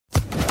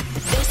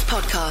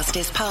podcast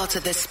is part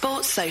of the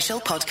Sports Social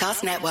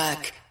Podcast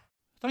Network.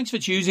 Thanks for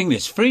choosing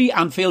this free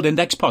Anfield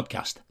Index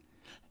podcast.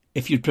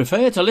 If you'd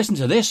prefer to listen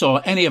to this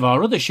or any of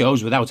our other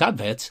shows without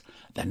adverts,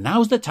 then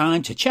now's the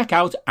time to check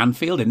out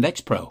Anfield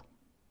Index Pro.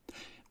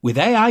 With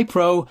AI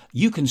Pro,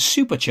 you can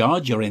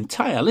supercharge your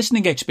entire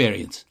listening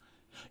experience.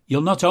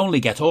 You'll not only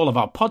get all of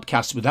our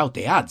podcasts without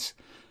the ads,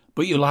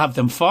 but you'll have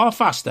them far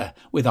faster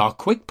with our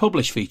quick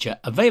publish feature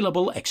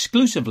available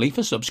exclusively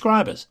for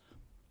subscribers.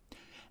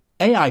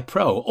 AI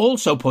Pro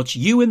also puts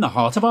you in the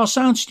heart of our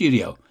sound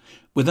studio,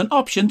 with an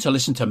option to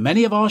listen to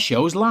many of our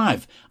shows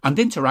live and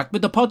interact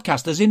with the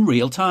podcasters in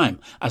real time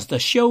as the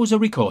shows are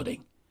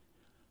recording.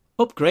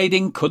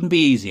 Upgrading couldn't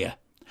be easier.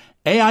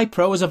 AI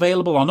Pro is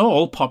available on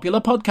all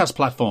popular podcast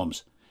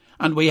platforms,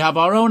 and we have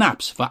our own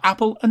apps for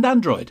Apple and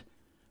Android.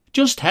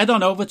 Just head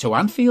on over to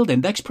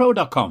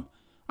AnfieldIndexPro.com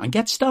and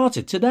get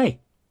started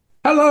today.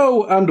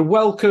 Hello and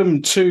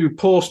welcome to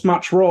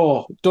Post-Match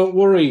Raw. Don't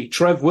worry,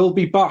 Trev will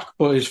be back,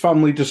 but his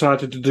family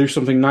decided to do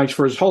something nice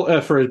for his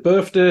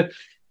birthday,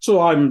 so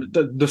I'm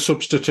the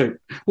substitute.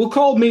 We'll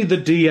call me the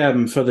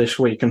DM for this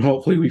week, and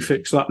hopefully we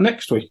fix that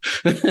next week.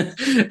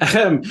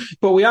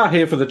 But we are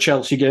here for the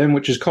Chelsea game,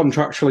 which is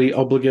contractually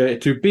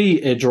obligated to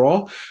be a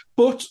draw.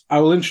 But I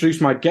will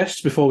introduce my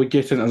guests before we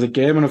get into the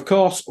game, and of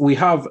course we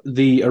have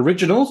the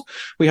originals.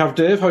 We have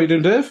Dave. How are you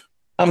doing, Dave?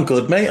 I'm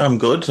good, mate. I'm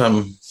good.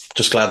 I'm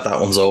just glad that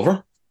one's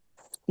over.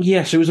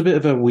 Yes, it was a bit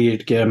of a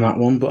weird game, that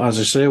one, but as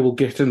I say, we'll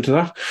get into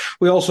that.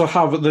 We also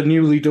have the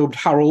newly dubbed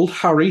Harold.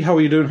 Harry, how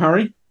are you doing,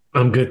 Harry?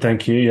 I'm good,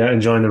 thank you. Yeah,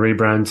 enjoying the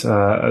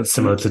rebrand,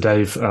 similar to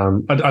Dave.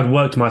 I'd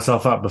worked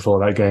myself up before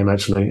that game,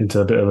 actually,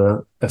 into a bit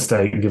of a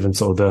state, given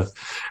sort of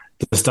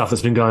the stuff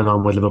that's been going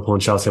on with Liverpool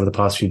and Chelsea over the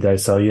past few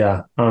days. So,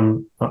 yeah,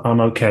 I'm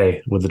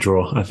okay with the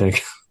draw, I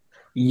think.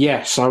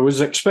 Yes, I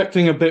was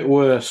expecting a bit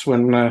worse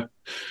when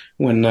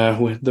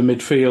with the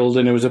midfield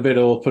and it was a bit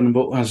open,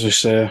 but as I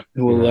say,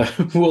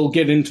 we'll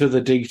get into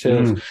the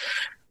details.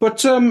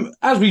 But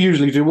as we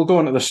usually do, we'll go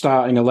into the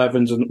starting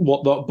 11s and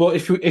whatnot. But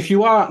if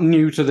you are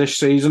new to this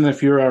season,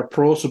 if you're a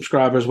pro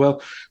subscriber as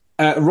well,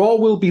 Raw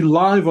will be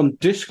live on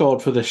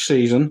Discord for this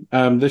season.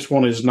 This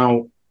one is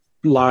now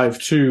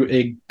live to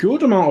a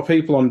good amount of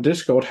people on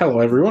Discord.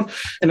 Hello, everyone.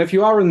 And if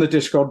you are in the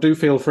Discord, do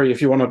feel free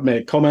if you want to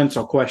make comments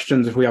or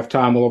questions. If we have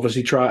time, we'll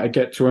obviously try to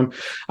get to them.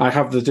 I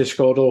have the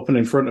Discord open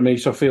in front of me,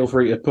 so feel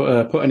free to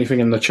put anything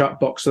in the chat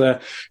box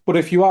there. But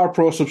if you are a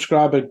pro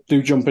subscriber,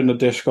 do jump in the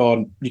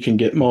Discord. You can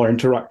get more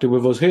interactive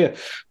with us here.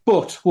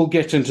 But we'll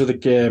get into the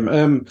game.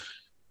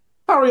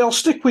 Harry, I'll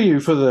stick with you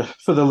for the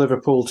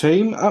Liverpool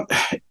team.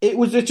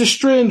 It's a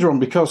strange one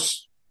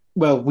because,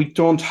 well, we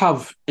don't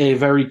have a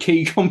very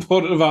key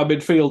component of our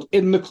midfield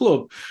in the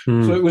club.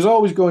 So it was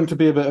always going to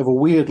be a bit of a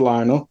weird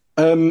lineup.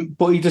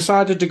 But he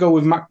decided to go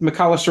with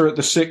McAllister at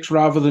the 6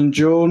 rather than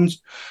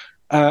Jones.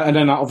 And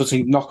then that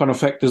obviously knock-on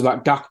effect is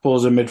that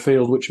Gakpo's in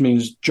midfield, which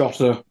means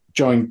Jota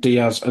joined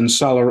Diaz and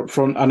Salah up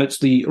front, and it's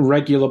the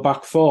regular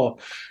back four.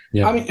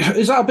 Yeah. I mean,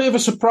 is that a bit of a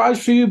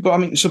surprise for you? But I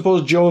mean,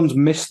 suppose Jones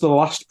missed the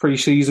last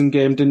pre-season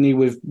game, didn't he,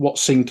 with what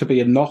seemed to be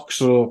a knock,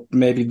 so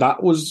maybe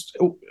that was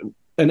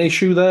an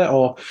issue there,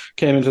 or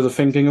came into the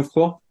thinking of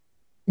Klopp?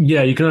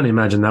 Yeah, you can only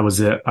imagine that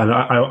was it.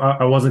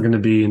 I wasn't going to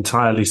be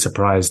entirely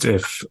surprised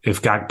if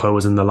Gakpo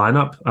was in the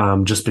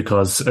lineup, just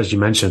because, as you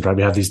mentioned, right,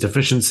 we have these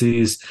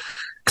deficiencies,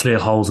 clear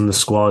holes in the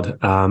squad,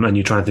 and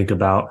you try and think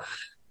about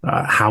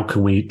how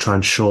can we try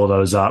and shore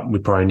those up. We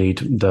probably need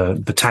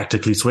the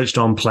tactically switched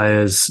on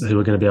players who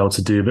are going to be able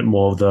to do a bit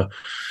more of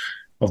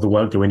the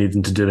work that we need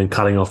them to do in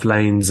cutting off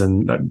lanes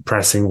and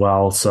pressing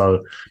well.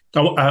 So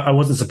I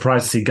wasn't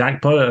surprised to see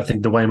Gakpo. I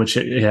think the way in which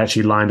he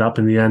actually lined up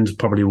in the end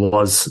probably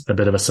was a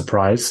bit of a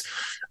surprise.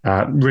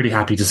 Really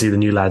happy to see the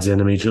new lads in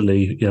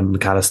immediately.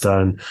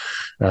 McAllister and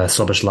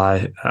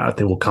Szoboszlai, I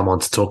think we'll come on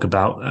to talk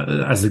about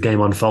as the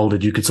game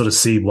unfolded. You could sort of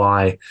see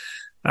why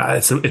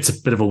it's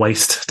a bit of a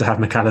waste to have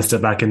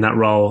McAllister back in that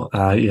role.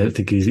 I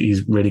think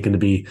he's really going to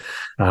be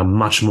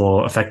much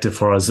more effective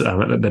for us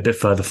a bit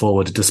further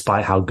forward,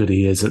 despite how good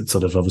he is at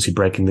sort of obviously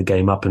breaking the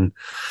game up and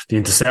the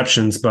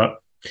interceptions. But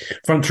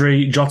front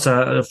three,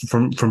 Jota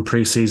from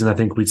pre-season, I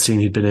think we'd seen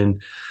he'd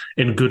been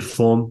in good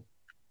form.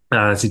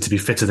 Seemed to be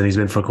fitter than he's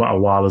been for quite a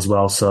while as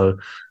well. So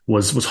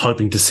was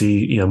hoping to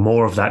see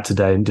more of that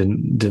today, and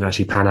didn't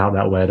actually pan out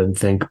that way, I don't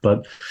think.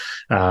 But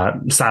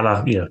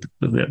Salah,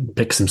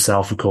 picks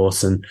himself, of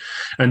course, and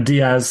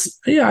Diaz.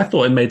 Yeah, I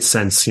thought it made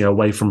sense.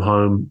 Away from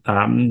home,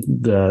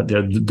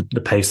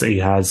 the pace that he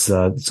has,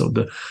 sort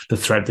of the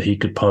threat that he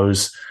could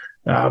pose.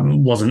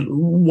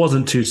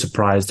 Wasn't too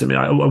surprised. I mean,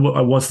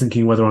 I was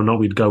thinking whether or not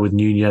we'd go with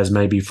Nunez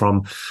maybe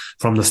from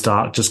the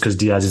start, just because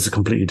Diaz is a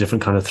completely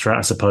different kind of threat,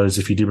 I suppose,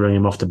 if you do bring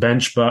him off the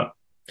bench. But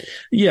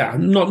yeah,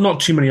 not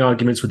too many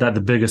arguments with that.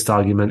 The biggest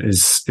argument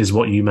is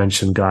what you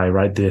mentioned, Guy,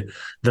 right? The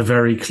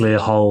very clear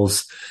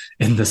holes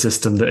in the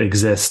system that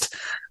exist,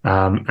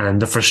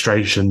 and the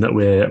frustration that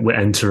we're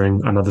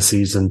entering another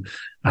season,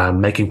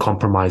 making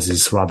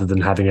compromises rather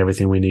than having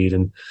everything we need,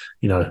 and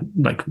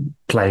like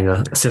playing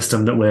a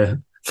system that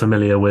we're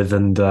familiar with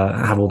and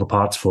have all the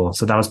parts for.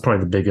 So that was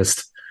probably the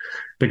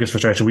biggest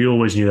frustration. We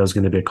always knew there was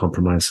going to be a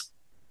compromise.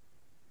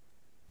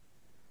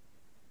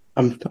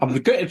 I'm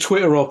getting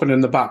Twitter open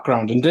in the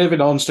background, and David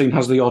Ornstein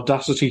has the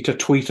audacity to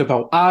tweet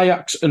about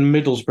Ajax and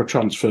Middlesbrough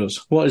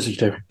transfers. What is he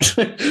doing?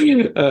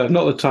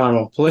 Not the time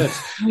or place.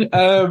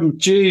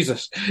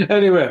 Jesus.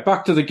 Anyway,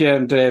 back to the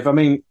game, Dave. I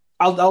mean,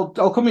 I'll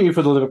come at you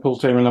for the Liverpool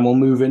team, and then we'll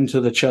move into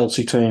the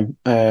Chelsea team.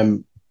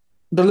 The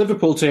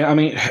Liverpool team, I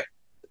mean,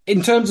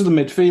 in terms of the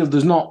midfield,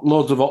 there's not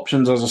loads of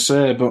options, as I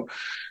say, but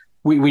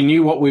we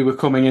knew what we were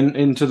coming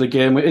into the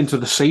game, into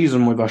the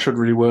season with, I should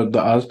reword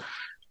that as.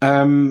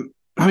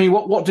 I mean,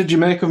 what did you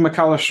make of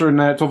McAllister in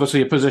there? It's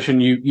obviously a position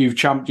you've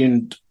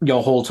championed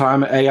your whole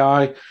time at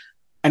AI,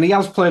 and he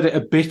has played it a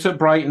bit at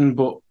Brighton,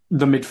 but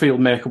the midfield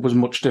makeup was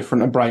much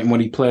different at Brighton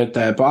when he played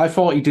there. But I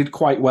thought he did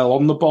quite well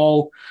on the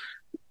ball,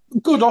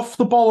 good off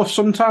the ball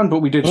sometimes, but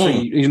we did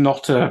see he's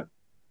not a...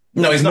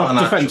 No, he's not a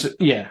defensive.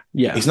 Yeah.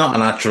 He's not a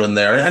natural in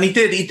there, and he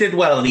did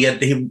well, and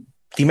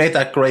he made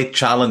that great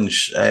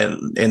challenge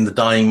in the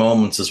dying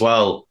moments as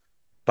well,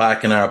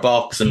 back in our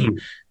box, and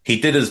he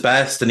did his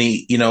best, and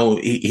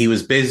he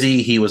was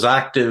busy, he was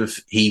active,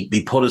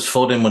 he put his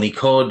foot in when he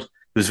could. He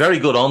was very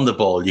good on the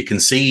ball. You can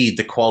see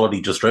the quality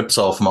just rips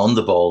off him on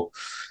the ball,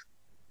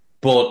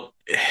 but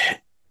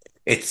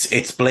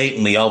it's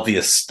blatantly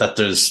obvious that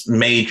there's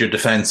major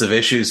defensive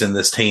issues in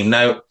this team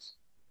now.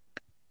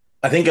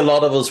 I think a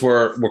lot of us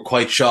were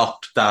quite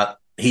shocked that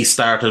he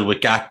started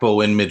with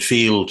Gakpo in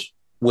midfield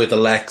with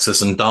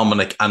Alexis and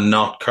Dominic and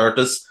not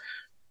Curtis.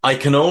 I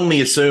can only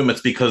assume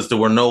it's because there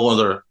were no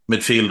other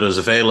midfielders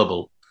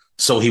available.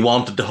 So he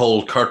wanted to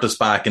hold Curtis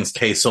back in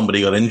case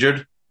somebody got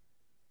injured.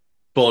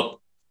 But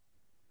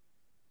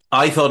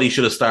I thought he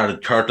should have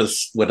started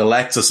Curtis with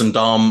Alexis and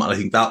Dom. And I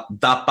think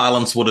that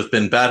balance would have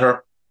been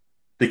better,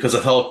 because I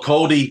thought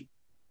Cody,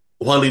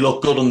 while he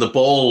looked good on the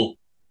ball,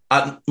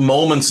 at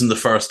moments in the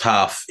first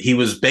half, he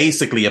was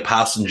basically a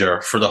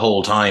passenger for the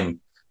whole time.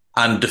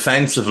 And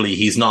defensively,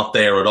 he's not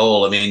there at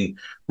all. I mean,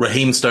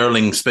 Raheem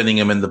Sterling spinning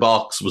him in the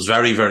box was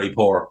very, very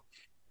poor.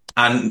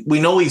 And we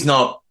know he's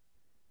not...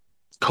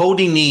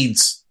 Cody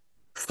needs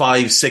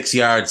 5-6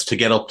 yards to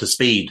get up to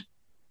speed.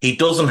 He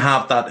doesn't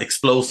have that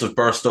explosive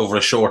burst over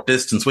a short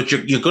distance, which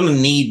you're going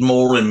to need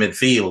more in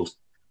midfield.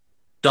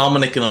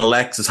 Dominic and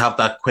Alexis have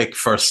that quick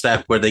first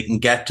step where they can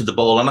get to the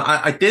ball. And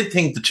I did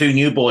think the two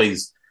new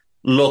boys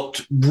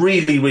looked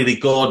really, really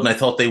good, and I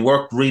thought they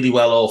worked really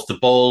well off the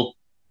ball.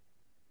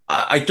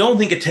 I don't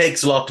think it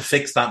takes a lot to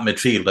fix that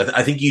midfield.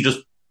 I think you just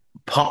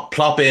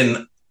plop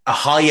in a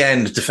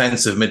high-end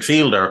defensive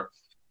midfielder,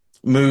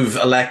 move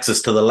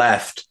Alexis to the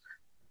left,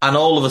 and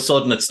all of a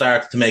sudden it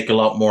starts to make a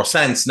lot more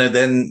sense. Now,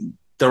 then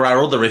there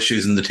are other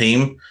issues in the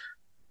team.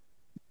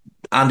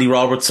 Andy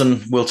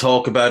Robertson, we'll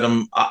talk about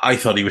him. I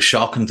thought he was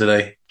shocking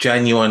today.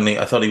 Genuinely,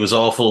 I thought he was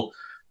awful.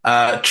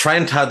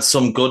 Trent had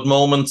some good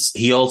moments.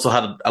 He also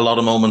had a lot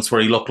of moments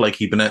where he looked like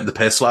he'd been out in the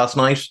piss last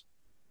night.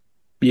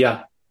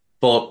 Yeah.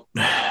 But,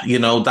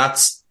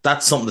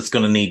 that's something that's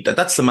going to need...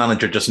 That's the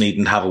manager just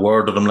needing to have a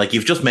word with him. Like,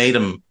 you've just made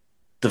him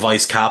the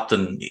vice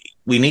captain.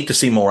 We need to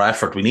see more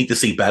effort. We need to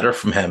see better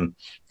from him.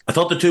 I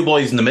thought the two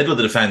boys in the middle of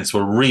the defence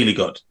were really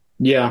good.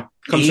 Yeah,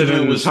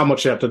 considering how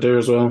much they have to do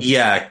as well.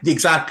 Yeah,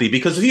 exactly.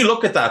 Because if you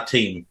look at that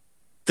team,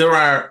 there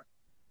are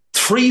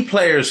 3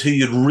 players who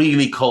you'd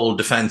really call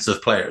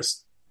defensive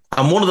players.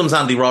 And one of them's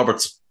Andy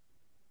Robertson,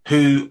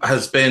 who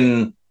has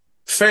been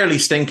fairly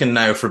stinking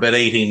now for about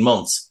 18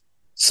 months.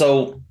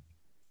 So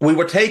we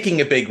were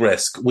taking a big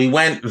risk. We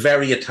went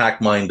very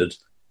attack-minded.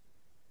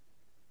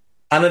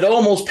 And it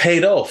almost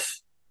paid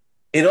off.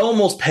 It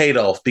almost paid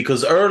off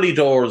because early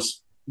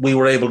doors, we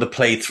were able to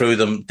play through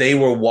them. They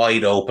were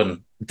wide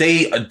open.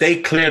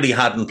 They clearly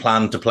hadn't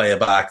planned to play a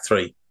back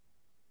 3.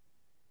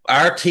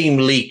 Our team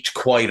leaked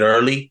quite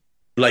early,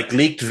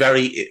 leaked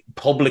very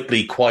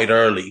publicly quite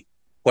early.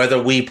 Whether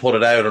we put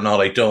it out or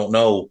not, I don't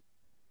know.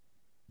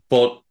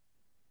 But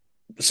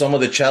some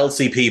of the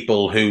Chelsea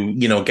people who,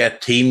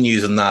 get team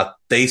news and that,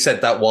 they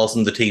said that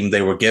wasn't the team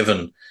they were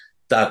given,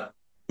 that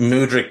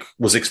Mudryk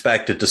was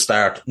expected to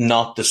start,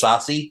 not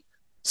Disasi.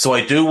 So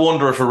I do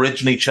wonder if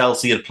originally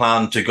Chelsea had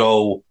planned to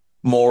go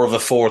more of a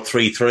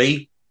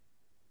 4-3-3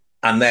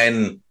 and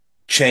then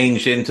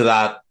changed into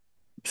that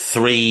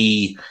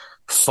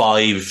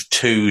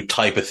 3-5-2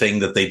 type of thing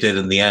that they did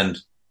in the end.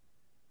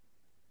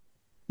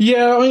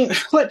 Yeah, I mean,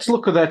 let's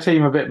look at their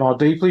team a bit more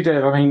deeply,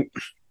 Dave. I mean,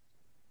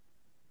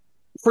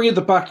 3 at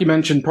the back, you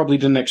mentioned, probably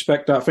didn't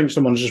expect that. I think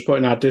someone's just put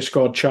in our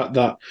Discord chat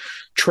that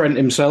Trent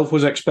himself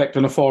was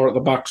expecting a 4 at the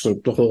back, so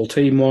the whole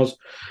team was.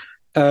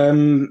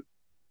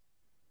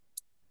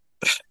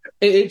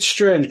 It's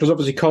strange because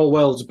obviously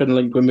Colwell's been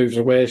linked with moves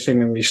away,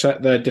 seemingly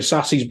set there.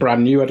 Disasi's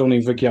brand new. I don't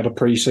even think he had a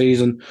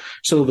pre-season.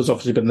 Silva's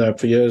obviously been there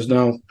for years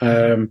now.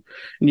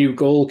 New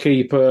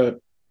goalkeeper,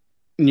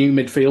 new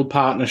midfield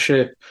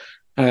partnership.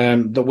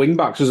 The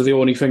wing-backs is the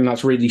only thing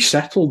that's really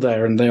settled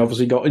there, and they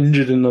obviously got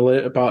injured in the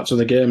later parts of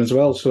the game as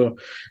well. So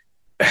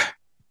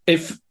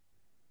if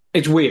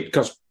it's weird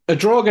because a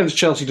draw against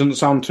Chelsea doesn't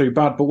sound too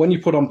bad, but when you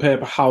put on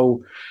paper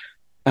how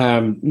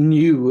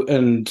new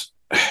and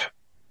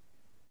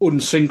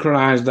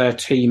unsynchronized their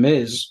team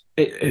is,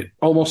 it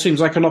almost seems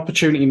like an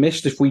opportunity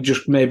missed if we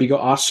just maybe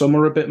got our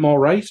summer a bit more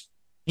right.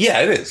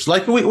 Yeah, it is.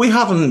 Like, we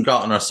haven't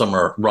gotten our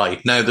summer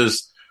right. Now,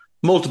 there's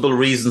multiple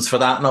reasons for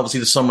that, and obviously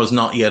the summer's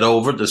not yet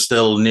over. There's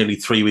still nearly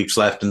 3 weeks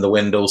left in the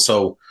window,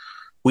 so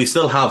we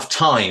still have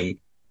time.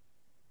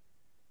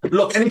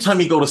 Look,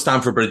 anytime you go to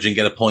Stamford Bridge and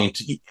get a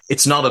point,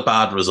 it's not a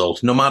bad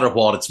result. No matter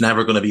what, it's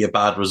never going to be a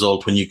bad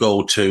result when you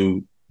go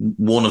to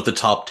one of the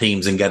top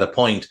teams and get a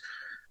point.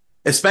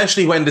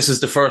 Especially when this is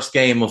the first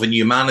game of a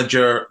new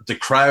manager. The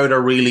crowd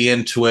are really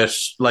into it.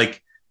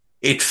 Like,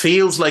 it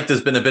feels like there's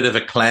been a bit of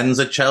a cleanse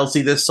at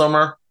Chelsea this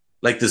summer.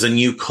 Like, there's a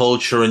new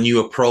culture, a new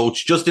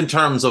approach, just in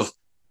terms of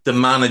the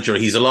manager.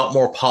 He's a lot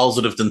more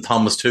positive than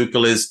Thomas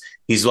Tuchel is.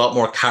 He's a lot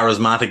more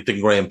charismatic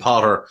than Graham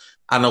Potter.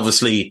 And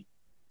obviously,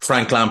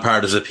 Frank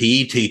Lampard is a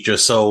PE teacher,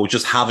 so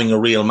just having a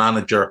real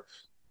manager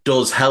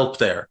does help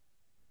there.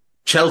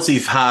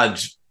 Chelsea've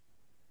had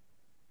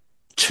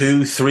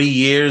 2-3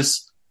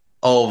 years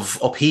of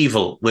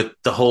upheaval with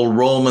the whole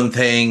Roman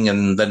thing,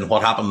 and then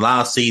what happened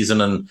last season,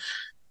 and,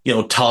 you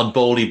know, Todd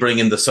Bowley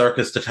bringing the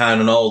circus to town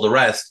and all the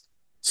rest.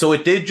 So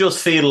it did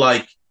just feel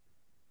like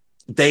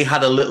they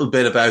had a little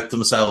bit about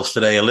themselves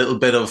today, a little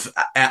bit of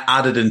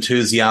added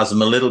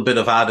enthusiasm, a little bit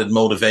of added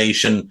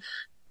motivation,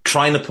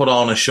 trying to put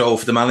on a show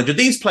for the manager.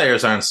 These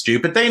players aren't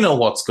stupid. They know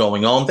what's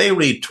going on. They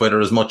read Twitter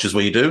as much as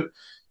we do.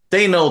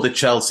 They know that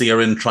Chelsea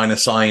are in trying to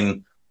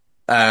sign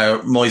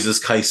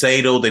Moises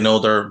Caicedo. They know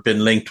they've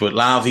been linked with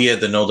Lavia.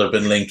 They know they've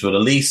been linked with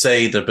Elise.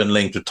 They've been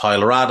linked with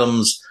Tyler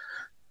Adams.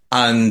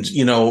 And,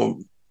 you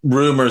know,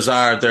 rumours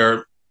are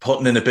they're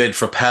putting in a bid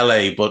for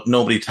Pele, but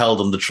nobody told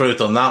them the truth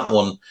on that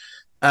one.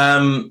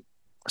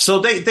 So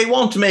they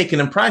want to make an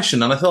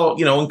impression. And I thought,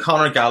 you know, in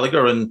Conor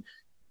Gallagher and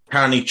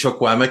Carney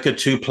Chukwuemeka,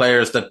 two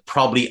players that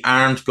probably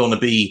aren't going to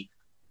be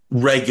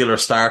regular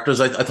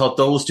starters. I thought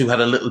those two had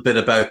a little bit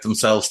about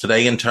themselves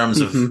today in terms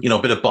of, you know,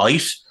 a bit of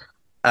bite.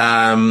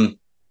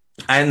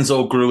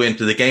 Enzo grew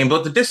into the game.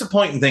 But the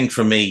disappointing thing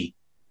for me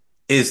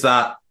is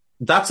that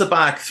that's a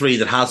back three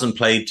that hasn't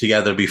played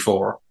together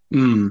before.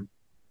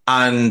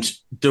 And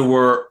there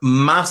were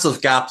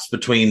massive gaps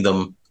between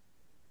them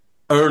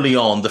early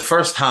on. The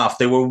first half,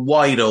 they were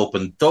wide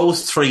open.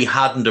 Those three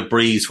hadn't a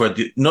breeze where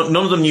none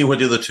of them knew where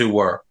the other two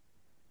were.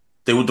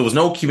 There was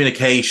no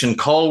communication.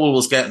 Caldwell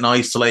was getting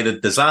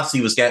isolated.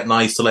 Disasi was getting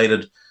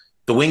isolated.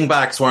 The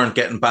wing-backs weren't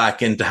getting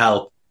back in to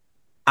help.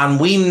 And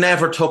we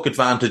never took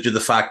advantage of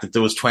the fact that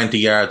there was 20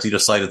 yards either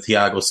side of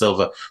Thiago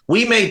Silva.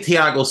 We made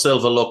Thiago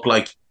Silva look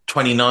like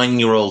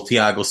 29-year-old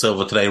Thiago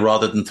Silva today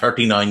rather than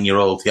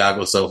 39-year-old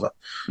Thiago Silva.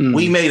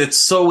 We made it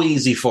so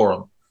easy for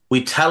him.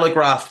 We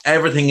telegraphed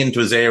everything into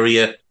his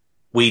area.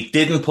 We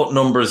didn't put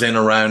numbers in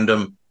around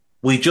him.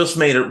 We just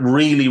made it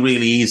really,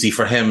 really easy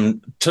for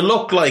him to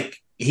look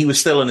like he was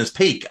still in his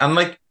peak. And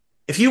like,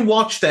 if you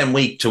watch them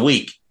week to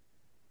week,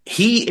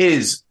 he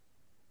is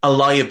a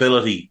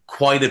liability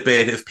quite a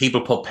bit if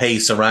people put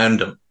pace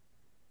around him.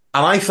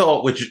 And I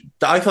thought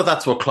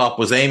that's what Klopp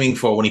was aiming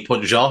for when he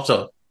put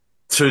Jota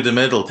through the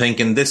middle,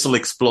 thinking this will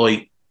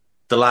exploit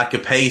the lack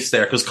of pace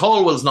there, because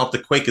Caldwell's not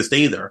the quickest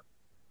either.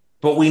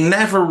 But we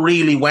never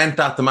really went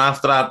at them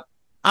after that,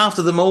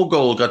 after the Mo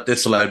goal got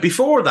disallowed.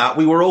 Before that,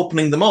 we were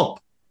opening them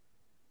up.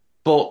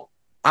 But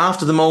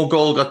after the Mo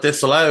goal got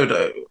disallowed,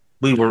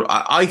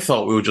 I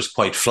thought we were just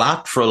quite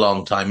flat for a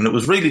long time, and it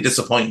was really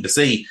disappointing to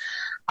see.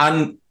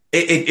 And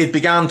it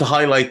began to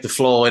highlight the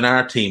flaw in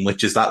our team,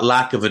 which is that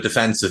lack of a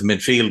defensive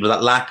midfielder,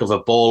 that lack of a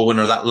ball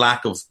winner, that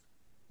lack of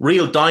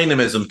real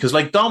dynamism. Because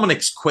like,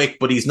 Dominic's quick,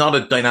 but he's not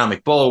a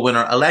dynamic ball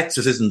winner.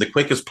 Alexis isn't the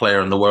quickest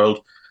player in the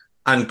world,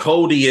 and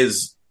Cody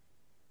is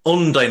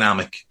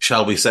undynamic,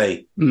 shall we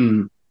say.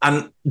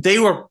 And they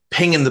were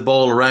pinging the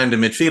ball around in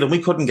midfield, and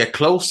we couldn't get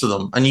close to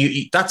them. And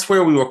that's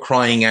where we were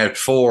crying out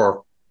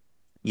for,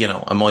 you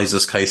know, a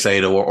Moises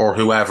Caicedo or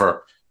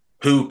whoever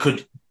who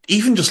could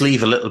even just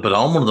leave a little bit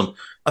on one of them.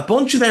 A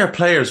bunch of their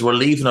players were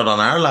leaving it on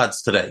our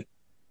lads today.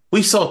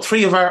 We saw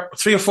three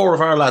or four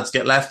of our lads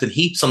get left in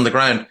heaps on the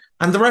ground,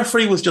 and the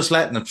referee was just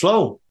letting it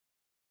flow.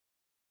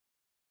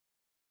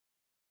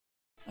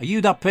 Are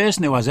you that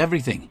person who has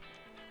everything?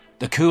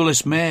 The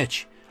coolest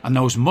merch and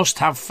those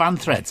must-have fan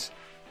threads?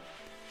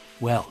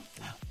 Well,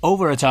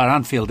 over at our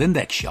Anfield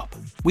Index shop,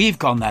 we've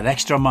gone that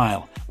extra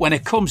mile when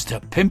it comes to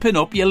pimping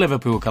up your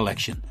Liverpool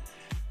collection.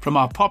 From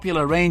our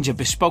popular range of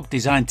bespoke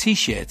design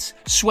t-shirts,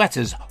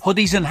 sweaters,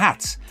 hoodies and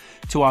hats,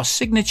 to our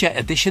signature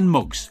edition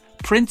mugs,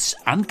 prints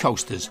and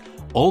coasters,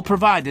 all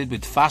provided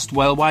with fast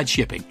worldwide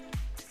shipping.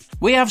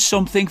 We have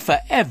something for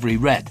every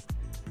red.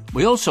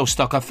 We also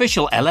stock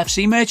official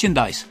LFC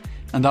merchandise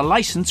and are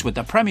licensed with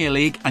the Premier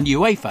League and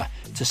UEFA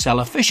to sell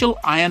official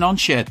iron-on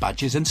shirt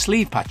badges and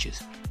sleeve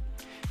patches.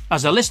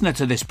 As a listener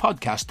to this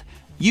podcast,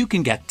 you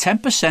can get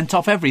 10%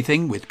 off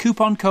everything with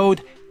coupon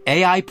code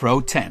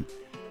AIPRO10.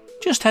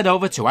 Just head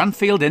over to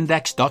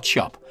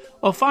AnfieldIndex.shop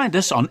or find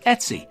us on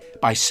Etsy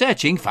by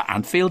searching for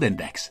Anfield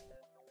Index.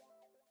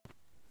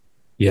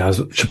 Yeah, I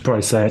should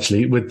probably say,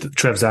 actually, with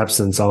Trev's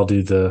absence, I can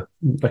do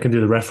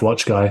the ref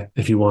watch guy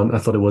if you want. I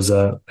thought it was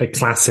a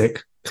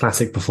classic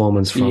classic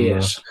performance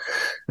from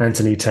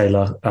Anthony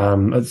Taylor.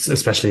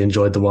 Especially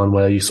enjoyed the one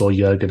where you saw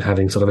Jurgen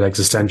having sort of an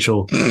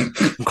existential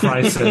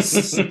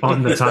crisis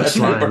on the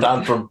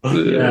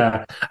touchline.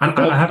 Yeah,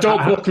 and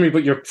don't block me,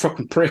 but you're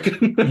fucking prick.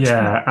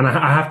 Yeah, and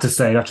I have to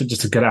say,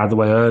 just to get it out of the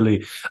way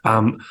early,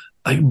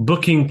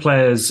 booking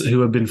players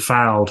who have been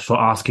fouled for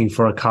asking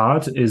for a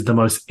card is the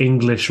most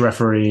English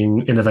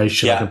refereeing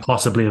innovation I could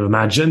possibly have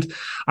imagined.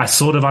 I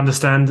sort of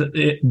understand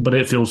it, but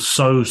it feels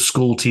so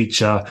school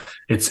teacher.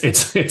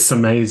 It's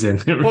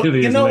amazing. It really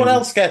is. You know amazing. what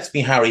else gets me,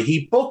 Harry?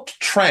 He booked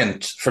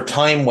Trent for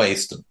time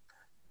wasting.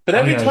 But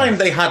every time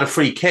they had a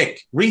free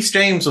kick, Reece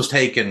James was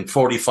taking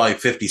 45,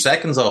 50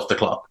 seconds off the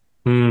clock.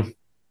 Mm.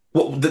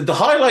 Well, the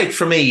highlight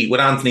for me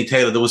with Anthony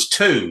Taylor, there was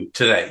two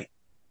today.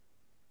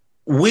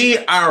 We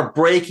are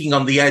breaking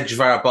on the edge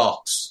of our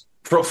box,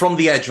 from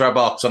the edge of our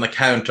box on a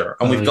counter,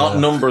 and we've got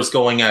numbers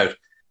going out.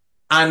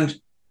 And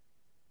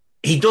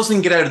he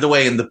doesn't get out of the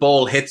way and the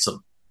ball hits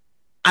him.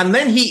 And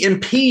then he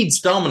impedes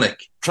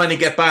Dominic trying to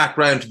get back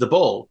round to the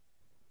ball.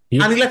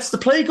 Yep. And he lets the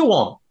play go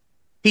on.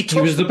 He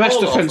was the best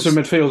defensive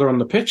midfielder on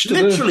the pitch.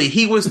 Literally,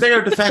 he was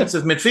their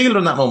defensive midfielder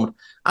in that moment.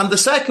 And the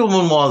second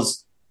one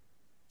was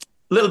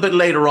a little bit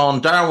later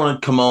on. Darwin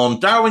had come on.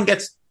 Darwin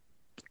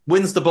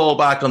wins the ball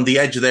back on the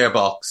edge of their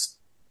box.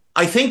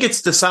 I think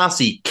it's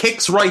Disasi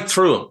kicks right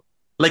through him,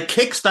 like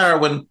kicks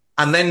Darwin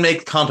and then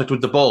makes contact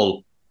with the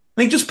ball.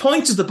 And he just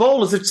points at the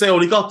ball as if to say,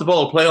 he got the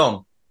ball, play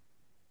on.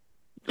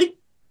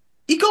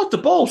 He got the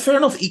ball, fair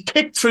enough. He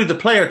kicked through the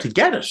player to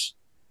get it.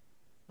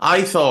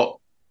 I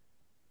thought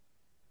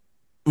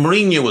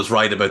Mourinho was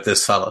right about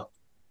this fella.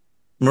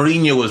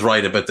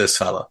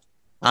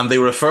 And they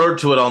referred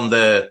to it on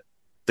the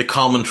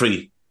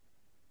commentary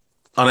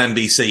on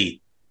NBC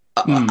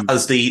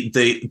as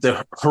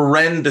the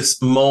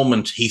horrendous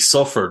moment he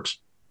suffered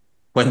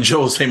when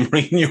Jose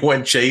Mourinho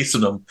went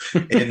chasing him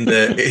in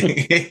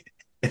the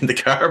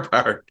car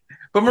park.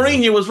 But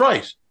Mourinho was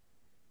right.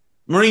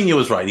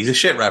 He's a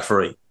shit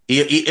referee.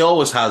 He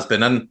always has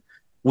been. And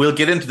we'll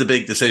get into the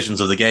big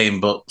decisions of the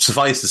game, but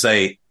suffice to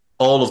say,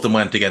 all of them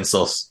went against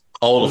us.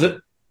 All of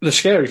them. The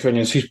scary thing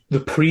is he's the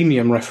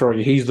premium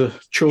referee. He's the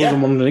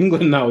chosen one in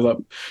England now. That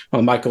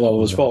Michael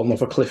Owen has fallen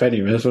off a cliff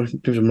anyway, so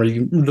it doesn't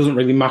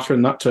really matter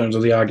in that terms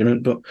of the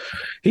argument. But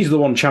he's the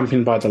one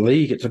championed by the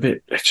league.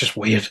 It's just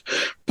weird.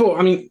 But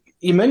I mean,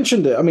 you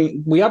mentioned it. I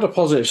mean, we had a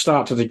positive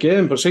start to the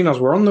game, but seeing as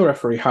we're on the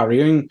referee,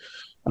 Harry, I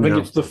think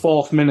it's the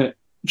 4th minute.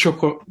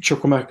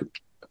 Chukwuemeka,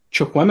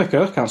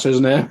 can't say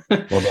his name.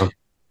 Well done.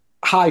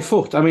 High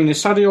foot. I mean,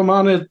 is Sadio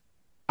Mane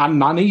and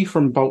Nani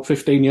from about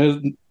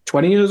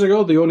 20 years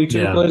ago, the only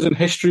two players in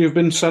history have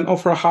been sent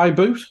off for a high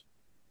boot?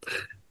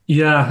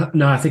 Yeah,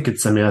 no, I think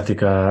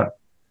about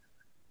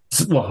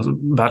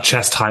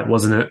chest height,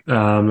 wasn't it?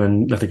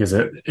 And I think it's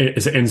an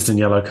instant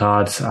yellow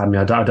card. I mean,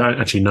 I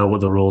don't actually know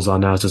what the rules are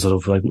now as to sort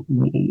of like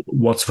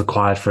what's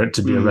required for it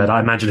to be a red.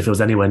 I imagine if it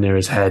was anywhere near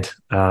his head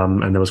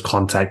and there was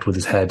contact with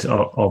his head,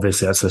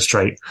 obviously that's a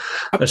straight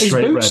red.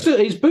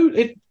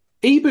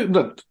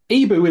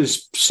 Ebu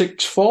is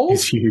 6'4".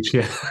 He's huge,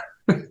 yeah.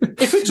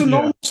 If it's a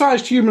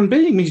normal-sized human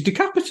being, he's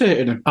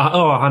decapitating him.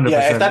 100%.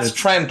 Yeah, if that's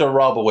Trent or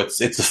Robowitz,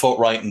 it's a foot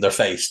right in their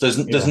face.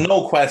 There's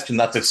no question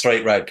that's a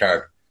straight red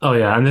card. Oh,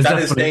 yeah. And that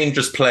is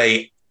dangerous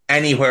play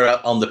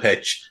anywhere on the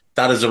pitch.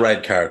 That is a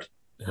red card.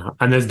 Yeah.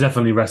 And there's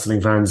definitely wrestling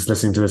fans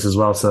listening to this as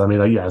well. So, I mean,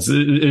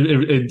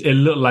 it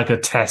looked like a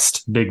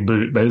test big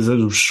boot, but it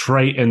was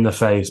straight in the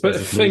face. But a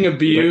thing of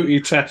beauty,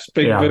 test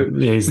big boot.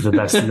 Yeah, he's the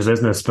best in the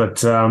business.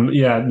 But,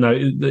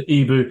 the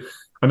Ebu...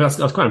 I mean, I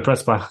was quite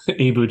impressed by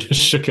Ebu just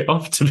shook it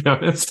off, to be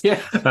honest,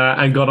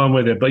 and got on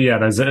with it. But yeah,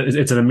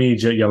 it's an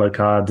immediate yellow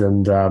card,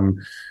 and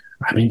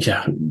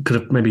could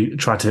have maybe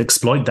tried to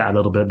exploit that a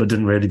little bit, but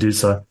didn't really do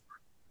so.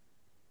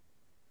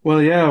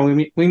 Well, yeah,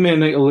 we may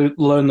need to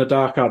learn the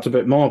dark arts a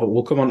bit more, but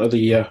we'll come on to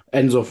the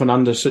Enzo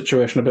Fernandez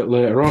situation a bit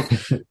later on.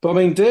 But I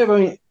mean,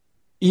 Dave,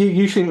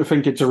 you seem to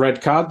think it's a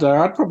red card there.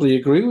 I'd probably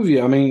agree with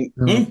you. I mean,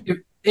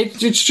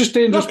 it's just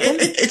dangerous. Look,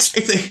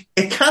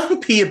 it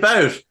can't be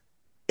about.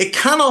 It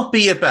cannot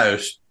be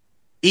about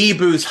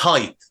Ebu's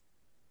height.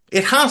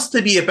 It has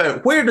to be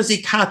about where does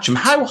he catch him?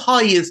 How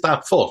high is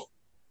that foot?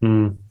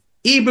 Ebu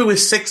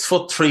is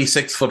 6'3",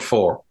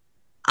 6'4",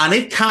 and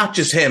it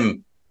catches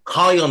him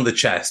high on the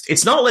chest.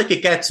 It's not like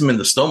it gets him in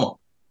the stomach.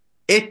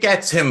 It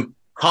gets him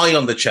high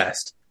on the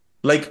chest,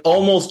 like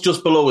almost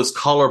just below his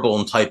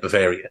collarbone type of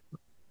area.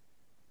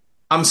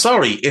 I'm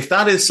sorry, if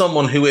that is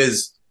someone who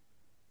is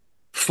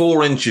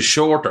 4 inches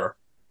shorter,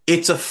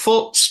 it's a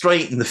foot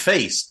straight in the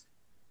face.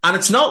 And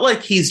it's not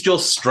like he's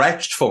just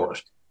stretched for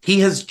it.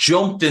 He has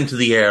jumped into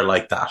the air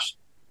like that.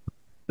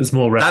 It's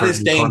more that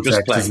is dangerous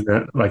context, play. Isn't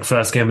it? Like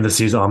first game of the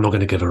season, I'm not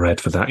going to give a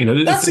red for that.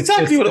 That's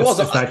exactly what it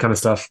was. It's that kind of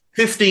stuff.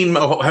 15,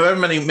 however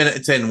many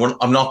minutes in,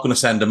 I'm not going to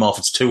send him off.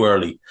 It's too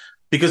early.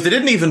 Because they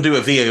didn't even do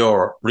a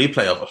VAR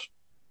replay of it.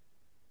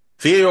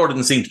 VAR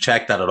didn't seem to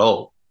check that at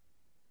all.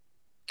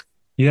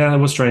 Yeah, it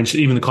was strange.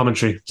 Even the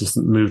commentary just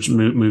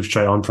moved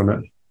straight on from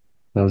it.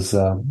 That was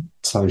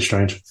slightly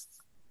strange.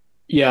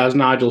 Yeah, as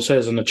Nigel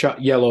says in the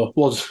chat, yellow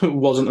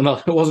wasn't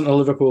a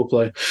Liverpool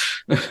player.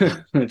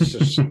 It's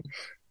just,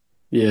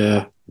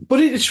 yeah. But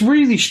it's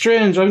really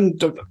strange. I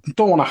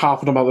don't want to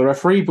harp on about the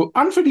referee, but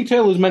Anthony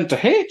Taylor's meant to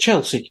hate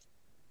Chelsea.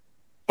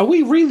 Are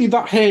we really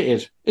that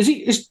hated?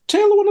 Is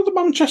Taylor one of the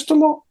Manchester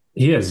lot?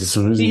 He is.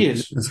 He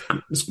is.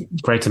 It's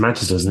great to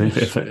Manchester, isn't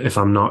he? If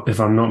I'm not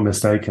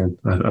mistaken,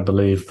 I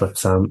believe.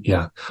 But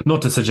yeah,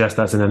 not to suggest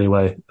that's in any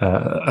way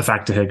a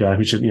factor here, guy.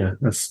 We should,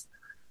 he's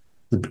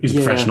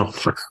professional.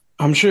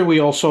 I'm sure we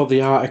all saw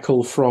the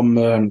article from.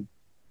 Oh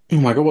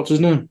my God, what's his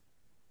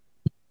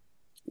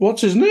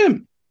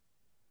name?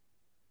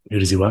 Who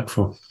does he work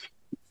for?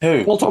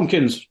 Who? Paul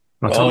Tompkins.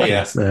 Oh,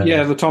 yeah.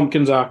 Yeah, the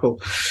Tompkins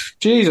article.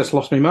 Jesus,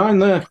 lost my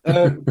mind there.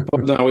 But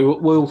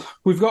no,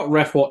 we've got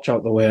ref watch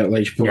out the way at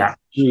least. But yeah.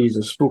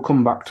 Jesus, we'll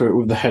come back to it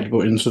with the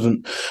headbutt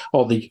incident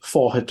or the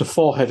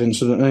forehead-to-forehead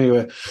incident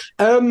anyway.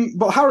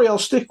 But Harry, I'll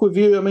stick with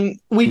you. I mean,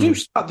 we do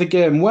start the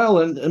game well,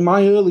 and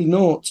my early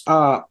notes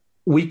are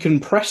we can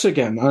press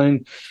again. I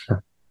mean,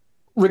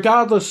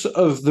 regardless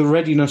of the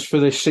readiness for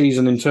this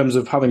season in terms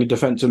of having a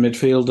defensive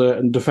midfielder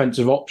and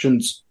defensive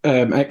options,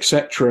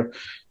 etc.,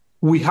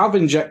 we have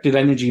injected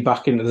energy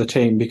back into the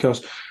team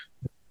because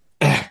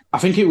I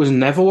think it was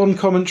Neville on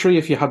commentary.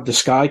 If you had the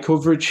Sky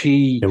coverage,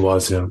 it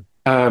was, yeah.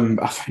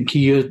 I think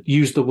he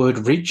used the word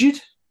rigid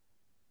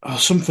or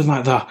something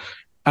like that.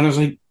 And I was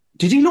like,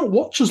 did he not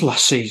watch us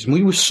last season?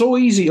 We were so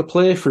easy to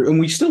play through, and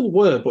we still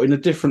were, but in a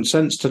different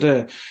sense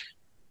today.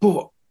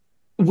 But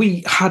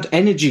we had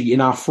energy in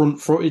our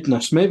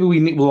front-footedness. Maybe we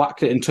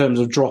lacked it in terms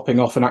of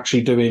dropping off and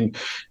actually doing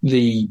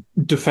the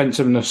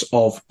defensiveness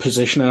of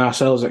positioning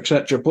ourselves,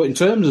 etc. But in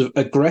terms of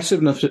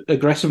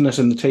aggressiveness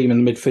in the team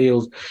in the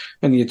midfield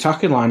and the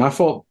attacking line, I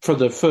thought for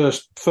the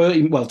first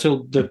 30,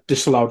 till the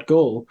disallowed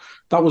goal,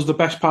 that was the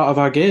best part of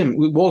our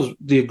game. It was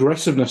the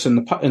aggressiveness in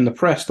the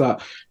press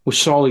that was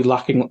sorely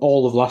lacking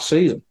all of last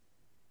season.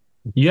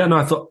 Yeah, no,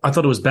 I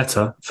thought it was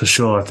better for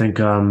sure. I think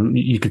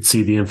you could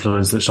see the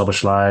influence that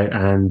Szoboszlai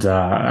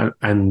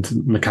and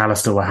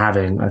McAllister were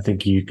having. I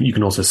think you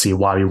can also see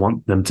why we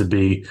want them to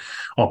be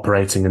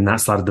operating in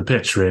that side of the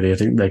pitch. Really, I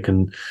think they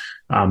can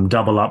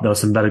double up. There was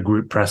some better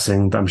group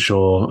pressing that I'm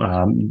sure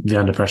the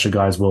under pressure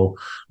guys will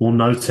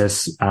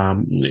notice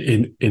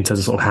in terms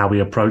of sort of how we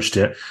approached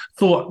it.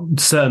 Thought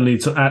certainly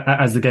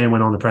as the game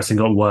went on, the pressing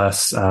got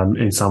worse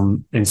in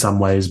some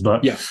ways,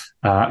 but yeah.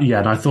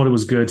 And I thought it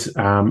was good.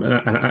 And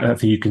I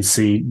think you can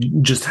see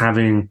just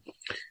having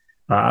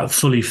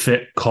fully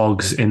fit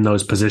cogs in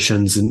those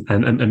positions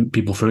and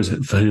people for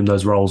whom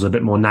those roles are a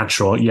bit more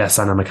natural. Yes,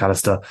 I know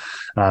McAllister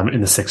in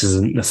the six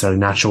isn't necessarily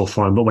natural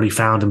for him, but when he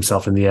found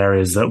himself in the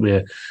areas that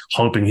we're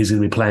hoping he's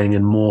going to be playing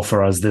in more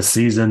for us this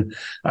season,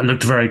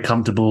 looked very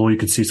comfortable. You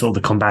could see sort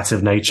of the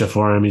combative nature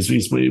for him.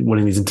 He's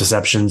winning these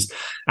interceptions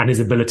and his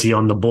ability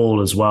on the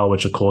ball as well,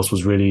 which of course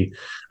was really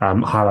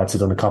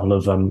highlighted on a couple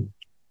of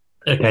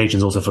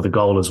occasions also for the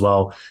goal as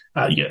well.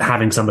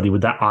 Having somebody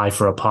with that eye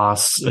for a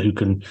pass who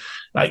can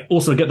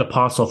also get the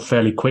pass off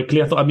fairly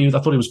quickly. I thought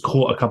he was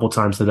caught a couple of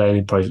times today and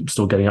he's probably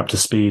still getting up to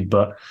speed,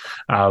 but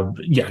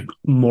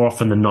more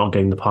often than not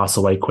getting the pass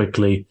away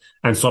quickly.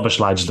 And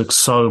Szoboszlai just looks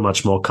so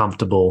much more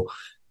comfortable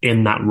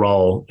in that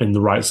role in the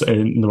right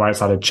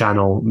sided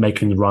channel,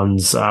 making the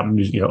runs.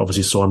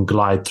 Obviously saw him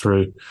glide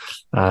through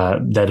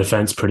their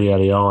defense pretty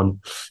early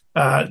on.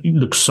 He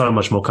looks so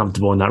much more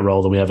comfortable in that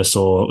role than we ever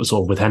saw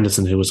sort of with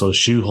Henderson, who was sort of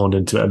shoehorned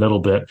into it a little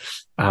bit.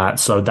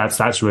 So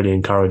that's really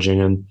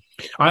encouraging. And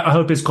I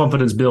hope his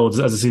confidence builds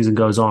as the season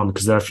goes on,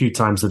 because there are a few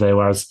times today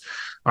where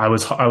I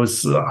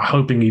was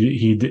hoping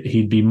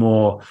he'd be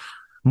more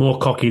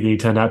cocky than he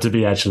turned out to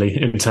be,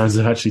 actually, in terms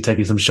of actually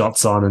taking some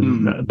shots on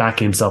and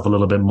backing himself a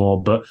little bit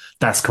more. But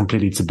that's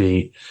completely to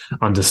be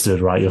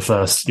understood, right? Your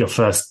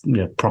first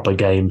proper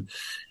game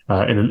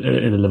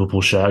in a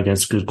Liverpool shirt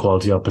against good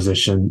quality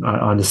opposition.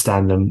 I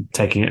understand them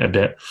taking it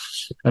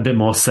a bit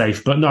more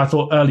safe. But no, I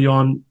thought early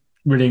on,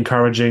 really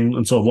encouraging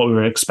and sort of what we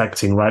were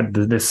expecting, right?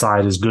 This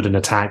side is good in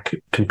attack,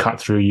 can cut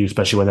through you,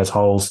 especially when there's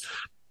holes.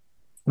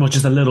 I was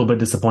just a little bit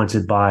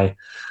disappointed by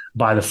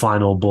the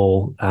final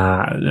ball. But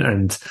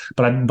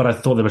I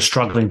thought they were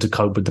struggling to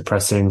cope with the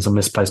pressing, some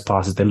misplaced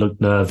passes. They looked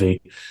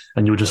nervy,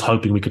 and you were just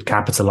hoping we could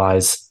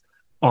capitalize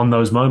on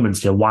those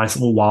moments,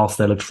 whilst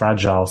they looked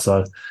fragile.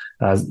 So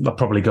I'll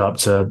probably go up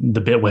to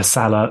the bit where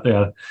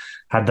Salah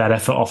had that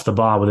effort off the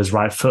bar with his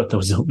right foot. That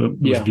was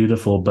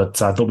beautiful,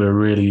 but I thought we were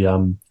really,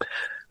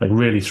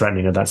 really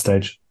threatening at that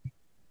stage.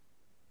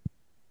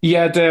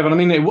 Yeah, Dave, and I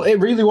mean, it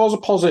really was a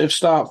positive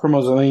start from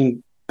us. I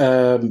mean,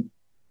 in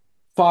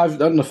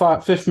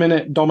the fifth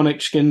minute,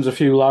 Dominic skins a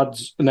few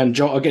lads, and then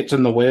Jota gets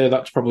in the way.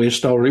 That's probably a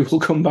story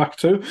we'll come back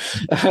to.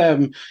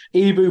 Ibu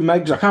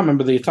Megs, I can't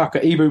remember the attacker.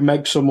 Ibu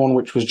Megs someone,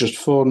 which was just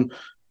fun.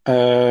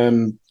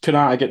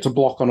 Konate gets a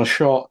block on a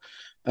shot.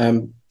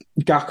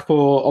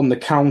 Gakpo on the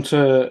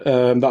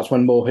counter. That's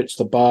when Mo hits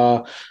the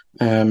bar.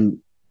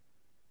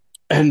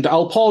 And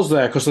I'll pause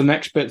there because the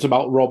next bit's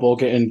about Robbo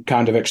getting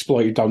kind of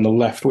exploited down the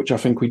left, which I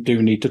think we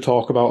do need to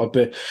talk about a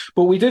bit.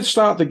 But we did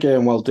start the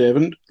game well, Dave.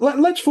 And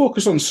let's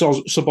focus on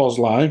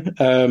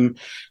Szoboszlai.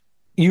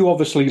 you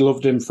obviously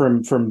loved him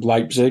from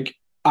Leipzig.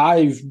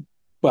 I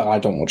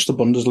don't watch the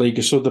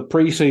Bundesliga, so the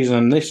preseason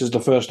and this is the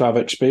first I've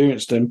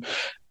experienced him.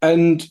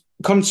 And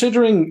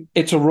considering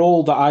it's a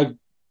role that I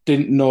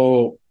didn't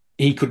know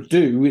he could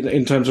do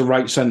in terms of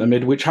right centre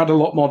mid, which had a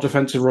lot more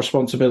defensive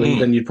responsibility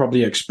than you'd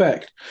probably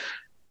expect,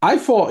 I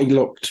thought he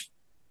looked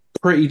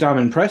pretty damn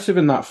impressive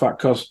in that fact,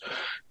 because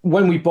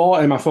when we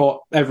bought him, I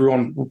thought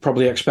everyone would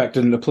probably expect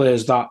him to play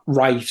as that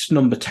right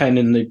number 10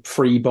 in the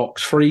free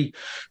box free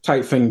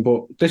type thing.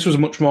 But this was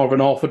much more of an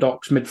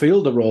orthodox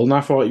midfielder role, and I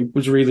thought he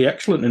was really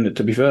excellent in it,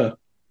 to be fair.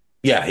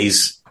 Yeah,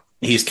 he's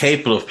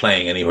capable of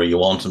playing anywhere you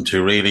want him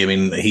to, really. I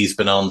mean, he's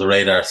been on the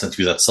radar since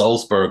he was at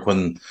Salzburg,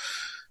 when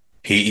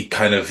he'd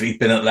been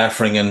at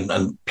Leffering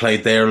and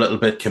played there a little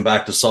bit, came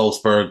back to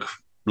Salzburg.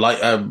 Like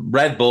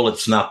Red Bull had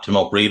snapped him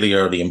up really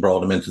early and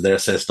brought him into their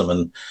system,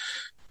 and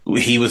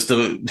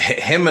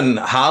him and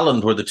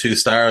Haaland were the two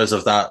stars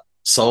of that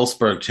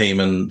Salzburg team,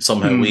 and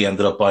somehow we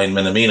ended up buying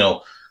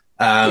Minamino.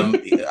 And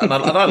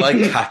I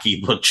like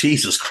Kaki, but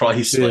Jesus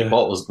Christ, like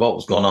what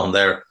was going on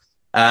there?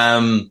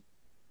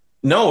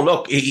 No,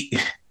 look,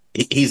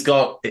 he's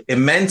got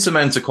immense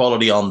amounts of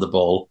quality on the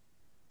ball,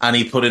 and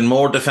he put in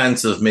more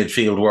defensive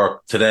midfield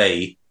work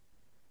today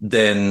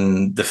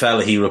than the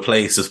fella he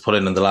replaced has put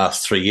in the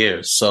last 3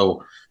 years.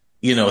 So,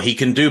 he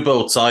can do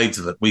both sides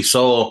of it. We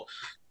saw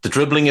the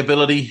dribbling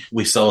ability.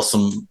 We saw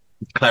some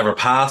clever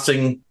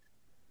passing.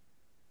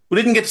 We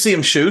didn't get to see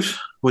him shoot,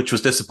 which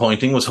was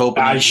disappointing. Was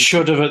hoping I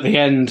should have at the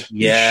end.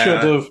 Yeah,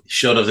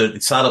 should have.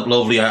 It sat up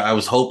lovely. I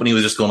was hoping he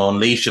was just going to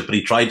unleash it, but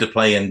he tried to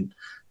play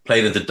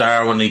it into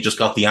Darwin. And he just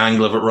got the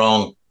angle of it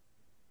wrong.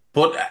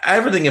 But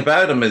everything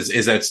about him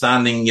is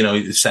outstanding.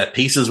 The set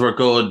pieces were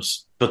good,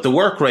 but the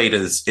work rate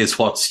is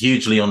what's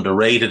hugely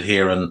underrated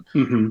here. And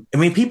I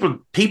mean,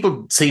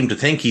 people seem to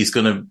think he's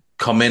going to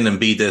come in and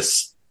be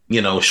this,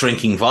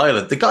 shrinking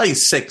violet. The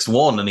guy's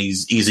 6'1" and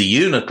he's a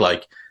unit.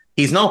 Like,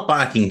 he's not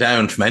backing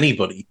down from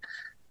anybody.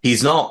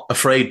 He's not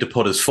afraid to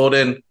put his foot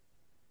in.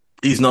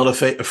 He's not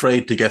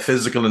afraid to get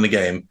physical in the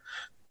game.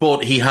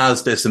 But he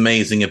has this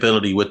amazing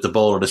ability with the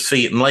ball at his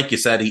feet. And like you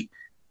said, he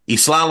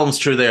slaloms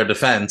through their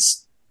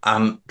defence,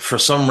 and for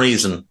some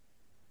reason,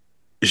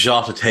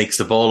 Jota takes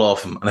the ball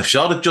off him. And if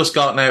Jota had just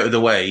gotten out of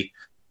the way,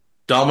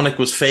 Dominic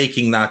was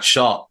faking that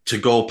shot to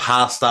go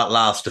past that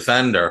last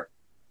defender,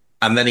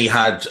 and then he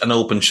had an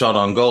open shot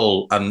on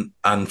goal,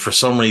 and for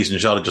some reason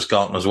Jota just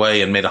got in his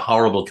way and made a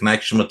horrible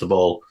connection with the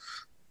ball.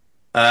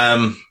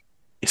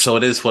 So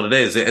it is what it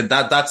is.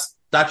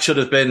 That should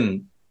have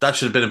been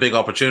a big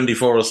opportunity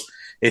for us.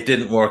 It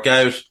didn't work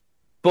out,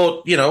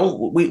 but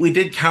we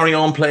did carry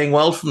on playing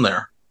well from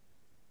there.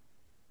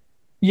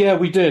 Yeah,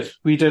 we did.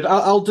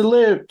 I'll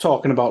delay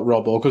talking about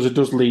Robbo because it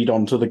does lead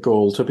on to the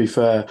goal, to be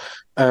fair.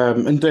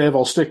 And Dave,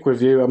 I'll stick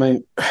with you. I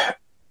mean,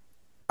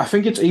 I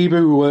think it's Ibu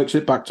who works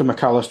it back to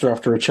McAllister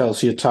after a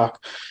Chelsea attack.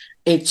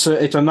 It's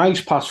a nice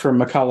pass from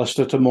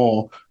McAllister to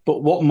Moore,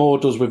 but what Moore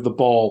does with the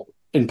ball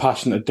in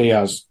passing to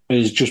Diaz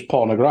is just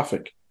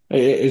pornographic.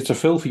 It's a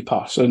filthy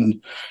pass,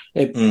 and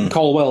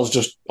Colwell's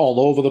just all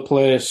over the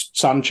place.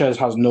 Sanchez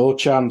has no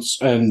chance,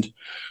 and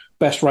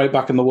best right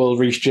back in the world,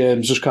 Reece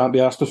James, just can't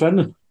be asked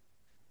defending.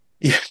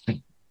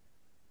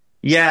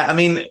 Yeah. I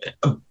mean,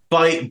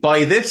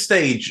 by this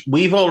stage,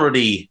 we've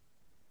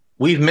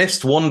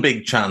missed one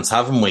big chance,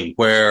 haven't we?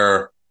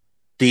 Where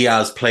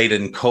Diaz played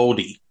in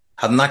Cody.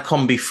 Hadn't that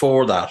come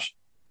before that?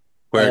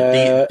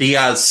 Where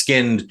Diaz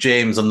skinned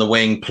James on the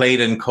wing, played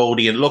in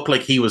Cody. It looked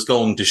like he was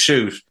going to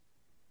shoot,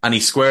 and he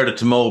squared it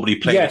to Mo, but he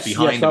played it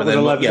behind him.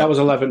 That was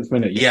 11th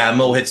minute. Yeah,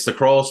 Mo hits the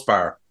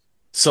crossbar.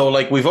 So,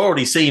 we've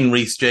already seen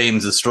Reece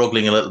James is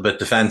struggling a little bit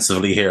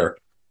defensively here.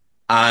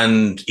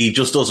 And he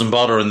just doesn't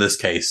bother in this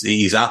case.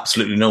 He's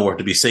absolutely nowhere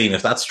to be seen.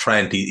 If that's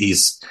Trent,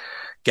 he's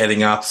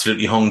getting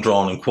absolutely hung,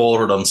 drawn, and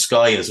quartered on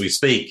Sky as we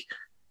speak.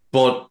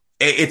 But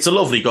it's a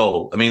lovely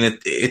goal. I mean,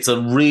 it's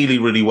a really,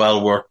 really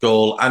well-worked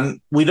goal.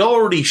 And we'd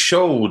already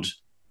showed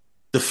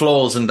the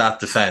flaws in that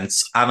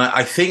defence. And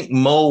I think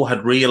Mo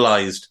had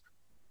realised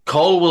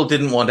Colwell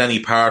didn't want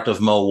any part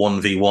of Mo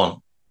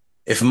 1v1.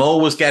 If Mo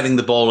was getting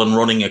the ball and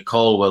running at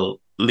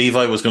Colwell,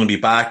 Levi was going to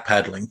be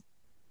backpedaling.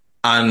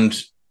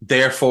 And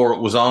therefore,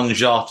 it was on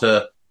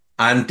Jota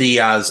and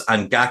Diaz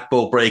and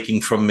Gakpo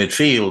breaking from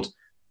midfield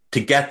to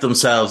get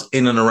themselves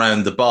in and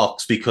around the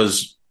box,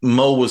 because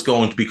Mo was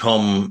going to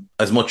become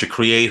as much a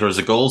creator as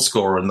a goal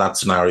scorer in that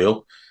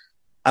scenario.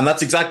 And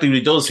that's exactly what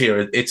he does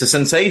here. It's a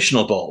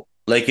sensational ball.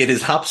 It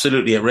is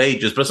absolutely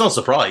outrageous, but it's no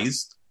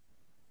surprise.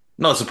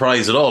 Not a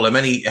surprise at all. How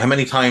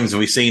many times have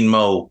we seen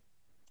Mo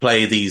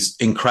play these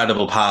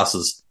incredible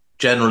passes,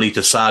 generally to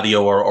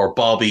Sadio or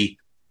Bobby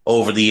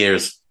over the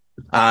years?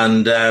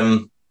 And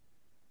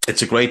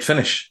it's a great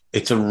finish.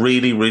 It's a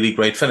really, really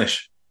great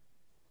finish.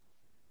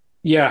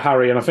 Yeah,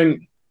 Harry, and I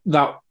think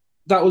that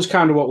was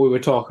kind of what we were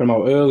talking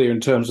about earlier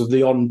in terms of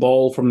the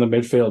on-ball from the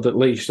midfield, at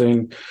least. I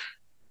mean,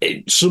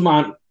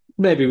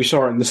 maybe we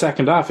saw it in the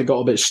second half, it got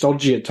a bit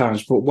stodgy at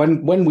times, but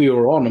when we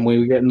were on and we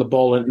were getting the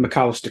ball into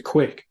McAllister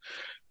quick,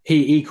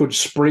 he could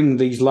spring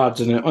these lads,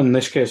 and in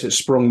this case it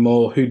sprung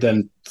Mo, who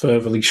then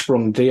furtherly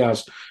sprung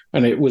Diaz.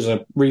 and it was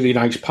a really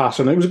nice pass,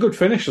 and it was a good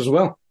finish as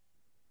well.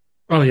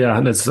 Oh yeah,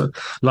 and it's a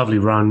lovely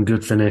run,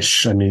 good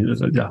finish. I mean,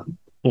 yeah,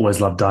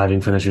 always love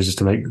diving finishes just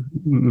to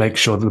make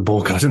sure that the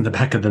ball goes in the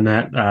back of the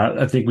net.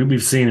 I think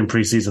we've seen in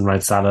preseason,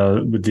 right,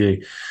 Salah, with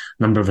the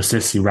number of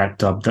assists he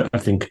racked up, that I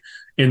think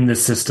in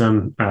this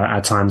system,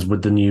 at times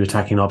with the new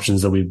attacking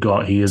options that we've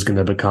got, he is going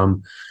to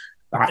become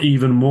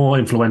even more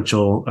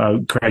influential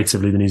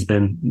creatively than he's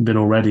been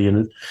already.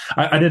 And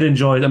I did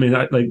enjoy, I mean,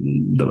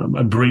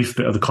 a brief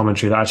bit of the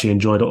commentary that I actually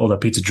enjoyed, although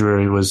Peter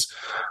Drury was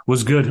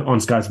good on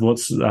Sky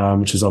Sports,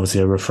 which is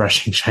obviously a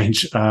refreshing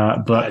change.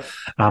 But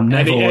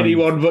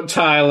anyone but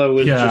Tyler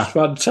was just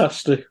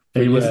fantastic.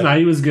 He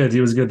was good.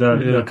 He was good.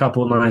 A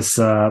couple of nice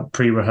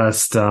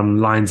pre-rehearsed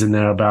lines in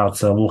there about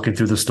walking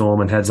through the storm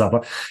and heads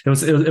up. It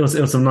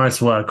was some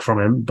nice work from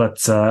him.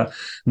 But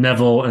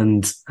Neville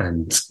and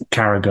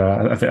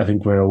Carragher, I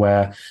think we're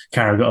aware,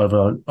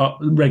 Carragher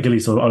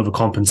regularly sort of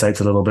overcompensates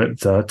a little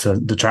bit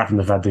to detract from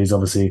the fact that he's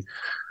obviously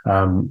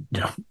a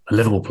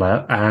Liverpool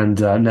player, and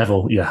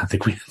Neville. Yeah, I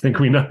think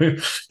we know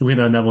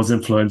Neville's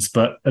influence.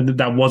 But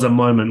that was a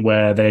moment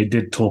where they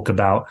did talk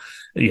about.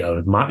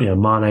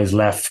 Mane's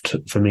left,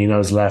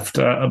 Firmino's left,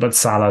 but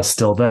Salah's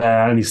still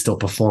there, and he's still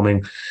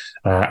performing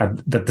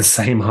at the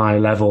same high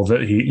level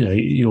that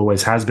he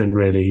always has been.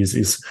 Really,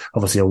 he's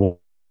obviously a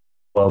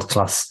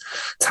world-class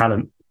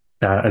talent,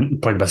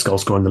 and probably the best goal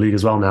scorer in the league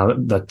as well. Now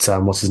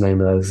that what's his name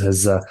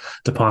has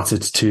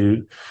departed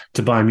to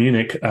Bayern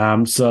Munich.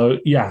 So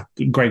yeah,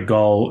 great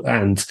goal,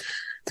 and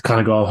the kind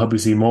of goal I hope we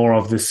see more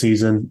of this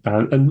season.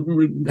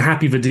 And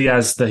happy for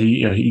Diaz that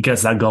he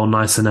gets that goal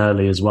nice and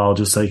early as well,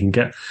 just so he can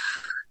get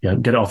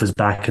it off his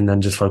back and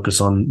then just focus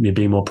on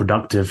being more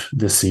productive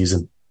this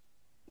season.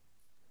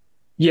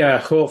 Yeah,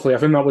 hopefully. I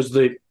think that was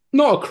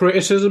not a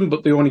criticism,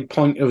 but the only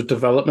point of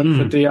development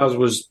for Diaz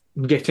was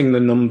getting the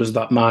numbers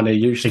that Mane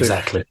used to.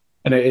 Exactly.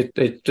 And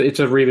it's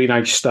a really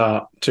nice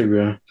start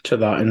to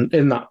that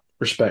in that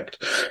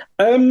respect.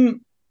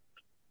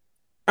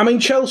 I mean,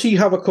 Chelsea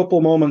have a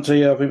couple moments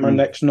here. I think my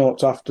next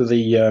notes after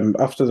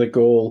the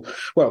goal.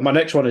 Well, my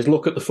next one is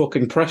look at the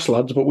fucking press,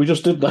 lads. But we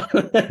just did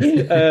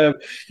that.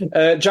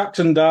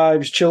 Jackson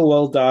dives,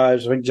 Chilwell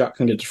dives. I think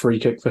Jackson gets a free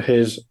kick for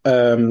his.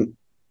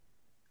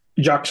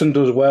 Jackson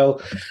does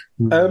well.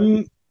 I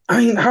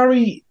mean,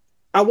 Harry.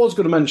 I was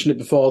going to mention it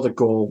before the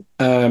goal,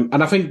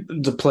 and I think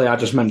the play I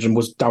just mentioned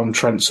was down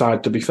Trent's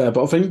side. To be fair,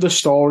 but I think the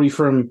story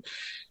from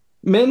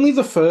mainly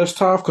the first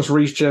half, because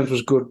Reece James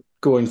was good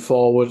going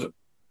forward.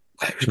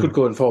 It was good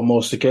going forward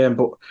most of the game,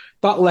 but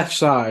that left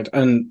side,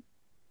 and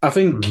I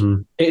think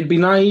it'd be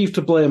naive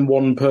to blame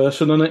one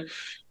person on it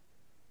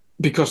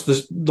because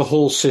the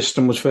whole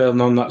system was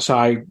failing on that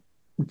side.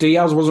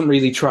 Diaz wasn't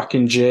really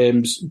tracking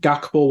James,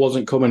 Gakpo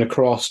wasn't coming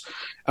across,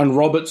 and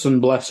Robertson,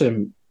 bless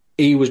him,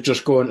 he was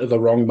just going to the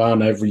wrong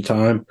man every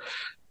time.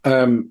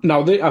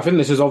 Now, I think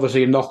this is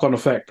obviously a knock-on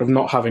effect of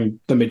not having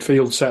the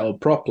midfield set up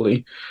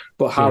properly,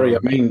 but Harry, I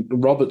mean,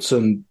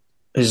 Robertson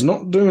is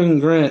not doing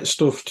great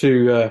stuff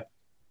to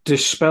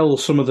dispel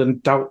some of the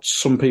doubts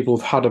some people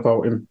have had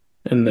about him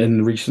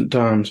in recent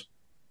times.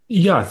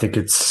 Yeah, I think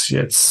it's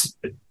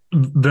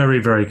very,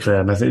 very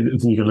clear. And I think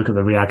you can look at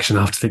the reaction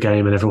after the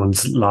game and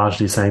everyone's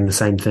largely saying the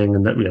same thing.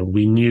 And that,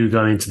 we knew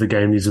going into the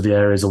game, these are the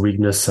areas of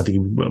weakness. I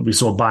think we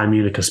saw Bayern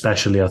Munich,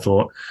 especially, I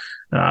thought,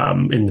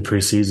 in the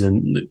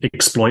preseason,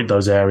 exploit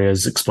those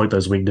areas, exploit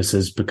those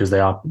weaknesses because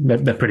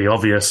they're pretty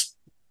obvious.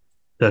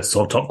 They're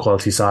sort of top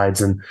quality sides.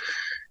 And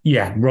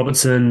yeah,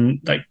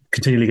 Robertson,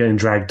 continually getting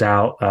dragged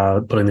out,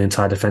 pulling the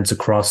entire defence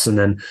across, and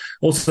then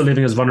also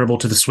leaving us vulnerable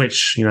to the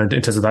switch, in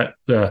terms of that,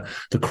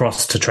 the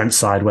cross to Trent's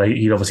side where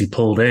he'd obviously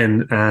pulled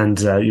in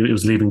and it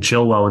was leaving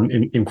Chilwell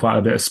in quite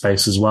a bit of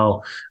space as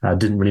well.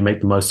 Didn't really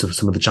make the most of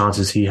some of the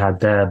chances he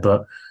had there,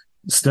 but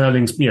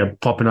Sterling's,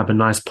 popping up in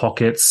nice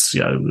pockets,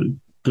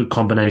 good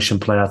combination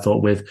play, I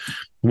thought, with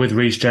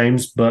Reece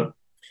James, but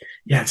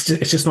yeah, it's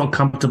just not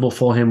comfortable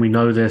for him. We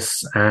know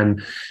this,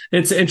 and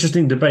it's an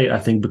interesting debate, I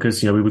think,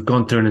 because we've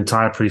gone through an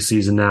entire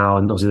preseason now,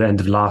 and obviously the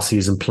end of last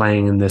season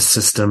playing in this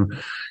system.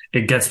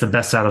 It gets the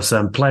best out of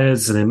certain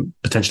players, and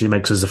it potentially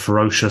makes us a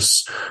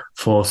ferocious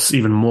force,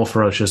 even more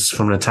ferocious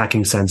from an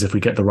attacking sense if we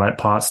get the right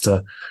parts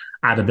to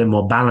add a bit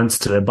more balance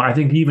to it. But I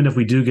think even if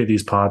we do get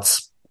these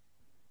parts,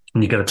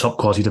 and you get a top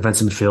quality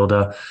defensive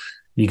midfielder,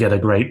 you get a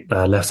great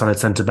left-sided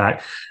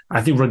centre-back.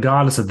 I think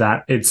regardless of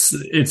that, it's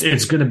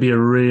going to be a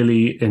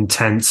really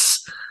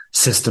intense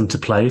system to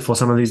play for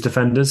some of these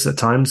defenders at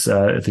times.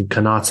 I think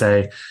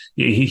Konate,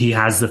 he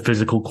has the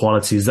physical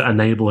qualities that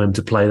enable him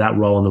to play that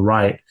role on the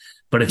right.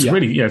 But it's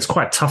really, it's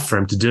quite tough for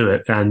him to do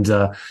it. And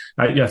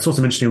I saw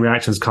some interesting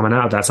reactions coming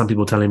out of that. Some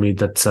people telling me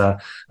that,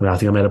 I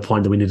think I made a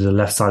point that we needed a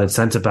left-sided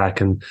centre-back,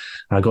 and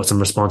I got some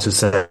responses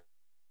saying,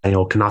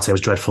 Konate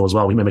was dreadful as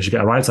well. We maybe should get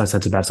a right side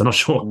centre back. So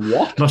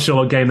I'm not sure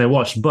what game they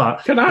watched, but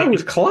Konate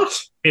was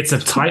class. It's a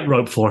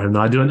tightrope for him.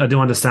 I do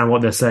understand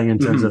what they're saying in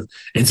terms of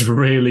it's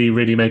really,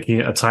 really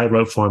making it a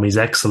tightrope for him. He's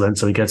excellent,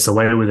 so he gets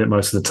away with it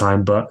most of the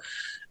time. But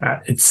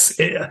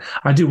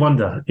I do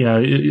wonder,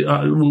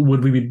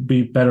 would we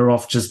be better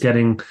off just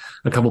getting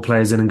a couple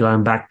players in and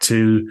going back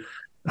to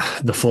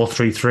the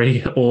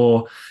 4-3-3,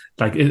 or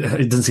like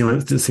it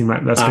doesn't seem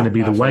like that's going to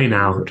be the way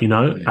now.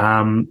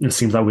 It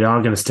seems like we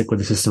are going to stick with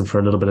the system for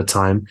a little bit of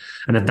time,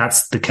 and if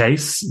that's the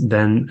case,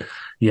 then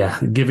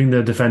giving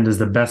the defenders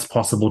the best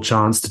possible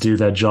chance to do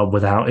their job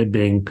without it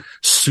being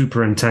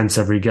super intense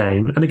every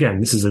game. And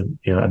again, this is a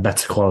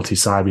better quality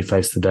side we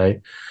face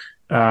today.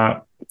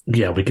 We're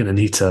going to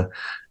need to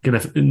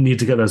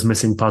get those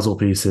missing puzzle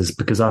pieces,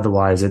 because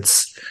otherwise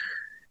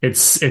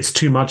it's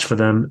too much for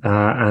them.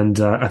 And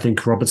I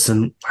think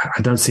Robertson,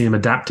 I don't see him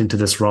adapting to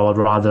this role. I'd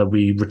rather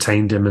we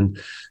retained him and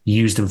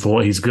used him for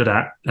what he's good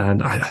at.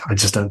 And I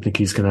just don't think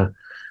he's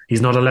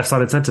not a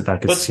left-sided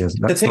centre-back. But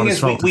the thing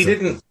is,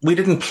 we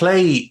didn't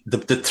play the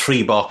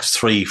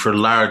 3-box-3 for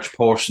large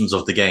portions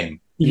of the game.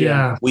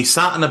 Yeah. We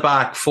sat in the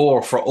back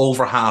four for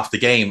over half the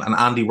game, and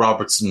Andy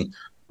Robertson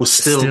was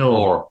still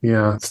poor.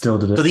 Yeah, still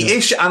did it. So the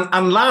issue,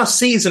 and last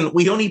season,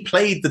 we only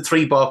played the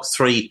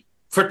 3-box-3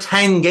 for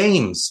 10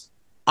 games.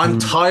 I'm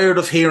tired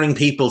of hearing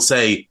people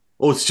say,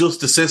 it's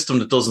just a system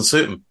that doesn't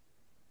suit him.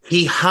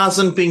 He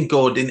hasn't been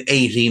good in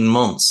 18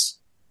 months.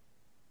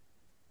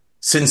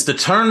 Since the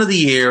turn of the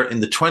year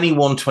in the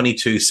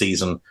 21-22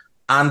 season,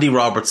 Andy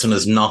Robertson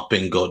has not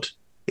been good.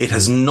 It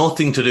has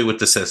nothing to do with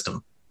the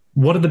system.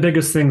 What are the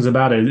biggest things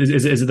about it?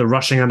 Is it the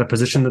rushing out of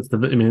position?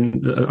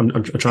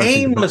 I'm trying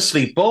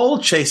aimlessly ball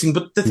chasing.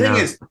 But the thing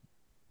is,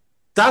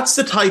 that's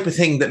the type of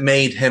thing that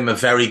made him a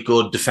very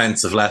good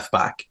defensive left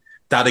back.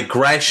 That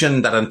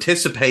aggression, that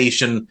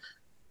anticipation,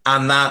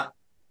 and that,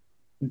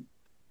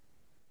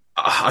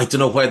 I don't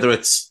know whether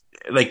it's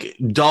like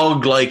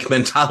dog-like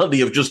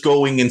mentality of just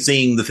going and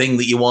seeing the thing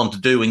that you want to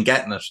do and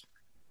getting it.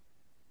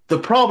 The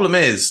problem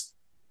is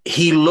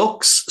he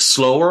looks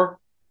slower.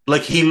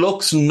 Like, he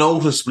looks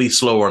noticeably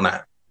slower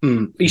now.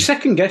 He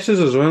second guesses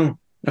as well.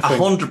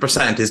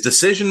 100%. His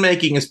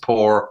decision-making is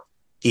poor.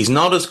 He's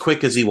not as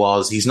quick as he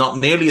was. He's not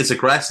nearly as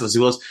aggressive as he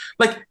was.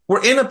 Like,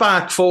 we're in a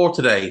back four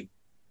today.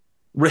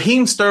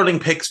 Raheem Sterling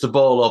picks the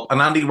ball up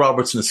and Andy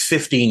Robertson is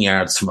 15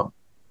 yards from him.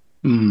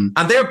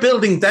 And they're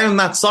building down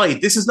that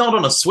side. This is not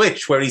on a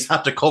switch where he's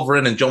had to cover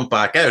in and jump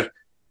back out.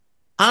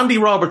 Andy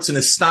Robertson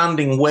is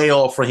standing way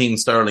off Raheem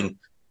Sterling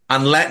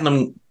and letting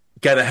him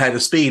get ahead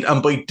of speed.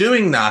 And by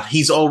doing that,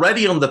 he's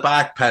already on the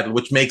back pedal,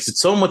 which makes it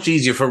so much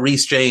easier for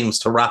Reece James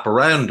to wrap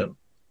around him.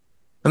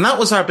 And that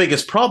was our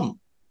biggest problem.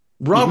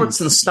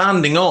 Robertson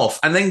standing off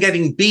and then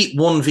getting beat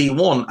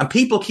 1v1. And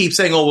people keep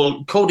saying,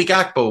 Cody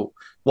Gakpo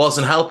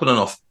wasn't helping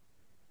enough.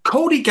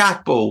 Cody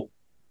Gakpo,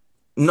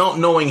 not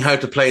knowing how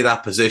to play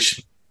that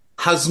position,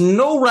 has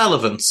no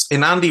relevance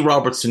in Andy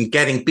Robertson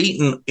getting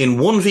beaten in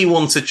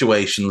 1v1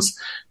 situations,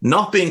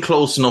 not being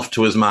close enough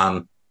to his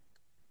man,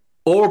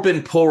 or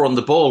been poor on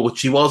the ball,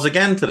 which he was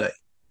again today.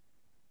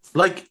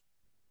 Like,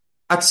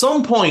 at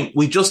some point,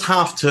 we just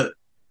have to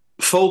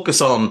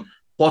focus on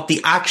what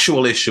the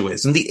actual issue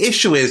is. And the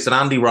issue is that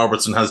Andy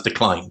Robertson has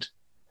declined.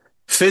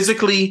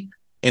 Physically,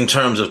 in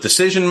terms of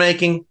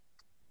decision-making,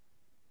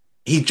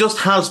 he just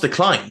has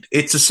declined.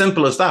 It's as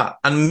simple as that.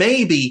 And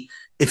maybe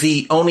if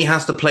he only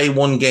has to play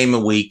one game a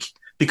week,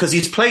 because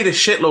he's played a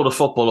shitload of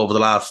football over the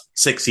last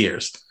 6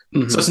 years.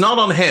 So it's not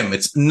on him.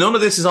 None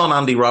of this is on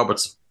Andy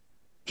Robertson.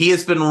 He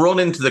has been run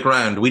into the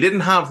ground. We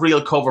didn't have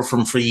real cover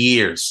from for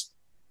years.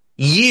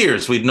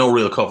 Years we'd no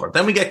real cover.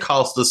 Then we get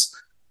Costas,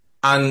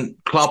 and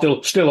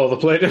Klopp still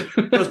overplayed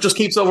it. just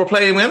keeps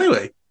overplaying him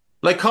anyway.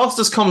 Like,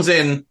 Costas comes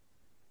in,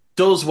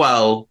 does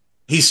well,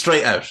 he's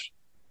straight out.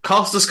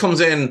 Costas comes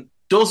in,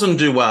 doesn't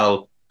do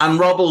well, and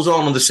Robbo's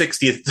on the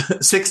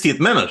 60th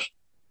minute.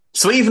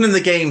 So even in the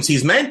games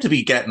he's meant to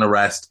be getting a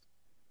rest,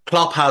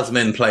 Klopp has him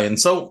in playing.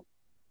 So,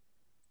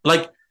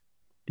 like,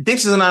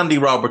 this is an Andy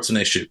Robertson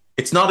issue.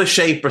 It's not a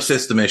shape or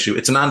system issue.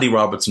 It's an Andy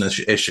Robertson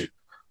issue.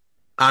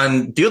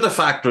 And the other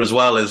factor as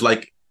well is,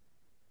 like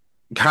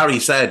Harry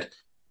said,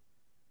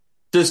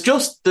 there's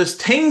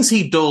things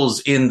he does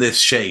in this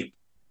shape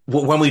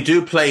when we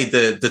do play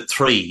the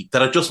three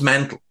that are just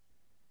mental.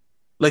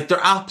 Like, they're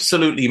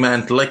absolutely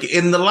mental. Like,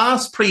 in the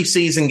last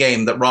preseason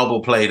game that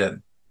Robbo played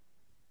in,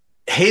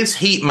 his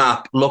heat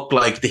map looked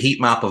like the heat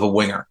map of a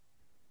winger,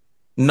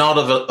 not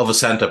of a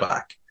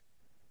centre-back.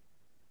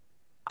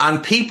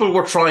 And people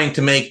were trying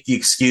to make the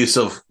excuse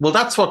of, well,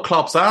 that's what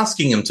Klopp's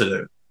asking him to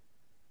do.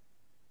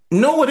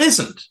 No, it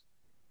isn't.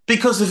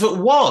 Because if it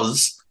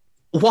was,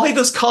 why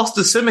does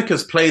Kostas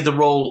Tsimikas play the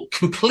role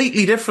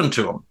completely different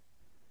to him?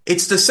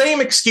 It's the same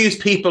excuse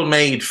people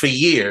made for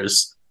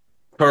years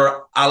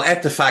for Al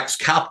Ettifaq's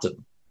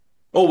captain.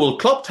 Oh, well,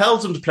 Klopp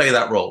tells him to play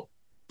that role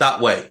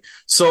that way.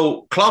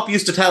 So Klopp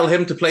used to tell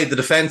him to play the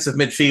defensive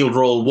midfield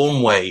role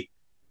one way,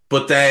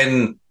 but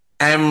then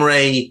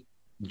Emre,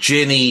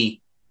 Ginny,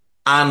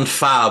 and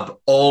Fab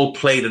all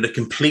played it a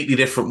completely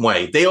different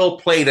way. They all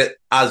played it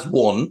as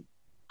one,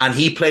 and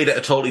he played it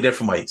a totally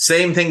different way.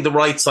 Same thing, the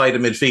right side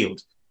of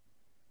midfield.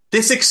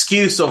 This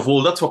excuse of,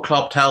 well, that's what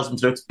Klopp tells him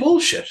to do, it's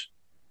bullshit.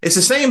 It's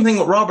the same thing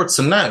with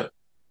Robertson now.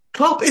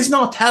 Klopp is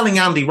not telling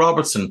Andy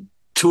Robertson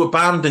to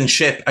abandon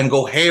ship and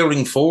go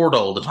herring forward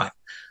all the time.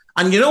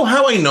 And you know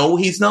how I know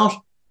he's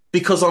not?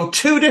 Because on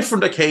 2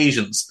 different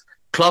occasions,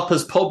 Klopp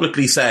has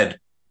publicly said,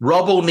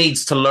 Robbo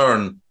needs to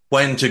learn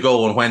when to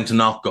go and when to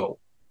not go.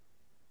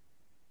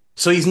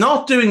 So he's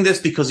not doing this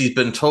because he's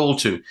been told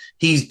to.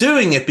 He's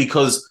doing it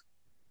because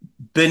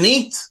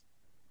beneath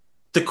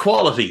the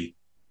quality,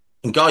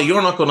 and Guy,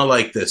 you're not going to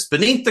like this,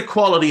 beneath the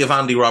quality of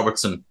Andy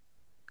Robertson,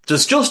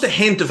 there's just a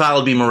hint of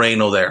Albi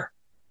Moreno there.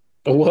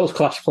 A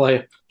world-class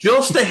player.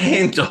 Just a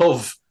hint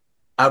of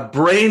a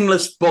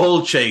brainless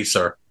ball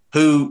chaser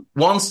who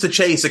wants to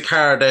chase a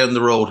car down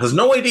the road, has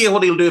no idea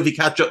what he'll do if he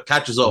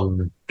catches up,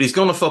 but he's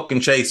going to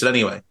fucking chase it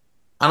anyway.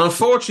 And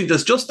unfortunately,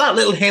 there's just that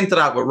little hint of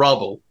that with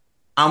Robbo.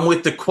 And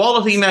with the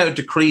quality now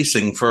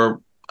decreasing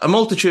for a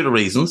multitude of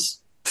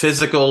reasons,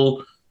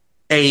 physical,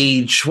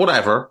 age,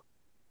 whatever,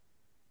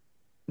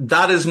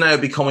 that is now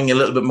becoming a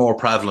little bit more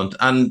prevalent.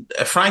 And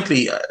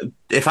frankly,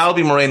 if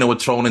Albi Moreno had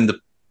thrown in the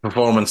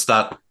performance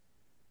that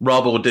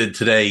Robbo did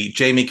today,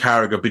 Jamie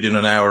Carragher would be doing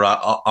an hour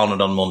on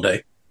it on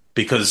Monday,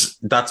 because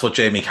that's what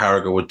Jamie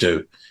Carragher would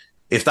do.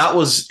 If that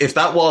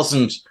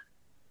wasn't,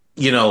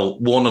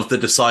 one of the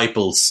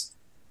disciples,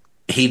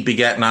 he'd be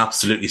getting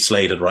absolutely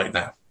slated right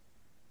now.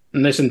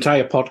 And this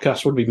entire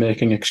podcast would be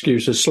making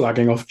excuses,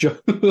 slagging off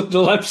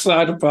the left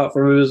side apart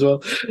from him as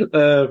well.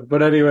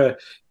 But anyway,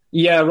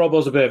 yeah,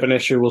 Robbo's a bit of an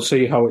issue. We'll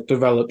see how it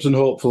develops. And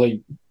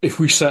hopefully, if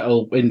we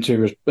settle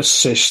into a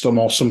system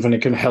or something,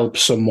 it can help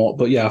somewhat.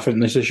 But yeah, I think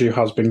this issue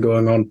has been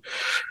going on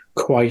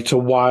quite a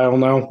while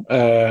now.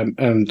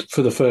 And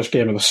for the first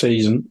game of the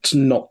season, it's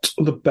not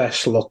the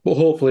best look. But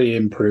hopefully it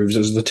improves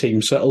as the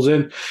team settles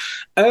in.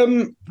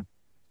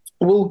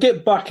 We'll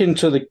get back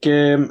into the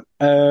game.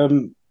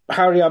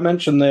 Harry, I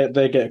mentioned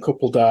they get a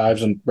couple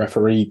dives and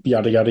referee,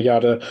 yada, yada,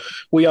 yada.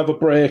 We have a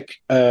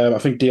break. I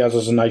think Diaz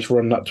has a nice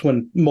run. That's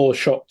when more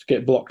shots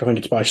get blocked. I think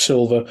it's by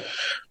Silva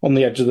on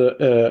the edge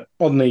of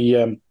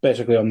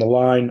basically on the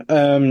line.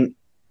 And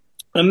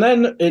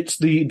then it's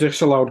the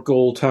disallowed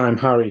goal time,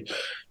 Harry.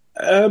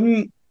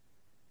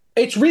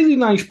 It's really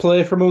nice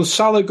play from us.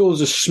 Salah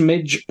goes a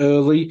smidge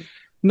early.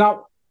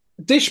 Now,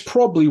 this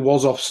probably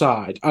was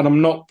offside, and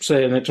I'm not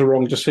saying it's a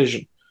wrong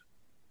decision.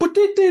 But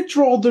did they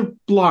draw the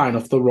line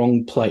off the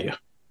wrong player?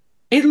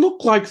 It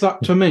looked like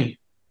that to me.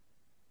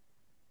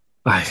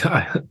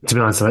 To be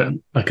honest,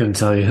 I couldn't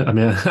tell you. I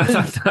mean,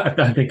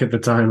 I think at the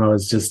time I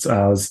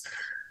was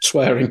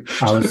swearing.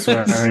 I was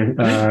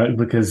swearing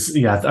because,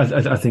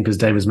 I think as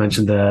Dave has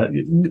mentioned there,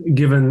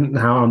 given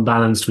how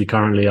unbalanced we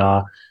currently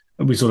are,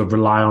 we sort of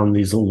rely on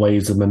these little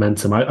waves of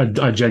momentum.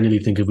 I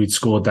genuinely think if we'd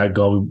scored that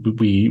goal,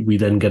 we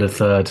then get a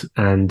third,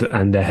 and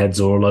their heads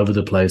are all over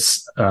the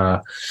place.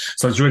 So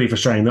it's really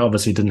frustrating that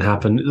obviously it didn't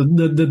happen.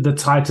 The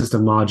tightest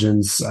of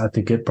margins, I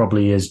think it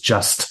probably is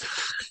just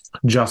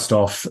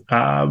off,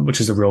 which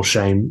is a real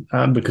shame,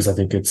 because I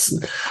think it's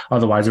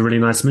otherwise a really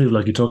nice move,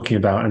 like you're talking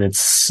about, and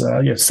it's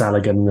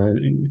Salah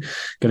getting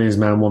his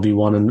man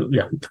 1v1,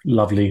 and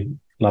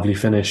lovely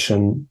finish,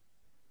 and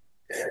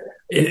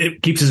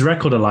it keeps his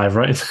record alive,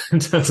 right? In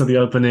terms of the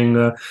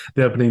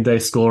opening day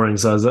scoring.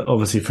 So it's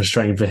obviously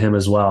frustrating for him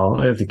as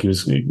well. I think he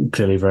was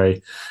clearly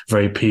very,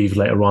 very peeved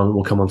later on.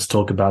 We'll come on to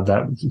talk about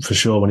that for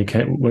sure when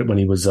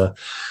he was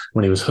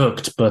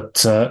hooked.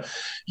 But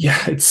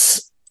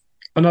it's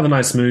another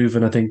nice move,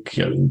 and I think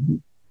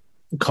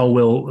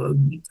Colwill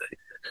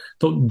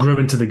grew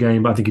into the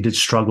game, but I think he did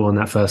struggle in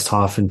that first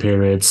half in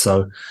periods.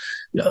 So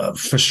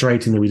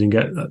frustrating that we didn't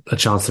get a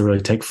chance to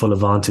really take full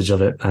advantage of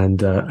it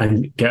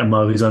and get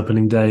Mo his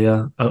opening day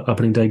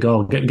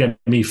goal, get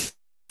me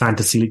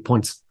fantasy league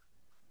points.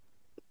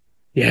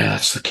 Yeah,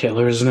 that's the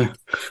killer, isn't it?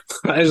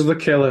 That is the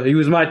killer. He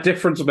was my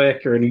difference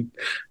maker, and he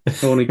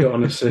only got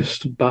an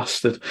assist,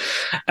 bastard.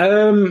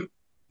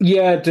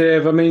 Yeah,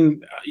 Dave. I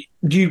mean,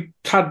 you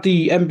had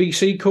the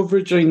NBC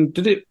coverage. I mean,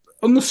 did it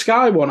on the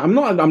Sky one?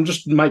 I'm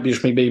just might be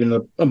just me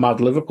being a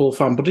mad Liverpool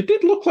fan, but it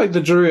did look like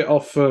they drew it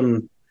off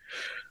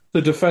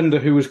the defender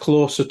who was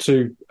closer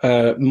to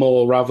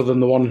Moore rather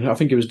than the one, I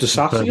think it was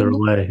Disassi. Further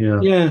away,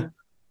 yeah. Yeah.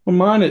 Well,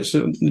 mine, it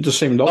just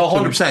seemed odd.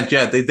 100%,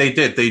 yeah, they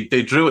did.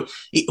 They drew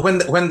it. When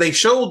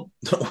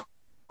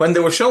they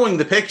were showing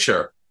the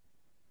picture,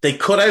 they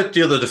cut out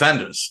the other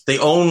defenders. They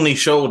only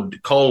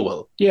showed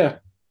Colwill. Yeah.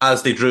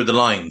 As they drew the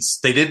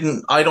lines.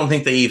 I don't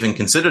think they even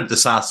considered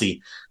Disassi.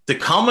 The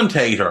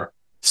commentator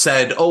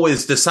said,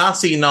 is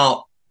Disassi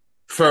not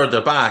further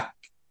back?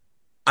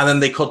 And then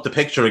they cut the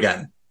picture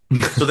again.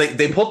 So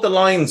they put the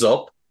lines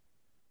up.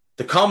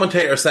 The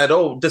commentator said,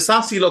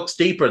 Disassi looks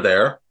deeper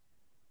there.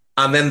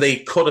 And then they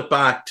cut it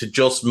back to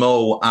just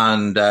Mo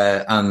and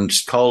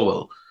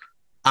Colwill.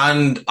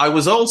 And I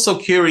was also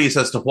curious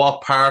as to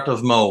what part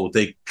of Mo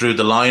they drew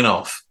the line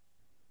off.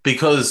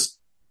 Because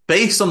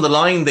based on the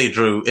line they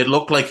drew, it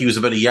looked like he was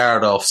about a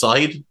yard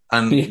offside.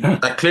 And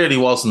that clearly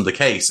wasn't the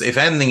case. If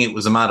anything, it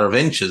was a matter of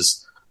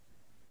inches.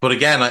 But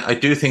again, I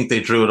do think they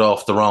drew it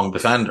off the wrong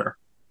defender.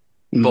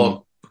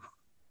 But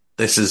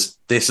this is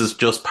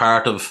just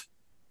part of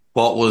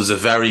what was a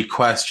very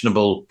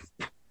questionable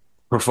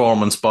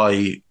performance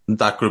by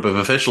that group of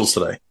officials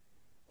today.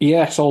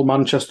 Yes, all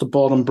Manchester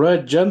born and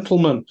bred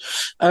gentlemen.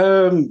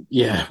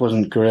 It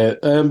wasn't great,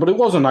 but it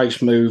was a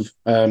nice move.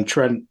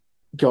 Trent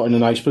got in a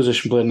nice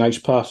position, played a nice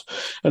pass,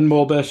 and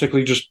Mo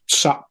basically just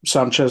sat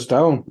Sanchez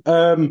down.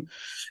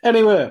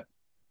 Anyway,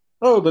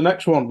 the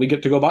next one, we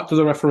get to go back to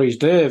the referees.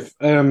 Dave,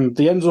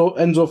 the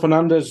Enzo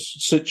Fernandez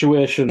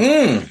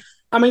situation.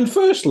 I mean,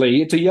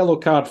 firstly, it's a yellow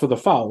card for the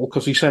foul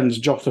because he sends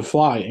Jota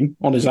flying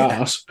on his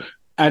ass.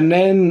 And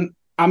then,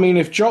 I mean,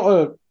 if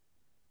Jota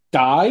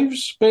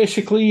dives,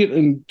 basically,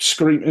 and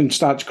screams and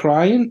starts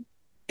crying,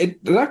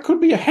 that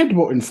could be a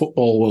headbutt in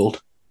football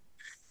world.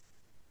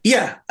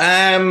 Yeah.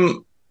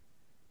 The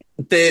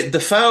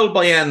foul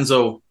by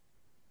Enzo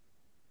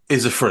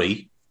is a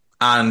free,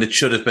 and it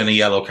should have been a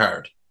yellow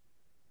card.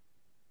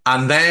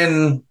 And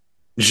then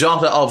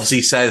Jota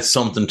obviously says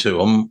something to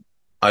him.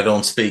 I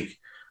don't speak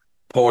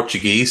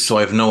Portuguese, so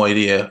I have no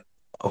idea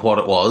what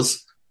it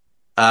was.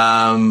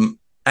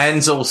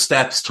 Enzo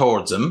steps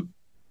towards him,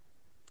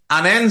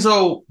 and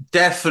Enzo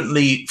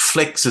definitely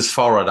flicks his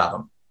forehead at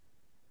him.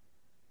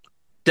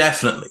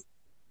 Definitely.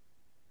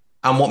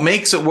 And what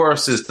makes it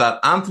worse is that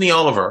Anthony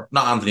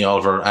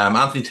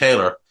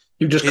Taylor.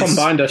 You've just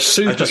combined a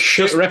super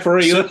shit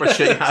referee. Super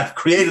shit. I've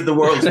created the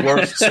world's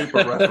worst super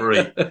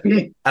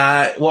referee.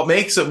 What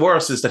makes it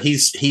worse is that he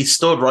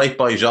stood right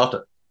by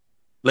Jota.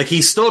 Like,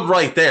 he stood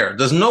right there.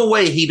 There's no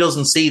way he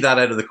doesn't see that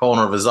out of the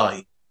corner of his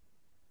eye.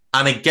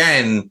 And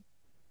again,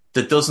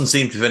 there doesn't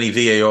seem to be any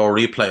VAR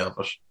replay of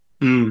it.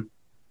 And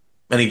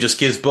he just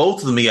gives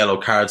both of them a yellow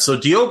card. So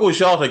Diogo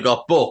Jota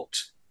got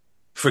booked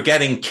for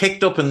getting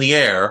kicked up in the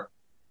air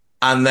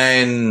and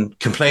then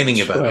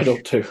complaining about it.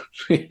 Up too.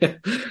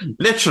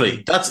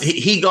 Literally,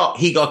 he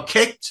got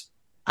kicked,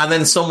 and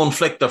then someone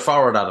flicked their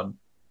forehead at him,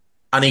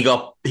 and he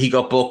got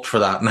booked for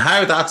that. And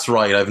how that's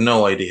right, I have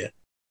no idea.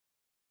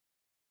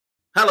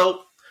 Hello,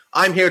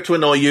 I'm here to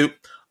annoy you.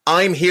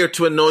 I'm here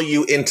to annoy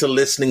you into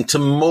listening to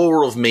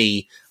more of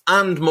me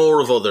and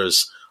more of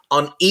others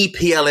on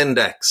EPL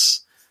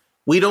Index.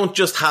 We don't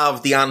just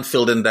have the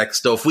Anfield Index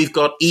stuff. We've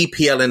got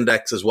EPL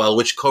Index as well,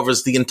 which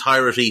covers the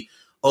entirety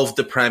of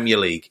the Premier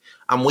League.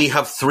 And we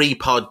have 3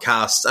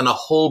 podcasts and a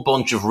whole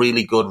bunch of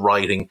really good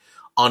writing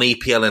on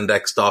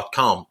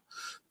EPLindex.com.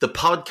 The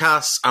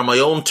podcasts are my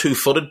own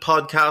Two-Footed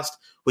podcast,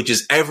 which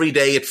is every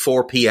day at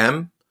 4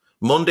 p.m,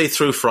 Monday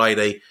through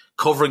Friday,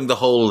 covering the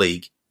whole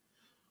league.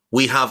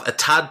 We have A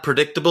Tad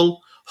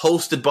Predictable,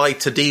 hosted by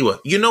Tadiwa.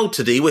 You know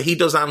Tadiwa, he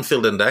does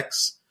Anfield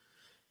Index.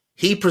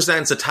 He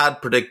presents A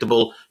Tad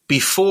Predictable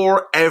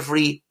before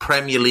every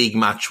Premier League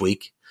match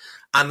week.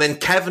 And then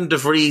Kevin De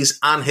Vries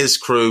and his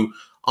crew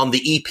on the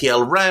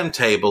EPL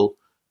Roundtable,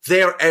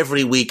 they're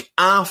every week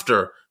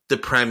after the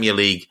Premier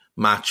League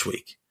match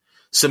week.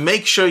 So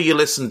make sure you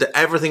listen to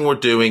everything we're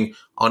doing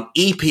on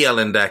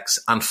EPL Index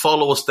and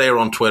follow us there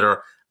on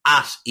Twitter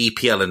at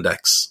EPL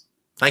Index.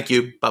 Thank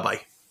you.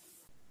 Bye-bye.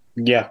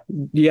 Yeah,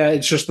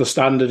 it's just the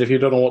standard. If you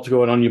don't know what's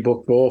going on, you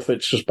book both.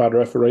 It's just bad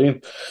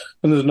refereeing.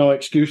 And there's no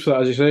excuse for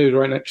that, as you say, he was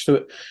right next to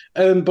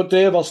it. But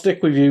Dave, I'll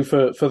stick with you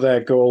for their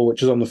goal,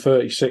 which is on the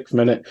 36th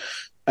minute.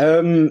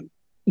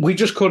 We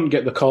just couldn't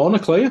get the corner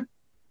clear.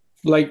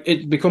 Like,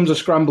 it becomes a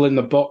scramble in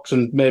the box,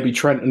 and maybe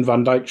Trent and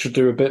Van Dijk should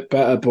do a bit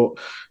better. But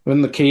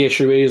the key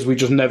issue is we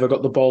just never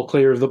got the ball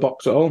clear of the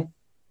box at all.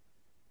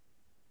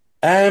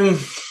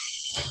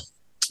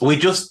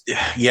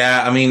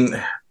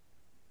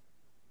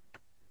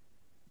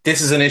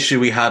 This is an issue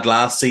we had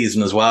last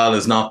season as well,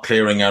 is not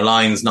clearing our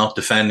lines, not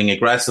defending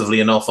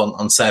aggressively enough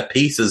on set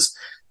pieces.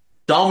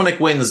 Dominic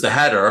wins the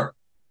header,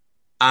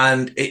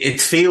 and it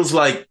feels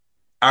like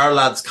our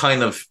lads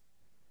kind of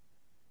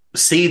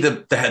see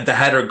the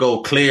header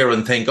go clear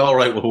and think, all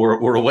right, well,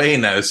 we're away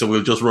now, so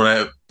we'll just run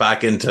out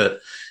back into,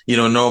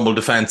 normal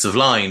defensive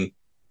line.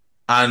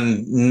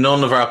 And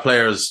none of our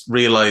players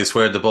realise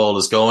where the ball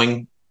is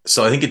going.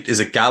 So I think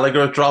it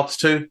Gallagher it drops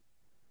to,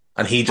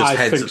 and he just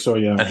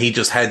and he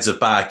just heads it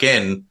back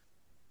in,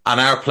 and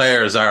our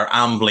players are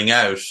ambling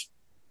out.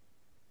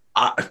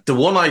 The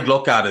one I'd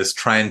look at is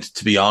Trent,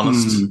 to be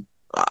honest.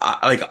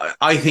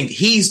 I think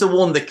he's the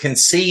one that can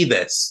see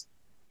this.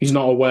 He's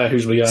not aware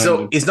who's behind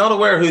him. He's not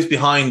aware who's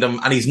behind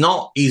him, and he's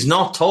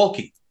not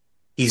talking.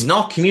 He's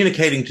not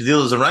communicating to the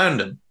others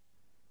around him.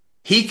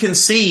 He can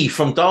see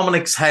from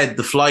Dominic's head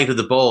the flight of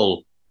the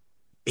ball.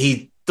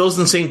 He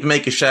doesn't seem to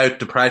make a shout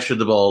to pressure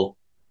the ball,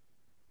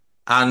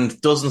 and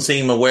doesn't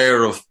seem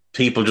aware of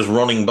people just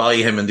running by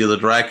him in the other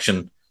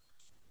direction.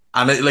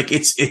 And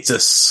it's a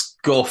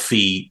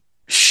scuffy,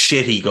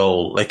 shitty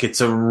goal. Like, it's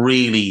a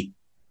really,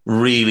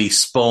 really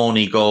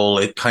spawny goal.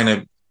 It kind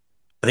of,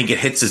 I think it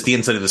hits the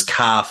inside of his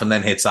calf and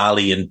then hits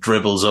Ali and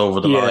dribbles over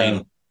the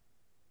line.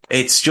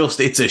 It's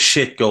a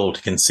shit goal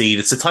to concede.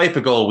 It's the type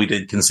of goal we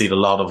did concede a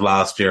lot of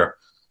last year.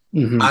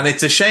 And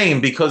it's a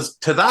shame, because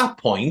to that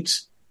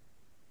point,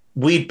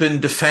 we'd been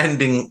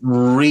defending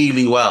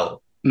really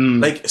well.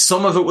 Like,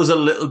 some of it was a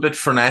little bit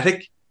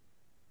frenetic,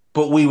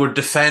 but we were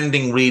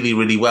defending really,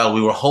 really well.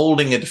 We were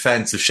holding a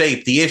defensive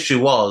shape. The issue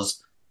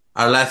was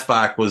our left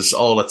back was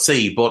all at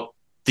sea, but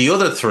the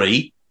other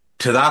 3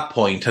 to that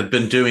point had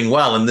been doing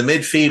well, and the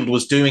midfield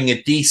was doing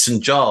a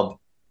decent job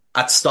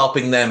at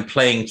stopping them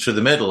playing through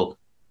the middle.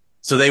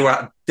 So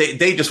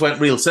they just went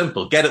real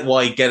simple. Get it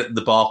wide, get it in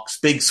the box,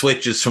 big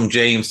switches from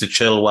James to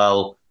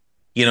Chilwell,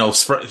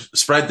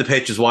 spread the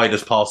pitch as wide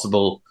as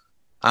possible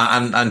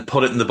and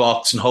put it in the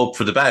box and hope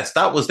for the best.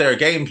 That was their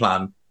game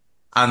plan.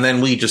 And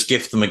then we just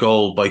gift them a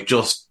goal by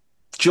just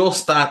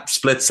that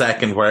split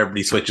second where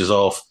everybody switches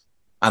off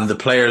and the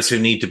players who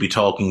need to be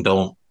talking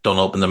don't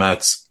open their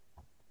mouths.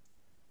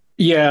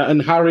 Yeah,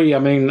 and Harry, I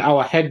mean,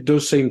 our head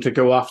does seem to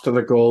go after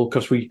the goal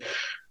because we,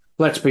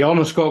 let's be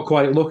honest, got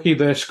quite lucky.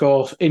 They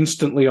scored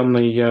instantly on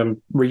the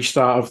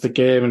restart of the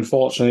game.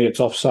 Unfortunately, it's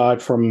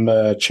offside from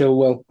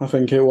Chilwell, I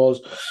think it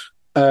was.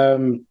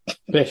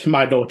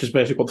 My note is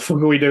basically, what the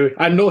fuck are we doing?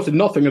 I noted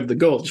nothing of the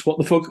goal, just what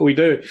the fuck are we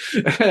doing?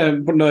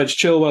 But no, it's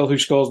Chilwell who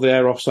scores the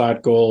air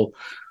offside goal.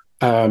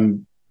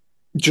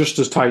 Just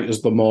as tight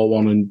as the Moore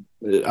one, and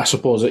I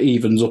suppose it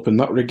evens up in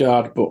that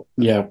regard. But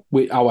yeah,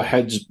 our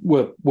heads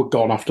were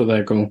gone after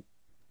their goal.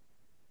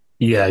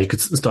 Yeah, you could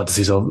start to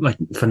see sort of like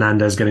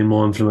Fernandes getting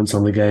more influence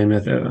on the game.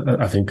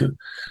 I think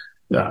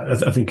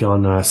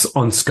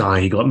on Sky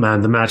he got man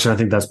of the match, and I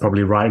think that's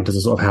probably right in terms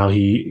of sort of how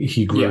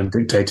he grew and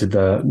dictated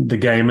the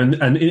game.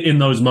 And in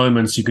those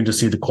moments, you can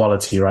just see the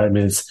quality, right? I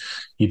mean,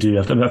 I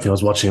think I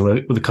was watching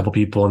it with a couple of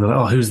people, and they're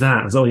like, "Oh, who's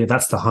that?" It's, "Oh, yeah,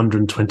 that's the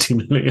 120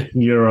 million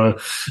euro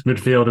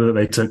midfielder that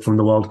they took from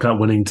the World Cup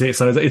winning team."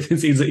 So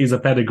he's a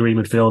pedigree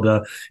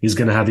midfielder. He's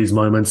going to have these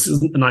moments.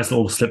 A nice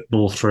little slip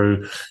ball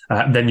through.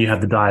 Then you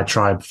have the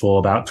diatribe for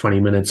about 20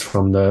 minutes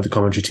from the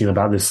commentary team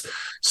about this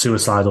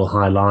suicidal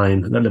high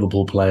line that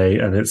Liverpool play,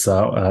 and it's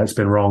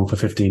been wrong for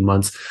 15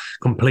 months,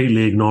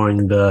 completely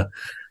ignoring the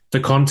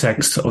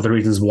context of the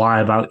reasons why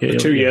about it.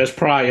 2 years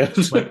prior.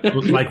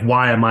 like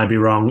why it might be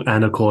wrong,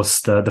 and of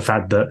course the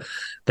fact that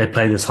they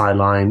play this high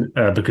line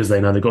because they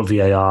know they've got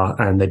VAR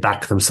and they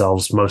back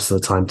themselves most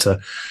of the time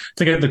to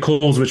get the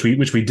calls, which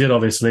we did,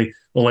 obviously.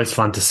 Always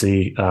fun to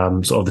see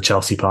sort of the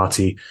Chelsea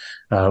party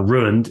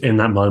ruined in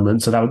that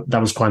moment, so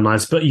that was quite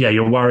nice. But yeah,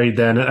 you're worried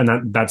then, and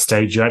at that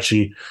stage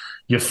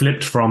you're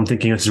flipped from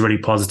thinking it's a really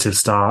positive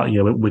start,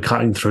 we're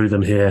cutting through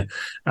them here,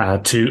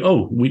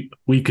 to,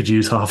 we could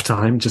use half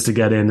time just to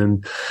get in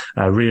and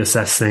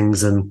reassess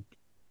things and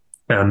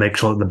make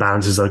sure that the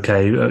balance is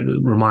okay,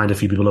 remind a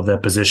few people of their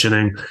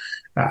positioning.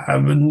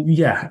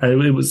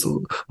 It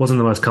wasn't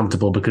the most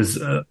comfortable because,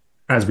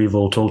 as we've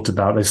all talked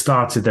about,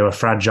 they were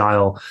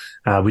fragile.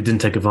 We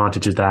didn't take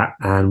advantage of that,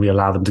 and we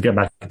allowed them to get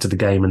back into the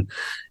game.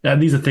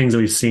 And these are things that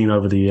we've seen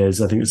over the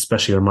years. I think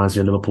especially it reminds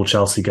me of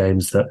Liverpool-Chelsea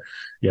games that,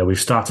 we've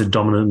started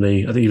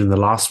dominantly. I think even the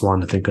last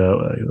one,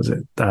 was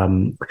it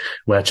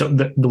where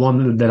the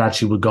one that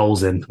actually were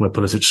goals in, where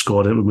Pulisic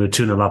scored it, we were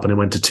 2-0 up and it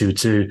went to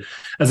 2-2,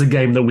 as a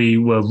game that we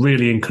were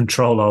really in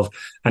control of.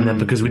 And then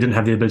because we didn't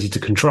have the ability to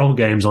control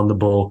games on the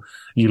ball,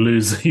 you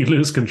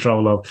lose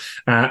control of.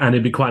 And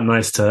it'd be quite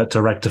nice to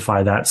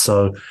rectify that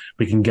so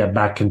we can get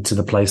back into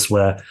the place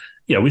where,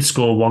 we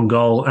score one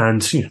goal,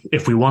 and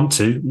if we want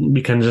to,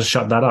 we can just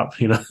shut that up.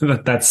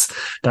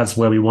 That's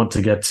where we want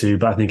to get to.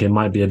 But I think it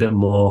might be a bit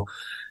more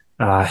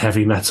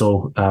heavy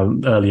metal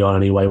early on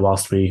anyway,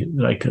 whilst we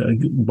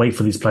wait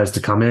for these players to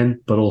come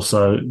in, but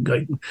also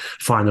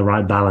find the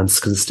right balance,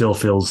 because it still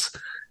feels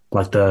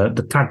like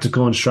the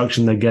tactical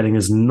instruction they're getting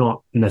is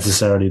not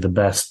necessarily the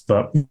best.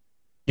 But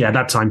yeah, at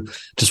that time,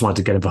 just wanted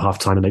to get in for half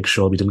time and make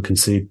sure we didn't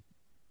concede.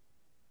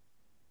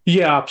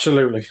 Yeah,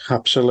 absolutely.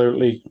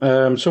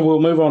 So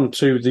we'll move on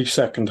to the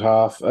second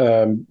half.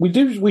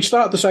 We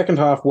start the second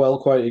half well,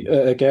 quite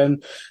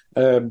again.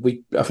 I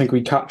think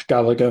we catch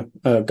Gallagher,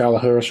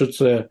 I should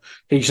say.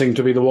 He seemed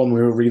to be the one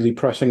we were really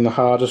pressing the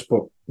hardest,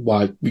 but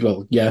why?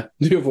 Well, yeah,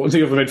 the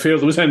other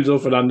midfielder was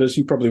Enzo Fernandez.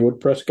 He probably would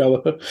press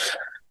Gallagher.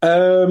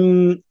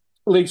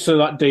 Leads to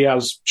that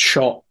Diaz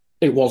shot.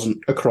 It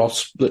wasn't a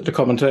cross. The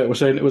commentator was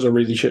saying it was a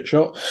really shit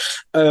shot.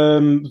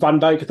 Van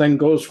Dijk then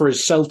goes for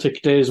his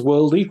Celtic days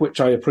worldie, which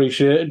I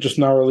appreciated, just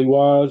narrowly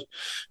wide.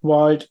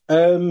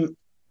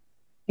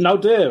 Now,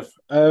 Dave,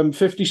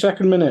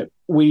 52nd minute,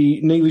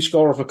 we nearly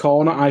score off a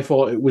corner. I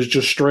thought it was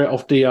just straight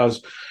off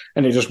Diaz,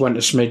 and it just went a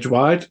smidge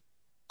wide.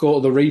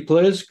 Go to the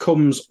replays,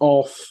 comes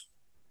off,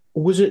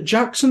 was it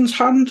Jackson's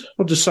hand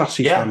or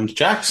Disasi's hand? Yeah,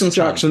 Jackson's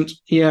hand.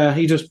 Yeah,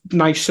 he just,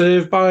 nice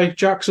save by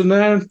Jackson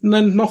there, and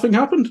then nothing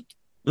happened.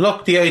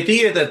 Look, the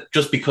idea that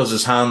just because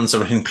his hands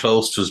are in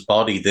close to his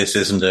body, this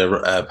isn't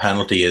a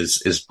penalty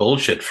is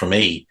bullshit for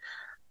me.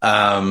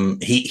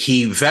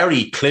 He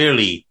very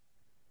clearly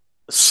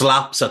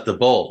slaps at the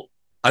ball.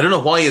 I don't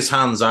know why his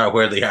hands are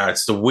where they are.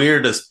 It's the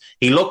weirdest.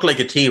 He looked like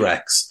a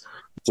T-Rex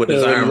with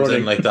his arms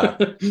in like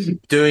that,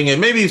 doing it.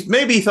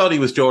 Maybe he thought he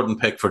was Jordan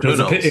Pickford. Who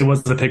knows? It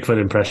was the Pickford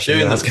impression.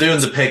 Doing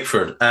the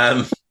Pickford.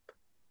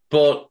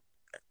 But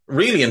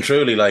really and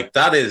truly,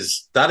 that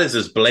is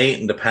as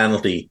blatant a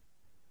penalty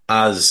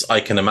as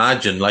I can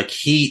imagine.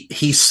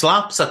 He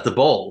slaps at the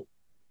ball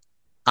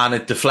and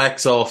it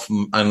deflects off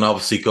and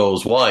obviously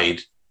goes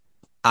wide.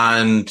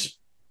 And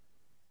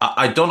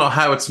I don't know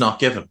how it's not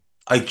given.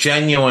 I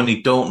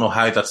genuinely don't know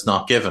how that's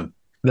not given.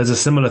 There's a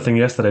similar thing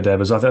yesterday, Dave.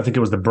 I think it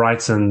was the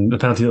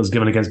penalty that was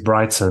given against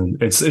Brighton.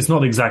 It's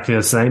not exactly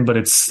the same, but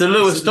it's the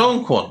Lewis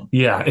Dunk one.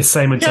 Yeah, it's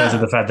same in terms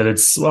of the fact that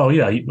it's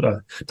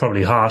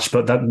probably harsh,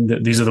 but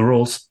these are the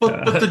rules.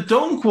 But the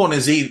Dunk one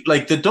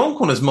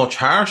is much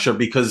harsher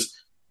because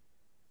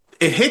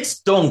it hits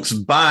Dunk's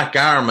back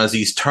arm as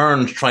he's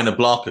turned trying to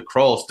block a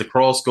cross. The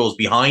cross goes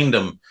behind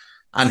him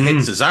and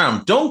hits his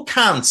arm. Dunk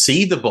can't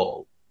see the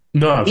ball.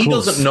 No, he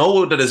doesn't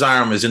know that his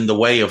arm is in the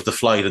way of the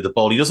flight of the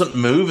ball. He doesn't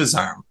move his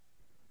arm.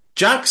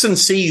 Jackson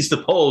sees the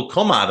ball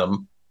come at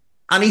him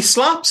and he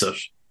slaps it.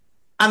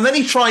 And then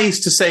he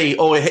tries to say,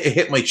 oh, it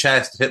hit my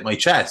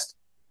chest,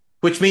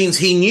 which means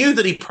he knew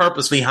that he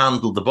purposely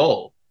handled the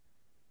ball.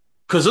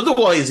 Because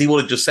otherwise he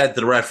would have just said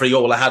to the referee,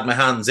 oh, well, I had my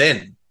hands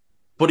in.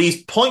 But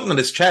he's pointing at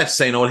his chest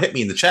saying, oh, it hit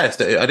me in the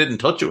chest. I didn't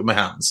touch it with my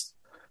hands.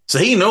 So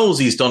he knows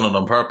he's done it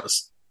on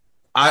purpose.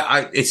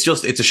 It's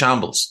a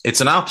shambles.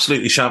 It's an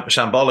absolutely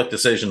shambolic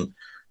decision.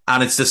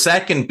 And it's the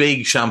second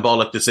big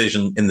shambolic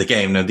decision in the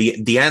game. Now, the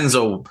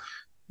Enzo,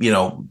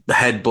 the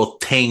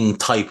headbutt thing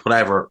type,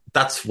 whatever,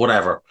 that's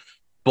whatever.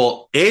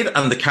 But it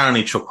and the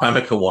Carney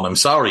Chukwuemeka one, I'm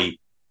sorry,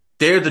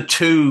 they're the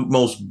two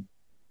most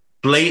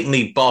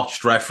blatantly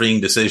botched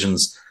refereeing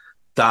decisions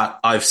that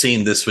I've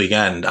seen this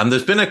weekend. And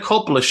there's been a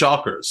couple of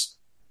shockers,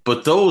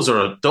 but those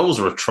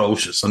are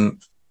atrocious.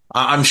 And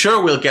I'm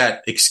sure we'll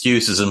get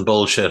excuses and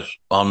bullshit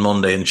on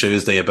Monday and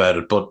Tuesday about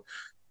it, but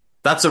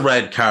that's a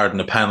red card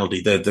and a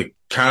penalty. The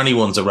Carney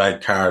one's a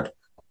red card.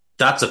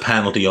 That's a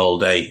penalty all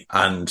day.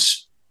 And,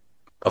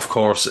 of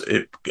course,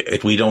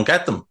 we don't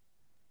get them.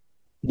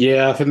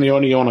 Yeah, I think the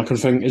only one I can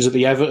think is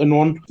the Everton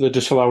one, the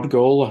disallowed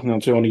goal. I think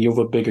that's the only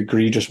other big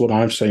egregious one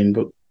I've seen,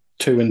 but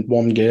 2 in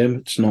one game,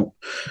 it's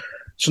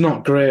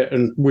not great.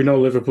 And we know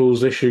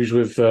Liverpool's issues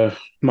with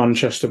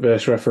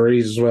Manchester-based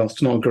referees as well.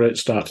 It's not a great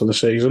start to the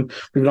season.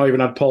 We've not even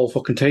had Paul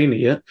fucking Taney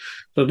yet.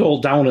 So it's all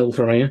downhill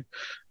from here.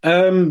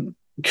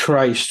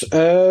 Christ.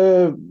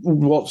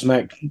 What's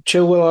next?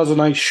 Chilwell has a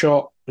nice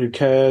shot. Who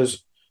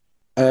cares?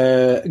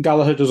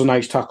 Gallagher does a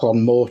nice tackle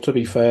on Moore, to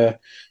be fair.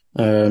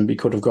 He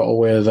could have got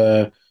away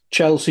there.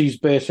 Chelsea's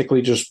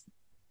basically just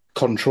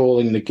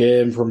controlling the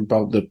game from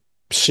about the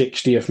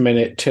 60th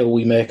minute till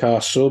we make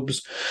our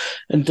subs.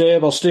 And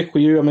Dave, I'll stick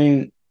with you. I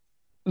mean,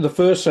 the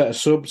first set of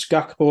subs,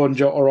 Gakpo and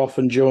Jota off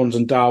and Jones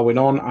and Darwin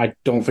on, I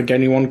don't think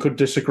anyone could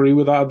disagree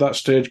with that at that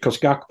stage, because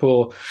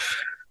Gakpo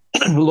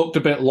looked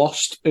a bit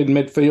lost in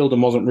midfield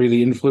and wasn't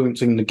really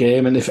influencing the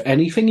game. And if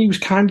anything, he was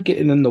kind of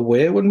getting in the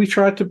way when we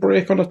tried to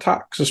break on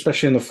attacks,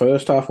 especially in the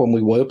first half when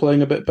we were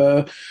playing a bit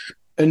better.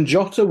 And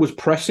Jota was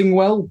pressing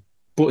well,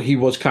 but he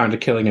was kind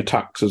of killing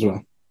attacks as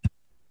well.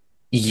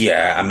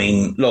 Yeah, I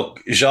mean,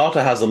 look,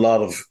 Jota has a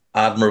lot of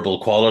admirable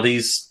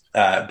qualities,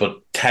 but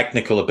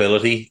technical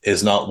ability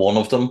is not one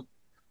of them.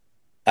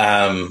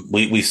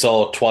 We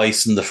saw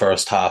twice in the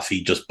first half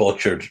he just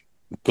butchered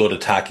good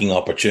attacking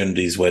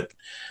opportunities with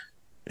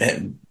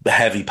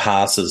heavy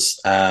passes.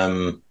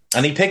 And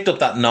he picked up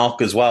that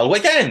knock as well.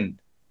 Again,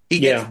 he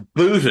gets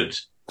booted.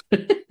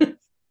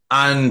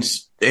 And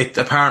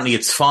apparently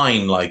it's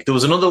fine. Like, there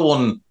was another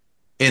one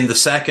in the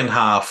second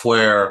half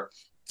where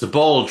the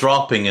ball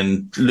dropping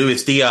and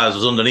Luis Diaz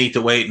was underneath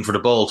it waiting for the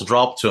ball to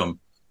drop to him.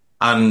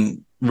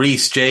 And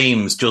Reece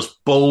James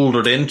just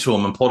bouldered into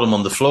him and put him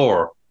on the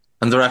floor.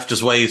 And the ref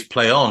just waves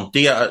play on.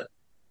 I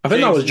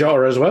think that was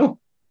Jota as well.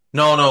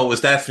 No, it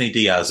was definitely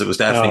Diaz. It was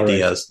definitely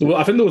Diaz.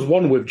 I think there was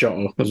one with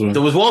Jota as well.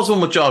 There was one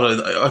with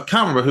Jota. I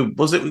can't remember who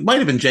was it. It might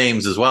have been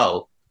James as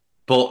well.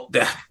 But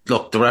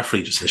look, the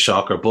referee just a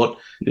shocker. But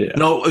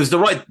no, it was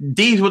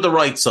these were the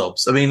right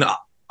subs. I mean,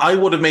 I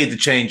would have made the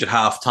change at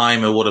half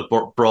time. I would have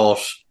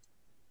brought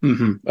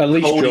at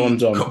least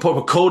Jones on.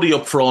 Put Cody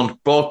up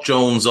front, brought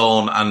Jones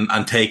on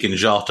and taken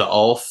Jota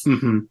off.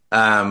 And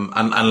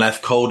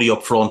left Cody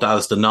up front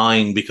as the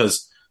 9,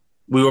 because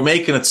we were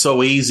making it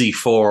so easy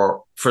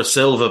for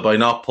Silva by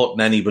not putting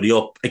anybody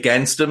up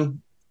against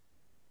him.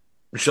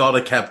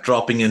 Jota kept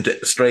dropping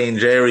into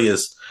strange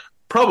areas,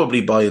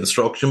 probably by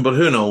instruction, but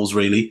who knows,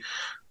 really.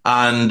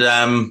 And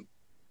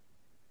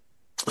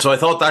so I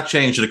thought that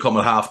change should have come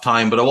at half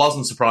time, but I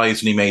wasn't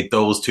surprised when he made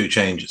those 2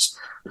 changes.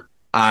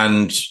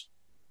 And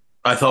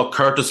I thought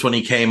Curtis, when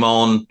he came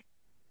on,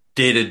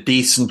 did a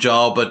decent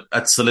job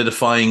at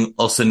solidifying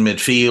us in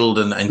midfield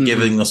and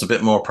giving us a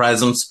bit more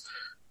presence.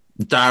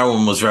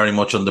 Darwin was very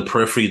much on the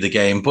periphery of the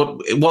game, but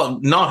it was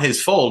not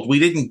his fault. We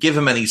didn't give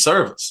him any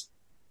service.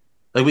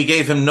 Like, we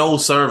gave him no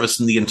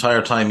service in the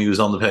entire time he was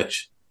on the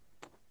pitch.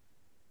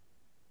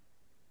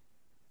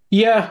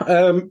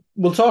 Yeah,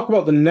 we'll talk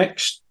about the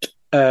next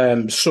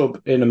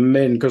sub in a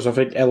minute, because I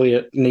think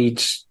Elliot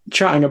needs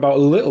chatting about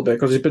a little bit,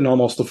 because he's been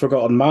almost a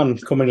forgotten man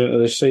coming into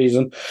this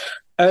season.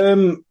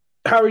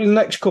 Harry, the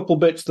next couple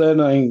bits then,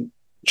 I mean,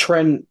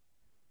 Trent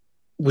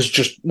was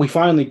just, we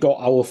finally got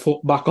our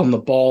foot back on the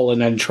ball,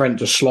 and then Trent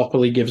just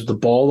sloppily gives the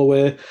ball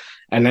away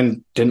and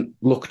then didn't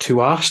look too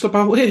arsed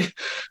about it,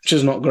 which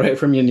is not great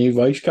from your new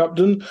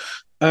vice-captain.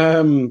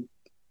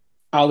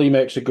 Ali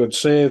makes a good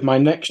save. My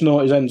next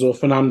note is Enzo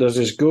Fernandez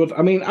is good.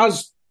 I mean,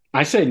 as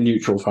I say,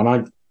 neutral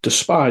fan,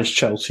 despise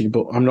Chelsea,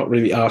 but I'm not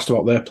really asked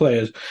about their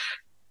players.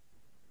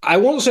 I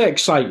won't say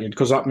excited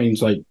because that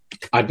means like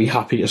I'd be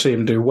happy to see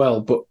him do well,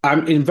 but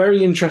I'm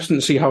very interested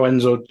to see how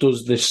Enzo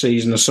does this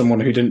season as someone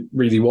who didn't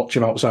really watch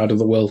him outside of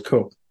the World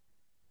Cup.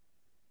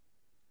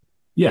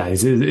 Yeah,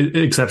 he's an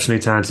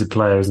exceptionally talented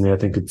player, isn't he? I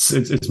think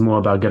it's more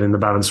about getting the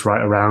balance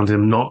right around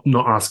him, not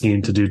asking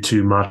him to do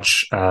too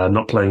much,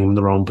 not playing him in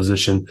the wrong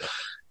position,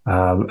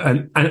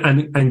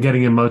 and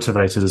getting him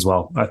motivated as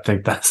well. I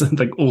think that's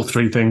like all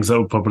three things that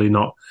were probably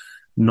not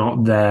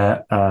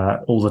there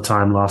all the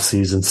time last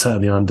season,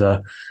 certainly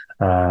under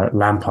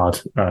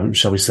Lampard,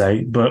 shall we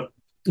say. But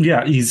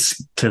yeah,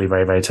 he's clearly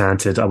very, very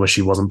talented. I wish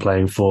he wasn't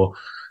playing for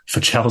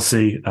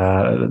Chelsea.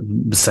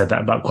 Said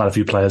that about quite a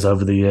few players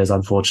over the years,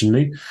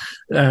 unfortunately.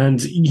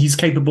 And he's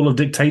capable of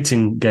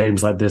dictating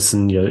games like this,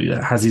 and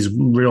has these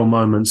real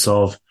moments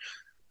of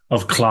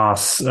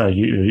class.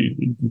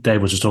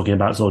 Dave was just talking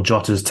about sort of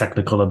Jota's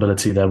technical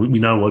ability there. We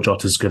know what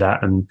Jota's good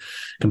at and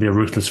can be a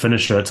ruthless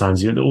finisher at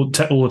times. All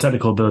the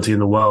technical ability in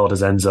the world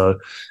is Enzo,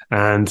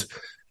 and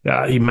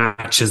he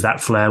matches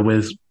that flair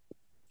with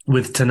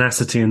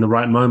tenacity in the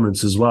right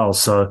moments as well.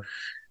 So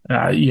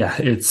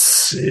if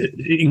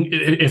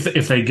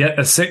they get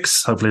a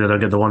 6, hopefully they don't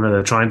get the one that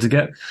they're trying to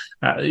get.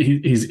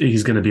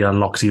 He's going to be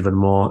unlocked even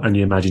more, and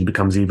you imagine he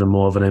becomes even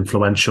more of an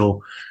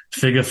influential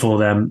figure for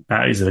them.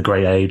 He's at a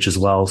great age as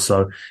well,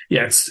 so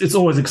yeah, it's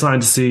always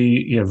exciting to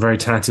see very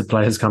talented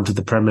players come to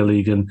the Premier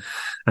League and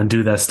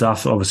do their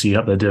stuff. Obviously,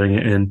 they're doing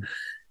it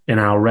in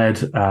our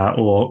red,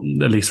 or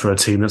at least for a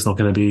team that's not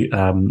going to be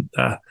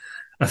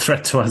a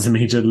threat to us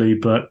immediately.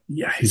 But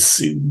yeah,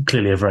 he's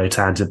clearly a very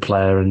talented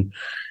player, and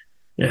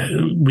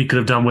we could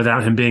have done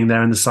without him being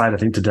there in the side, I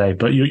think, today.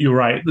 But you're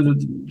right.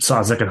 The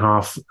second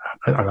half,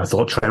 I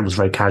thought Trent was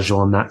very casual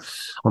on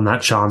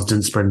that chance,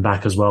 didn't sprint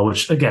back as well,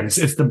 which, again,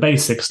 it's the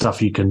basic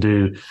stuff you can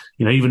do.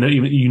 Even though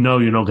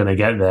you're not going to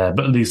get there,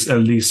 but at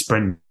least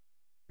sprint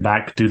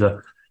back, do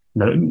the,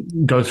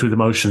 go through the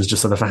motions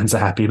just so the fans are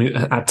happy. I mean,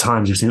 at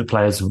times you've seen the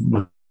players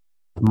with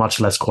much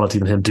less quality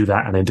than him do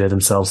that, and they did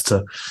themselves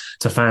to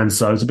fans.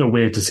 So it's a bit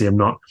weird to see him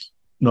not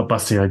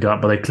busting a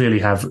gut, but they clearly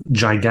have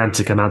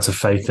gigantic amounts of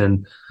faith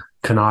in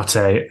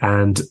Konate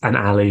and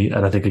Ali.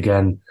 And I think,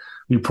 again,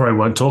 we probably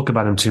won't talk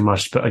about him too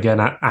much, but again,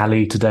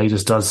 Ali today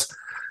just does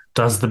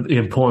the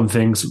important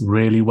things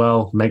really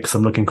well, makes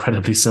them look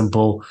incredibly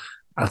simple.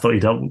 I thought he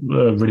dealt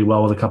really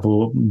well with a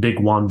couple big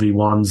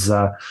 1v1s,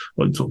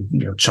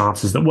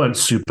 chances that weren't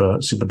super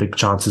big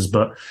chances,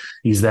 but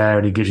he's there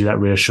and he gives you that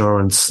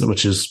reassurance,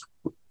 which is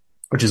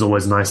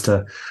always nice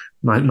to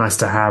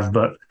have.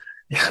 But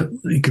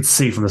you could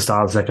see from the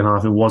start of the second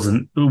half it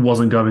wasn't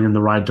going in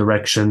the right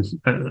direction.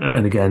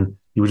 And again,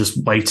 you were just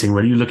waiting,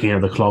 really. You're looking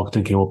at the clock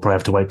thinking we'll probably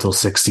have to wait till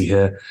 60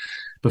 here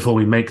before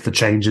we make the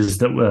changes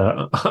that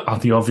are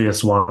the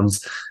obvious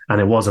ones. And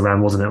it was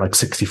around, wasn't it, like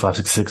 65,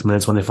 66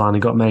 minutes when they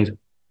finally got made?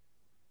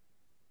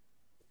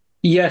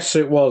 Yes,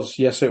 it was.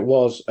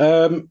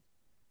 I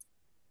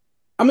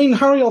mean,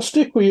 Harry, I'll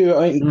stick with you.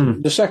 I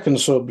think the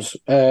second subs.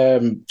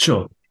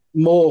 Sure.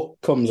 Moore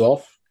comes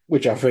off,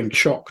 which I think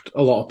shocked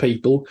a lot of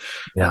people.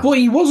 Yeah. But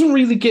he wasn't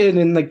really getting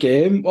in the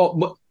game.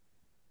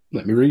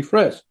 Let me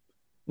rephrase.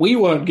 We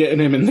weren't getting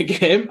him in the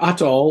game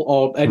at all,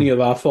 or any of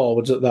our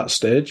forwards at that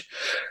stage.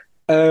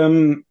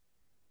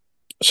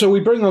 So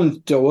we bring on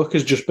Doak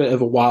as just a bit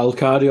of a wild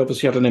card. He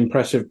obviously had an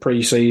impressive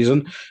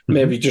pre-season,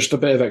 maybe just a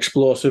bit of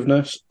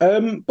explosiveness.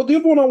 But the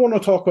other one I want to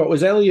talk about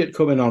was Elliott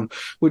coming on,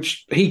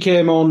 which he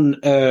came on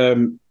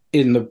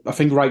in the, I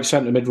think, right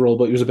centre mid role,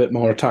 but he was a bit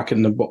more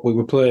attacking than what we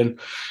were playing.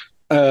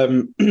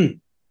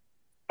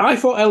 I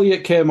thought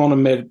Elliott came on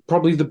and made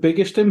probably the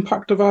biggest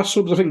impact of our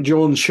subs. I think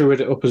Jones shored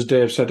it up, as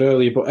Dave said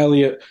earlier, but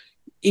Elliott,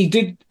 he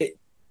did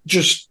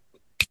just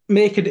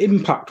make an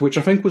impact, which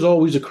I think was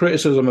always a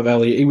criticism of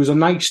Elliott. He was a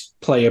nice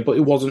player, but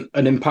it wasn't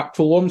an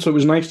impactful one, so it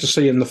was nice to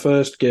see in the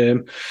first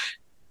game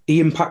he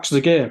impacts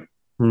the game.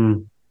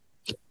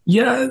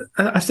 Yeah,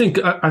 I think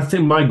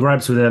my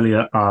gripes with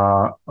Elliott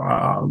are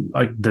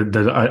I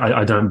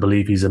don't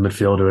believe he's a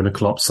midfielder in a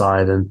Klopp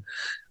side, and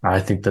I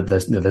think that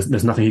there's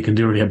nothing he can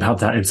do really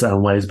about that in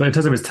certain ways. But in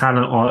terms of his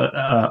talent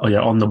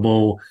on the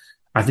ball,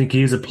 I think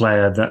he is a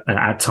player that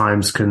at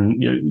times can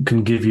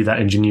give you that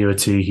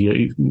ingenuity.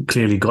 He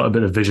clearly got a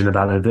bit of vision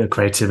about it, a bit of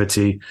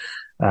creativity,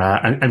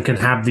 and can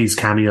have these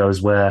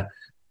cameos where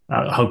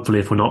hopefully,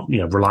 if we're not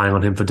relying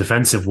on him for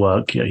defensive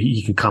work,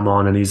 he can come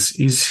on and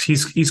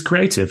he's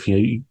creative.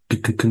 He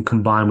can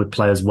combine with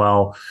players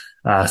well,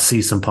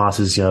 see some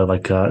passes,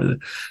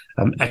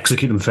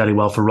 execute them fairly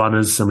well for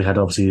runners. And we had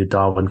obviously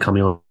Darwin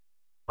coming on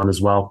as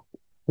well.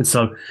 And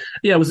so,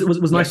 yeah, it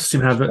was nice to see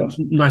him have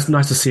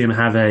nice to see him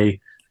have a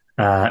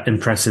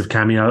impressive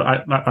cameo.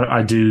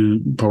 I do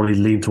probably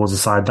lean towards the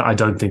side that I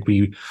don't think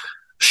we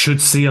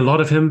should see a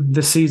lot of him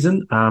this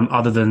season,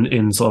 other than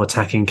in sort of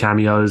attacking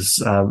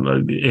cameos.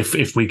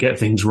 If we get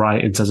things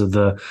right in terms of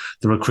the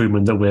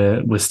recruitment that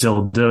we're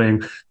still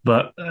doing,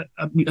 but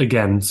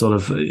again, sort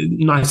of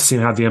nice to see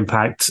him have the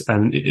impact.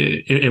 And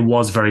it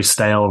was very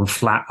stale and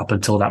flat up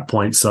until that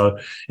point, so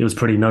it was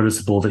pretty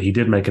noticeable that he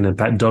did make an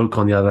impact. Doak,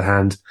 on the other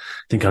hand,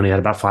 I think only had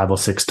about 5 or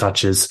 6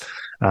 touches.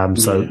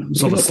 So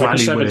sort of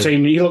slightly weird.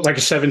 He looked like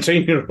a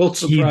 17-year-old.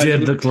 He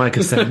did look like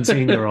a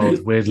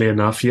 17-year-old, weirdly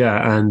enough.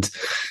 Yeah, and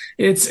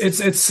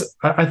it's.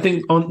 I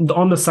think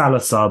on the Salah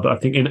sub, I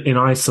think in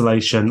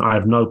isolation, I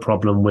have no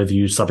problem with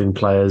you subbing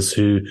players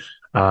who.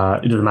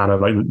 It doesn't matter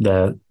like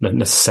they're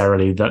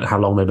necessarily that how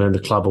long they've been in the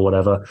club or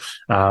whatever.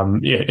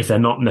 If they're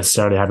not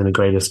necessarily having the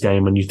greatest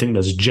game and you think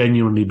there's a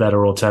genuinely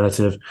better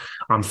alternative,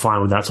 I'm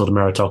fine with that sort of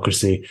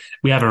meritocracy.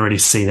 We haven't really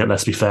seen it,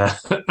 let's be fair,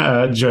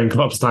 during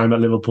Klopp's time at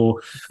Liverpool.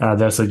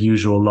 There's a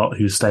usual lot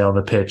who stay on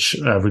the pitch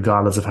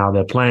regardless of how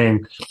they're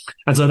playing.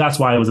 And so that's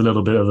why it was a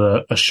little bit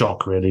of a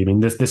shock, really. I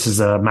mean, this is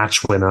a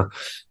match winner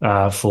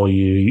for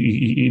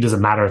you. It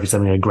doesn't matter if he's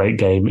having a great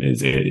game.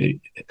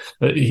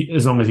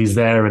 As long as he's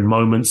there in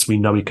moments,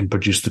 we know he can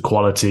produce the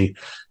quality.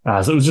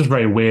 So it was just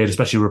very weird,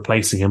 especially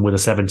replacing him with a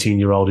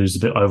 17-year-old who's a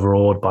bit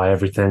overawed by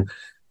everything.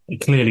 He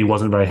clearly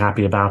wasn't very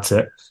happy about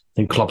it. I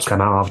think Klopp's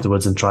come out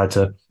afterwards and tried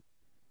to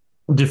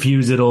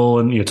diffuse it all,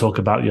 and you talk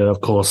about,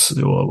 of course,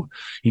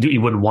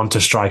 you wouldn't want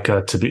a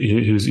striker to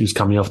be who's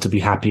coming off to be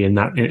happy in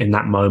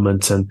that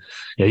moment, and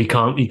he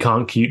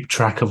can't keep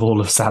track of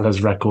all of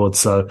Salah's records,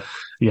 so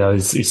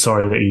he's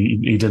sorry that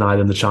he denied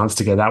him the chance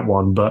to get that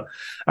one. But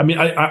I mean,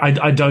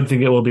 I don't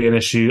think it will be an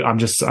issue. I'm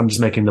just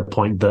making the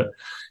point that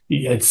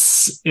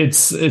it's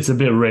a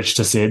bit rich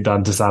to see it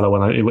done to Salah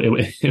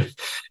when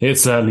it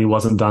certainly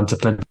wasn't done to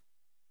plenty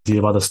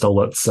of other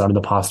stalwarts in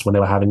the past when they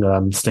were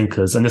having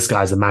stinkers, and this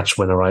guy's a match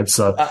winner, right?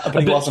 So,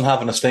 but he wasn't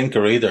having a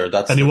stinker either.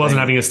 He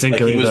wasn't having a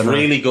stinker. He was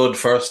really good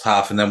first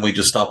half, and then we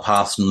just stopped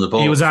passing the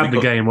ball. He was out of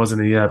the game,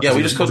 wasn't he? Yeah,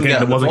 we just couldn't get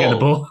the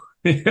ball.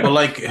 Yeah. But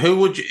like, who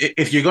would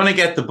if you're going to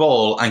get the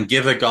ball and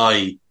give a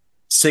guy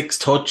 6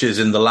 touches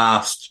in the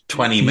last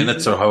 20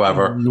 minutes or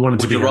however,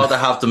 would you rather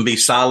have them be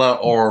Salah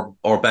or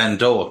Ben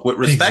Doak? With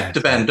respect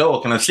to Ben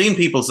Doak, and I've seen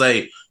people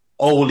say,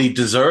 "Oh, well, he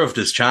deserved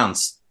his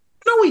chance."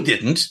 No, he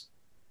didn't.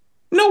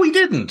 No, he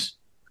didn't.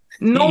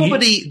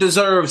 Nobody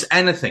deserves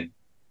anything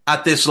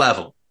at this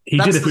level. He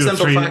did if we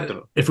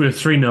were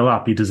 3-0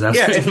 up, he deserves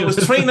it. Yeah, if it was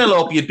 3-0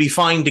 up, you'd be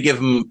fine to give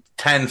him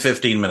 10,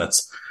 15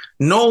 minutes.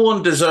 No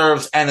one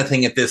deserves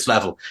anything at this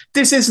level.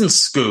 This isn't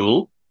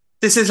school.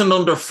 This isn't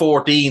under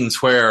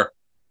 14s where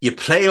you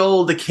play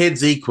all the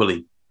kids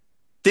equally.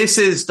 This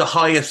is the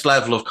highest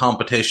level of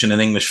competition in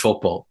English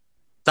football.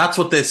 That's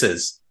what this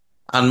is.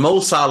 And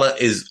Mo Salah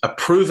is a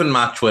proven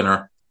match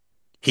winner.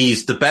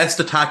 He's the best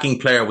attacking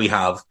player we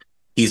have.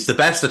 He's the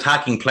best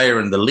attacking player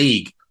in the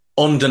league.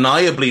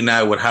 Undeniably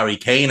now with Harry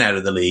Kane out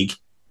of the league,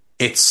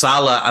 it's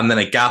Salah and then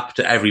a gap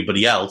to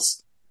everybody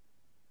else.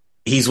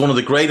 He's one of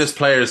the greatest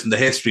players in the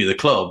history of the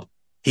club.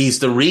 He's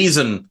the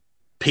reason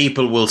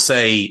people will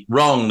say,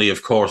 wrongly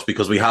of course,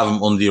 because we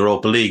haven't won the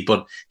Europa League,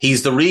 but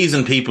he's the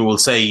reason people will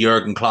say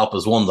Jurgen Klopp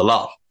has won the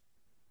lot.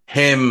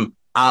 Him,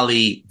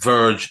 Ali,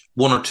 Verge,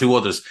 1 or 2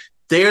 others.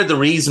 They're the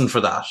reason for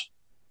that.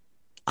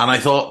 And I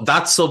thought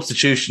that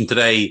substitution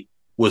today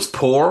was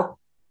poor.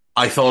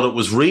 I thought it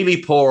was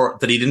really poor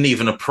that he didn't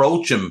even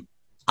approach him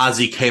as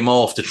he came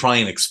off to try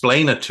and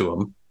explain it to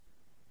him.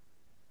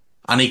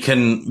 And he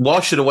can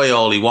wash it away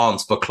all he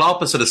wants, but Klopp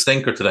has had a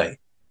stinker today.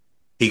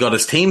 He got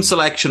his team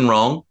selection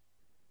wrong.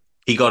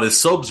 He got his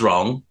subs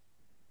wrong.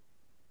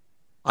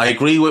 I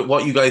agree with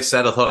what you guys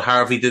said. I thought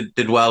Harvey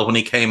did well when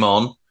he came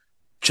on.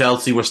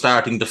 Chelsea were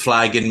starting to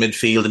flag in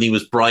midfield and he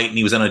was bright and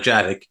he was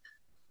energetic.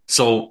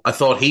 So I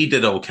thought he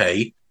did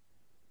okay.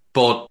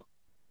 But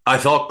I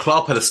thought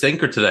Klopp had a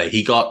stinker today.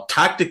 He got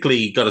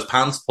his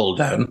pants pulled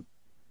down.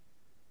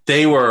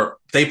 They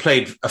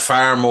played a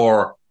far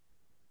more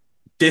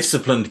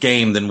disciplined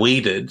game than we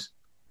did.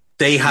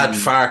 They had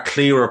far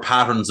clearer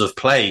patterns of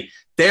play.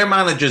 Their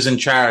manager's in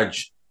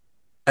charge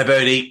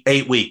about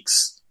eight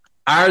weeks.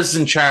 Ours is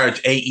in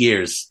charge 8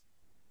 years.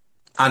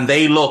 And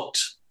they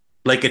looked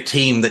like a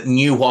team that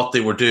knew what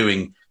they were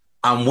doing.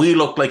 And we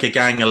looked like a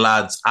gang of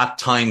lads at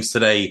times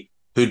today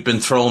who'd been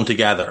thrown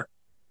together.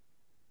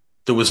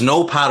 There was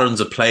no patterns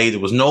of play. There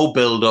was no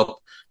build-up.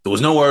 There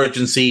was no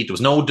urgency. There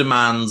was no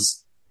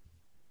demands.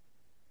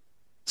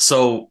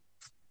 So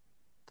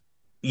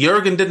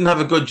Jurgen didn't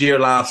have a good year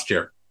last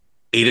year.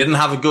 He didn't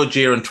have a good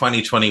year in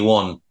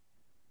 2021.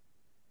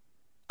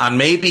 And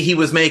maybe he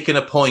was making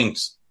a point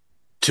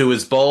to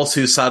his boss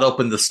who sat up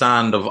in the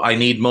stand of, I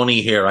need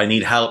money here. I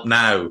need help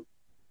now.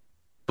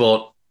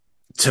 But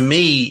to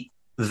me,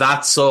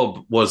 that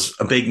sub was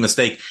a big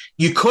mistake.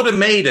 You could have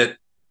made it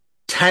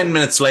 10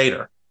 minutes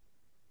later.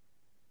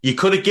 You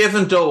could have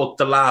given Doak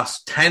the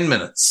last 10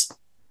 minutes,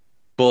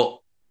 but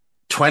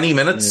 20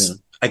 minutes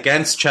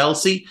against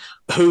Chelsea,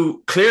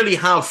 who clearly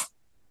have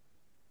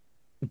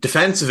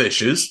defensive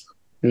issues.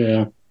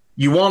 Yeah.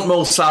 You want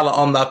Mo Salah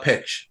on that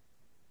pitch.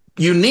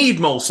 You need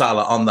Mo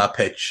Salah on that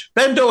pitch.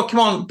 Ben Doak, come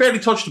on, barely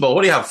touched the ball.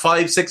 What do you have,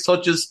 5-6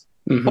 touches?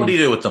 Mm-hmm. What do you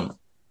do with them?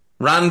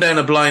 Ran down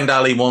a blind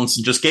alley once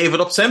and just gave it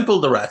up simple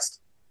the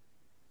rest.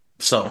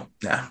 So,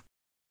 yeah.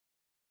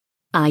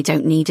 I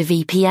don't need a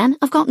VPN.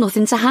 I've got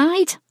nothing to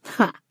hide.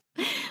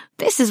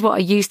 This is what I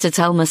used to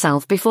tell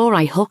myself before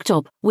I hooked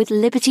up with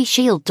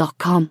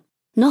LibertyShield.com.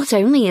 Not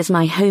only is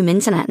my home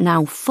internet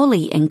now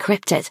fully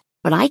encrypted,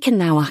 but I can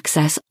now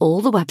access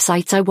all the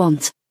websites I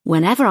want,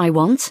 whenever I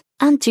want,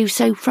 and do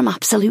so from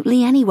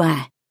absolutely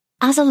anywhere.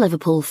 As a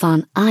Liverpool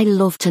fan, I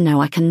love to know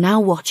I can now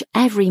watch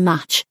every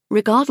match,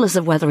 regardless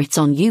of whether it's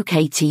on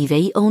UK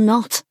TV or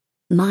not.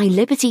 My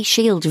Liberty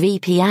Shield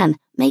VPN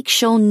makes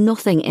sure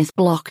nothing is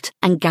blocked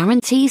and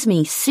guarantees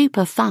me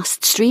super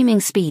fast streaming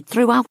speed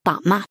throughout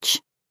that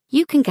match.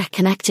 You can get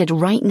connected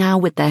right now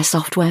with their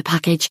software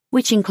package,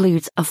 which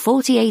includes a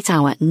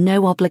 48-hour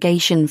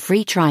no-obligation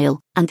free trial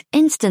and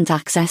instant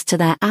access to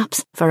their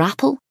apps for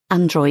Apple,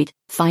 Android,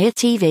 Fire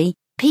TV,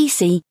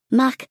 PC,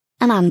 Mac,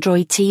 and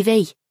Android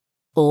TV.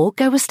 Or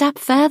go a step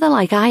further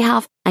like I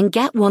have and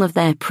get one of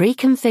their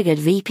pre-configured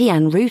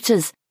VPN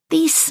routers.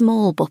 These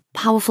small but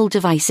powerful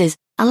devices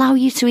allow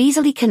you to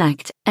easily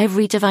connect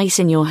every device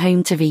in your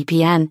home to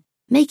VPN,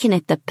 making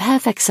it the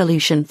perfect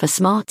solution for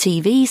smart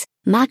TVs,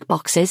 Mac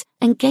boxes,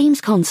 and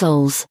games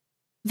consoles.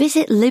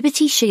 Visit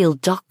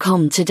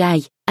LibertyShield.com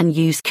today and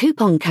use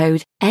coupon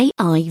code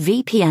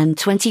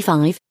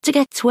AIVPN25 to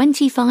get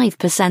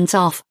 25%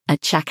 off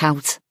at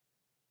checkout.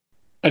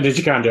 And as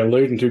you kind of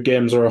alluding to,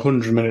 games are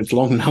 100 minutes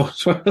long now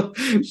as well,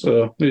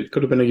 so it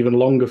could have been even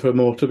longer for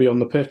Mo to be on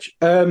the pitch.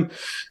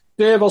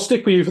 Dave, I'll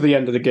stick with you for the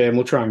end of the game.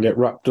 We'll try and get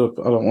wrapped up.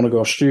 I don't want to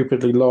go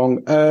stupidly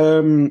long.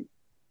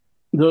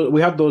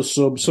 We had those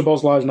subs.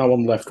 Szoboszlai's now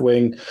on left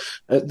wing.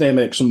 They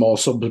make some more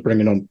subs,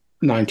 bringing on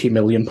 £90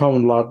 million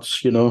lads,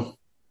 you know.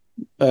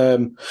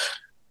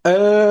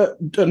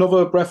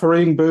 Another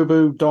refereeing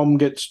boo-boo. Dom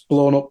gets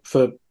blown up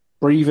for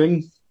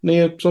breathing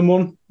near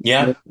someone.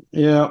 Yeah.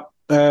 Yeah.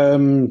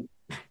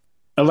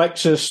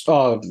 Alexis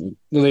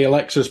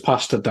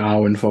passed to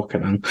Darwin,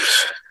 fucking him.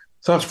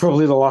 So that's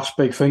probably the last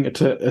big thing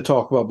to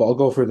talk about, but I'll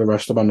go through the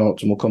rest of my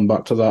notes and we'll come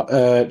back to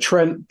that.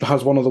 Trent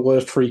has one of the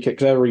worst free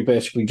kicks ever. He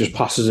basically just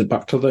passes it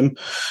back to them.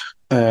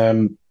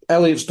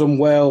 Elliott's done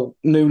well.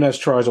 Nunes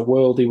tries a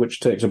worldie, which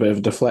takes a bit of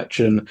a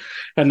deflection.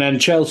 And then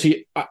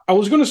Chelsea, I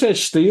was going to say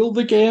steal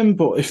the game,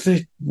 but if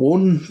they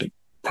won, it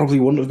probably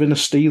wouldn't have been a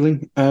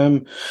stealing.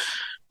 But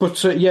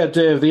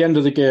Dave, the end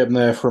of the game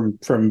there from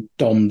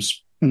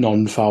Dom's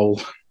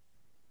non-foul.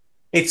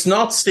 It's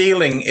not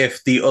stealing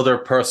if the other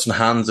person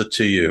hands it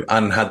to you.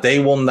 And had they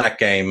won that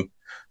game,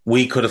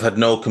 we could have had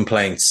no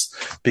complaints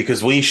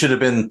because we should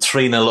have been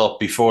 3-0 up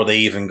before they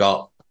even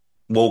got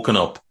woken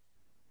up.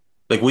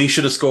 Like, we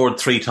should have scored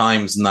 3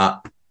 times in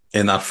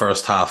that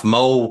first half.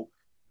 Mo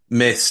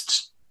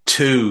missed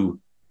 2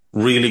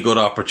 really good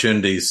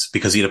opportunities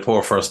because he had a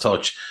poor first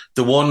touch.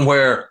 The one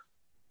where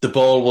the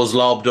ball was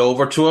lobbed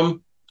over to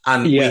him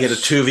and we had a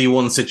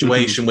 2v1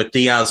 situation with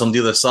Diaz on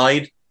the other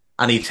side.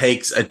 And he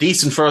takes a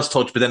decent first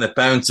touch, but then it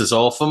bounces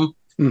off him,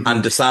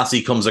 and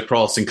Disasi comes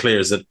across and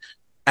clears it.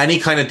 Any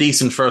kind of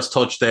decent first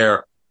touch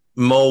there,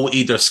 Mo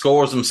either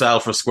scores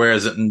himself or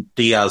squares it, and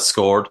Diaz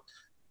scored.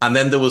 And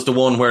then there was the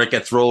one where it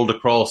gets rolled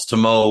across to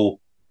Mo.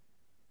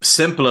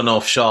 Simple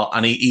enough shot,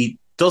 and he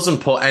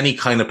doesn't put any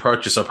kind of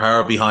purchase or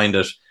power behind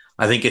it.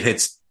 I think it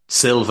hits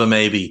Silva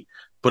maybe,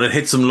 but it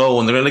hits him low,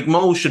 and they're like,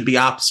 Mo should be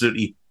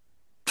absolutely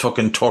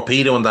fucking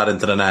torpedoing that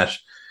into the net.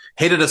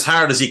 Hit it as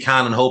hard as you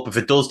can and hope if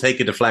it does take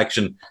a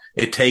deflection,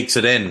 it takes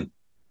it in.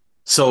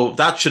 So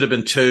that should have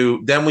been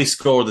 2. Then we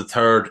scored the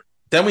 3rd.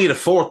 Then we had a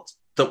 4th,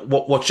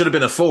 what should have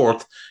been a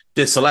 4th,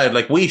 disallowed.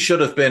 Like, we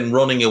should have been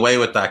running away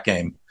with that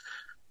game.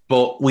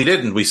 But we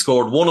didn't. We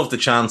scored one of the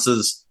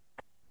chances,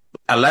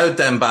 allowed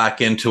them back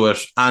into it,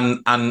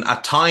 and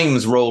at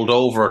times rolled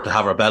over to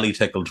have our belly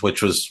tickled,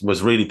 which was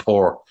really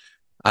poor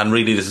and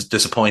really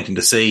disappointing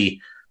to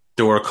see.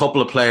 There were a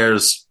couple of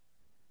players,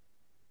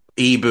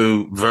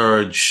 Ibu,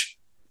 Verge,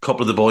 a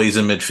couple of the boys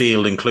in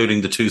midfield,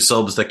 including the 2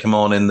 subs that come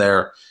on in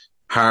there,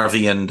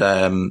 Harvey and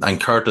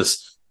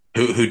Curtis,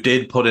 who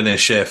did put in a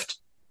shift.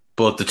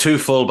 But the 2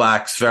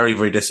 fullbacks, very,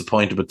 very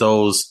disappointed with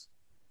those.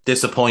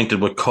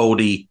 Disappointed with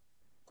Cody.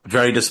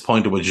 Very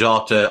disappointed with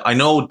Jota. I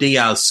know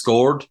Diaz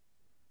scored,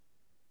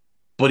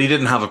 but he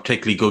didn't have a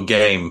particularly good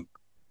game.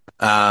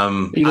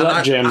 He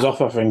let James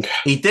off, I think.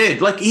 He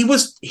did. Like, he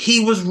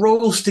was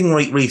roasting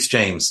Reece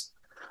James.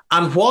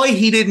 And why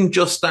he didn't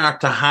just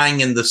start to hang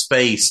in the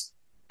space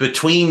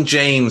between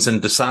James and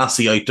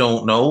Disasi, I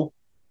don't know.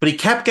 But he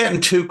kept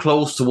getting too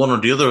close to one or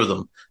the other of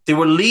them. They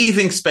were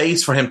leaving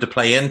space for him to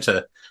play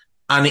into,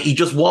 and he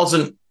just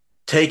wasn't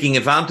taking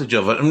advantage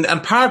of it.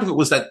 And part of it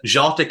was that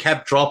Jota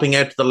kept dropping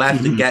out to the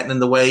left and getting in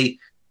the way.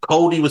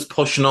 Cody was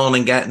pushing on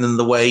and getting in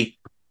the way.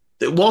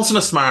 It wasn't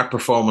a smart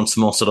performance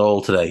from us at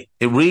all today.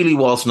 It really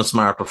wasn't a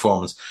smart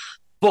performance.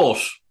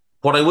 But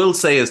what I will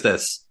say is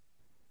this.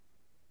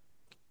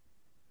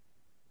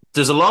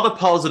 There's a lot of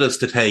positives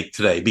to take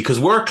today because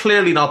we're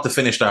clearly not the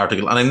finished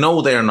article, and I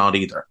know they're not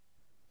either.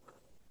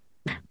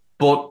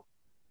 But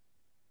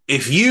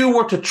if you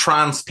were to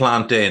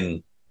transplant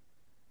in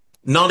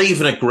not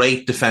even a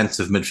great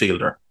defensive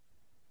midfielder,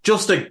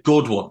 just a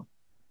good one,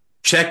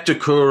 Czech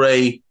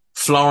Doucouré,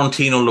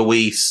 Florentino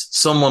Luis,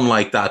 someone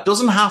like that.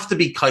 Doesn't have to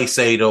be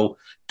Caicedo,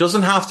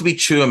 doesn't have to be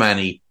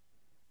Tchouaméni.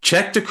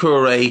 Czech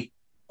Doucouré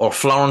or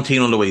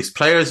Florentino Luis,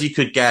 players you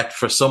could get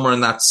for somewhere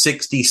in that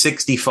 60,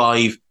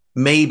 65,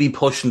 maybe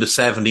pushing the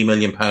 £70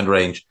 million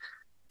range.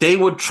 They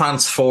would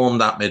transform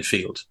that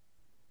midfield,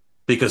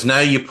 because now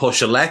you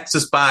push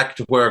Alexis back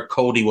to where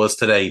Cody was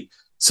today.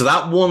 So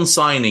that one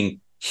signing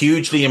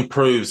hugely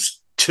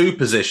improves two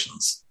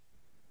positions.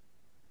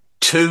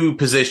 Two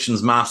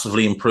positions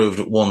massively improved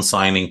at one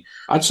signing.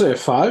 I'd say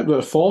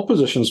 4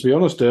 positions, to be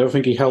honest, Dave. I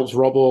think he helps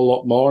Robbo a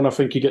lot more, and I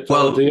think he gets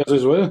Diaz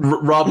as well.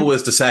 Robbo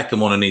is the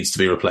second one who needs to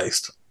be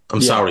replaced.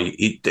 I'm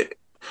sorry.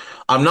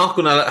 I'm not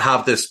going to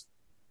have this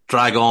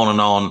drag on and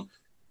on.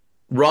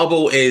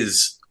 Robbo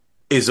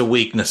is a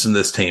weakness in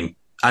this team,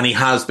 and he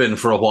has been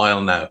for a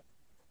while now.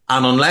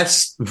 And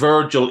unless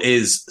Virgil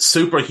is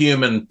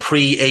superhuman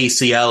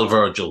pre-ACL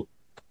Virgil,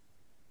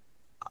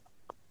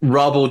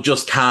 Robbo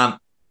just can't.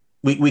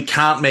 We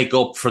can't make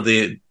up for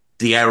the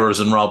errors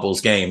in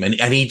Robbo's game.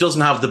 And he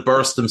doesn't have the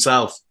burst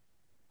himself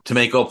to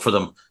make up for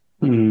them.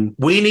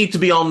 We need to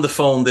be on the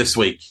phone this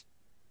week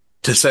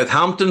to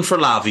Southampton for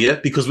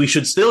Lavia, because we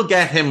should still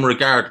get him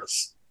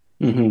regardless.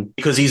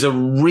 Because he's a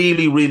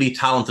really, really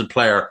talented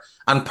player.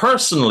 And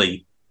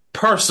personally,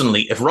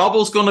 if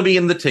Robbo's going to be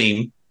in the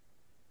team,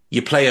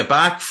 you play a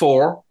back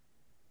 4,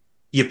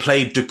 you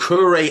play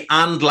Doucouré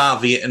and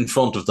Lavia in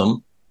front of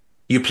them,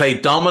 you play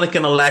Dominic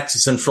and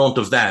Alexis in front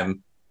of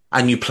them,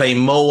 and you play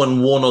Mo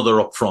and one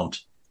other up front.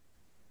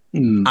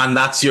 And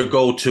that's your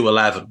go-to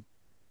 11.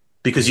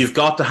 Because you've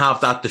got to have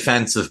that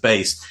defensive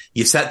base.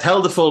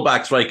 Tell the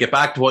fullbacks, right, get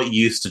back to what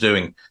you used to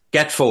doing.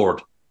 Get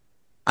forward.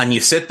 And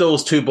you sit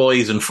those two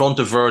boys in front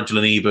of Virgil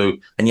and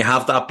Ibu, and you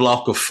have that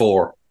block of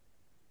 4.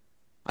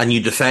 And you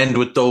defend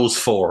with those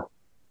 4.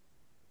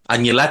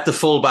 And you let the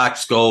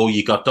fullbacks go.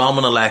 You got Dom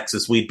and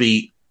Alexis. We'd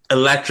be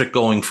electric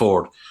going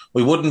forward.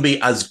 We wouldn't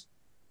be as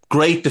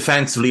great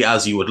defensively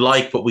as you would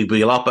like, but we'd be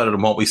a lot better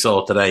than what we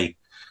saw today.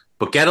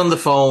 But get on the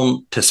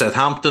phone to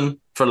Southampton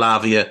for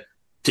Lavia,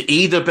 to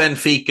either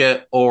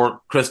Benfica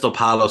or Crystal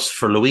Palace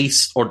for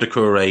Luis or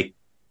Doucouré,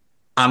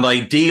 and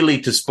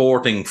ideally to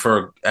Sporting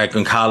for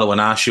Goncalo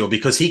and Asio,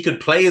 because he could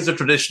play as a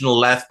traditional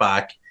left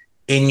back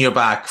in your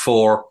back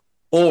 4,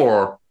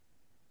 or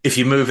if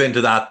you move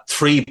into that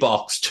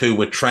 3-box-2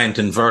 with Trent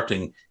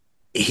inverting,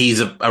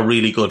 he's a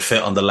really good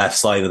fit on the left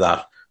side of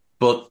that.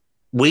 But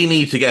we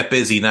need to get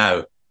busy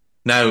now.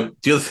 Now,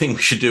 the other thing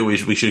we should do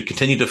is we should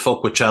continue to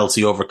fuck with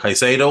Chelsea over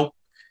Caicedo.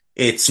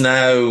 It's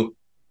now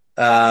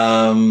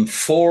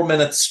 4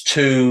 minutes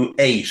to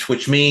 8,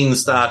 which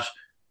means that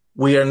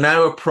we are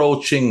now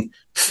approaching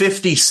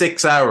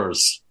 56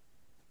 hours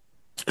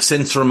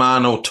since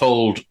Romano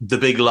told the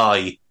big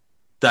lie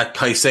that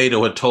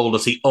Caicedo had told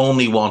us he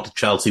only wanted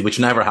Chelsea, which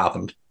never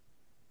happened,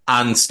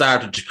 and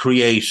started to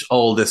create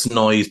all this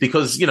noise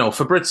because,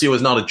 Fabrizio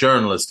is not a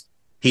journalist.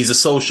 He's a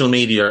social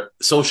media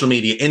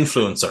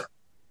influencer.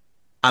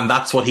 And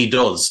that's what he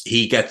does.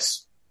 He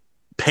gets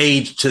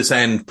paid to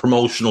send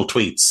promotional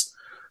tweets.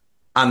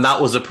 And that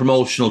was a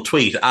promotional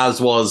tweet, as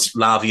was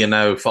Lavia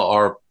now,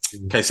 or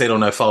Caicedo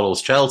now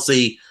follows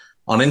Chelsea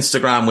on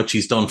Instagram, which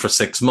he's done for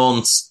 6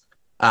 months.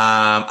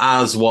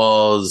 As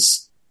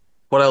was,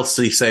 what else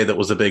did he say that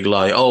was a big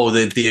lie? Oh,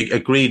 the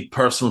agreed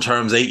personal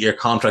terms, 8-year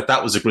contract,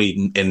 that was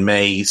agreed in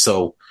May.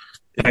 So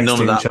texting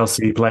none of that.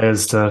 Chelsea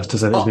players to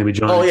say that maybe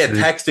joining. Oh yeah,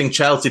 texting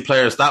Chelsea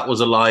players, that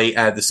was a lie.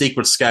 The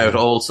Secret Scout,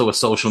 also a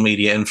social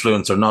media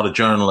influencer, not a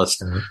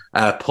journalist,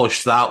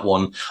 pushed that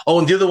one. Oh,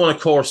 and the other one, of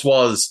course,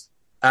 was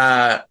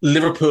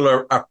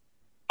Liverpool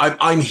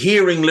I'm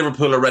hearing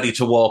Liverpool are ready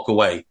to walk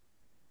away.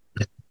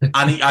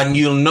 And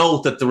you'll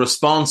note that the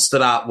response to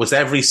that was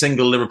every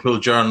single Liverpool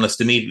journalist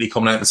immediately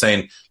coming out and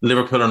saying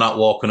Liverpool are not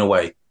walking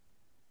away.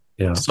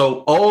 Yeah.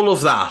 So all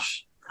of that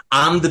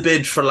and the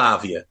bid for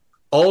Lavia,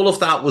 all of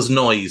that was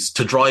noise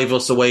to drive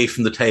us away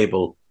from the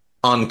table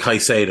on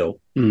Caicedo.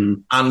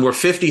 And we're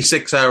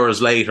 56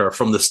 hours later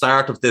from the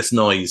start of this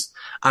noise.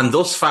 And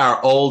thus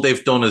far, all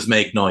they've done is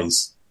make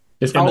noise.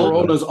 Our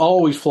owners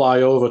always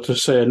fly over to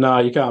say, nah,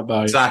 you can't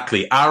buy it.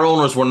 Exactly. Our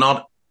owners were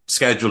not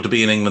scheduled to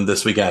be in England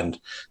this weekend.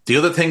 The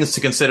other things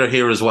to consider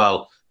here as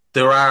well,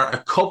 there are a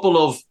couple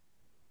of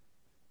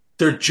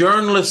they're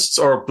journalists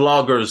or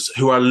bloggers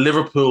who are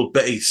Liverpool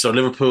based or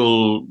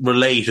Liverpool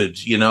related,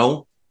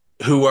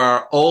 who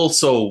are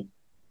also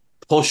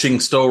pushing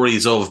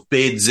stories of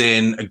bids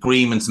in,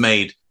 agreements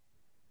made,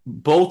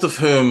 both of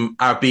whom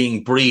are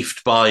being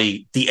briefed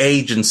by the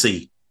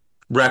agency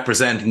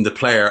representing the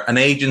player, an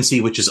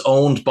agency which is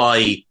owned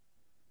by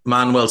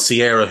Manuel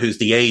Sierra, who's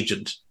the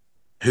agent,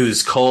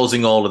 who's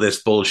causing all of this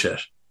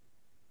bullshit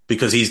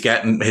because he's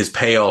getting his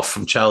payoff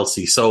from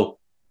Chelsea. So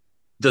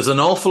there's an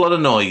awful lot of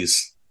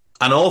noise.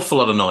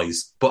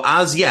 But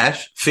as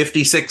yet,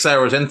 56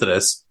 hours into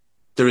this,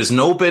 there is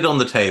no bid on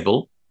the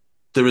table.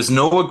 There is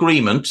no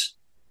agreement.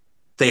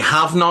 They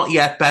have not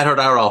yet bettered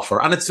our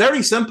offer. And it's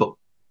very simple.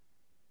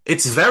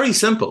 It's very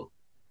simple.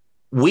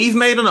 We've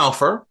made an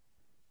offer.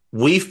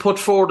 We've put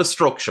forward a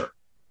structure.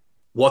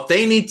 What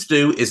they need to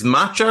do is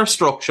match our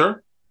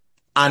structure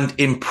and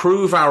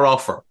improve our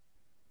offer.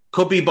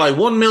 Could be by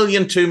 1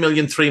 million, 2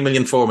 million, 3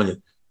 million, 4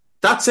 million.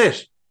 That's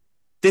it.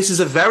 This is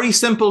a very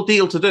simple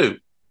deal to do.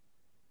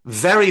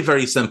 Very,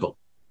 very simple.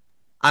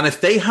 And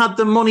if they had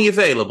the money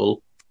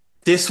available,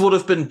 this would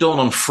have been done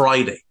on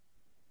Friday.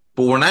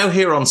 But we're now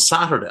here on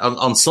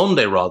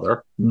Sunday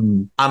rather.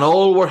 And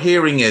all we're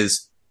hearing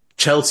is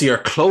Chelsea are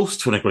close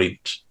to an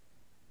agreement.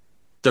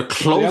 They're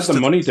close. They had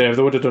the money, Dave.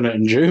 They would have done it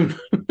in June.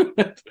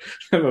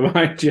 Never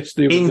mind.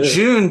 In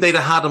June, they'd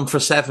have had him for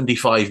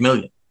 75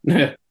 million.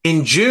 Yeah.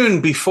 In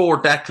June,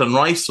 before Declan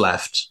Rice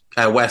left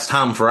West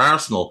Ham for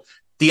Arsenal,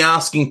 the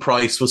asking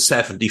price was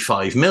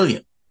 75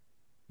 million.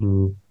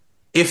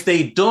 If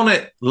they'd done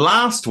it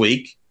last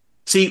week,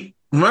 see,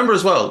 remember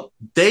as well,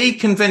 they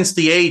convinced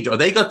the agent, or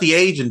they got the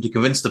agent to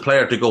convince the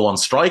player to go on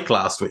strike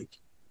last week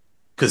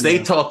because they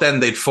thought then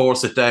they'd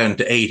force it down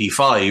to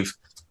 85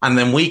 and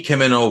then we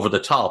came in over the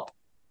top.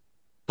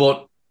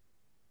 But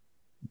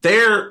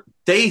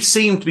they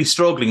seem to be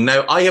struggling.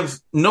 Now, I have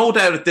no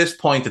doubt at this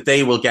point that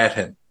they will get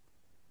him.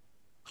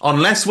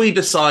 Unless we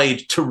decide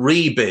to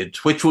rebid,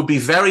 which would be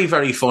very,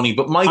 very funny.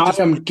 But I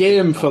am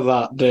game for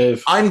that,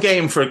 Dave. I'm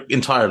game for it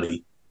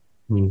entirely.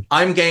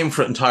 I'm game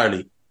for it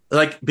entirely.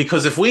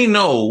 Because if we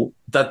know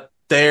that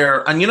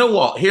and you know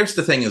what? Here's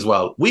the thing as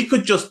well. We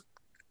could just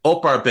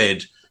up our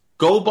bid,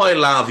 go buy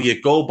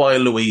Lavia, go buy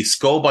Luis,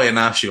 go buy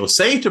Inacio,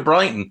 say to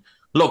Brighton,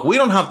 look, we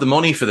don't have the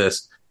money for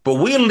this, but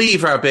we'll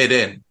leave our bid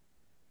in.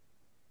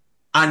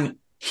 And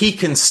he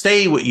can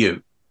stay with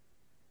you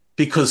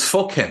because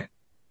fuck him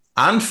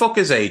and fuck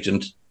his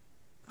agent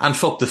and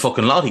fuck the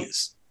fucking lot of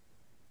yous.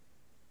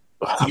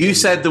 You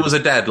said there was a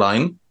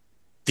deadline.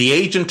 The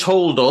agent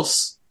told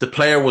us the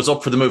player was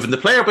up for the move. And the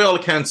player, by all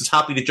accounts, is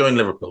happy to join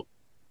Liverpool.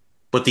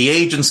 But the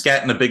agent's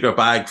getting a bigger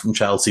bag from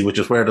Chelsea, which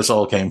is where this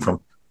all came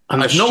from.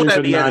 And I've no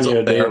doubt he ends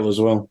up there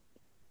as well.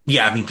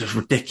 Yeah, I mean, it's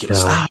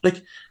ridiculous.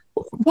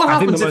 What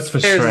happens if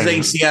he tears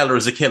his ACL or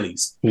his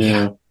Achilles?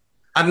 Yeah.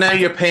 And now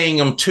you're paying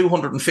him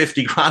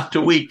 250 grand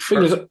a week.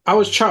 I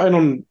was chatting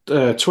on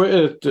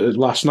Twitter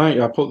last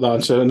night. I put that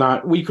and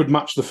said, we could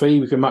match the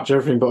fee, we could match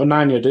everything, but a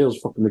 9-year deal is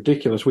fucking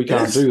ridiculous. We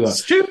can't do that.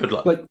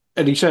 Stupid.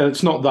 And he said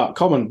it's not that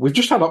common. We've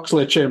just had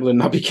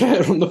Oxlade-Chamberlain and Naby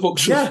Keita on the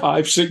books for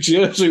 5-6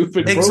 years who've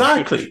been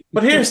exactly. broken.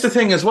 But here's the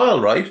thing as well,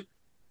 right?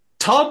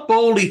 Todd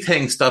Bowley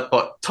thinks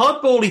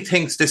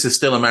this is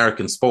still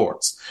American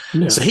sports.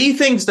 Yeah. So he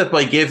thinks that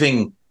by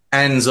giving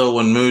Enzo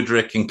and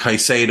Mudryk and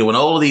Caicedo and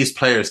all of these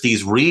players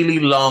these really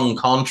long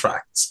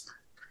contracts,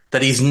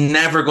 that he's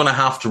never going to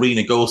have to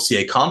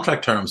renegotiate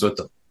contract terms with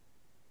them.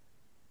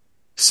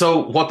 So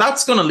what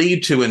that's going to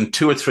lead to in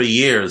 2 or 3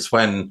 years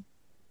when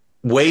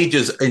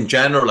wages in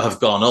general have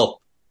gone up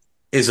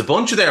is a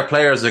bunch of their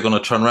players are going to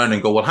turn around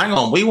and go, well, hang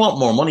on, we want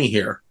more money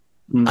here.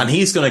 And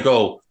he's going to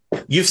go,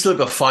 you've still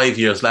got 5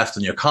 years left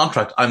in your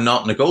contract. I'm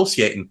not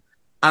negotiating.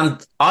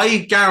 And I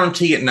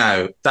guarantee it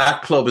now,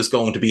 that club is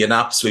going to be an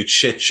absolute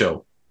shit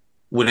show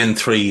within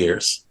 3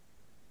 years.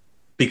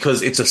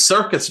 Because it's a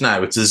circus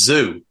now. It's a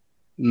zoo.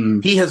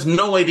 He has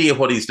no idea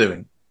what he's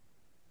doing.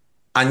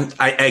 And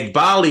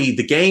Egbali,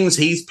 the games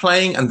he's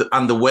playing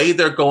and the way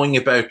they're going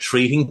about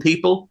treating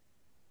people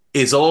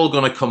is all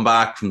going to come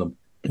back from them.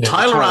 Yeah,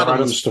 Tyler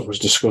Adams stuff was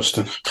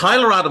disgusting.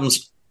 Tyler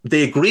Adams,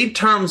 they agreed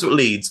terms with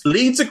Leeds.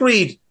 Leeds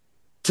agreed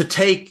to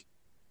take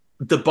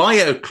the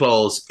buyout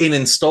clause in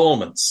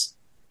installments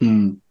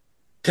to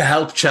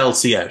help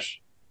Chelsea out.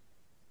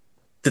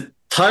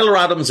 Tyler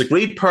Adams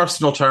agreed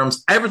personal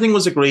terms. Everything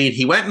was agreed.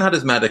 He went and had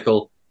his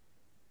medical.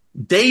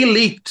 They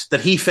leaked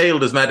that he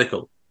failed his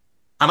medical.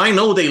 And I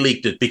know they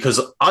leaked it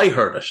because I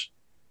heard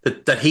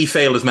it, that he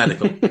failed his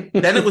medical.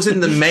 Then it was in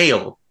the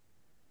mail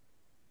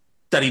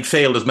that he'd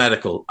failed his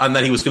medical and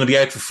that he was going to be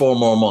out for 4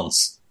 more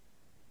months.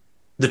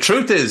 The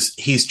truth is,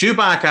 he's due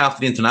back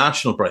after the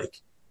international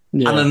break.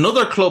 Yeah. And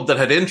another club that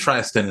had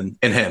interest in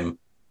him,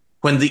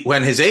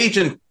 when his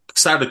agent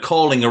started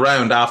calling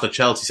around after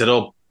Chelsea said,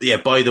 oh, yeah,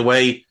 by the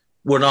way,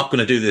 we're not going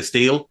to do this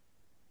deal.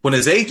 When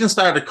his agent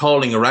started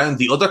calling around,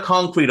 the other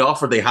concrete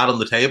offer they had on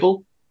the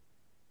table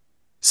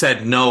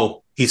said,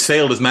 no, he's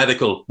failed his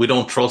medical. We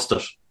don't trust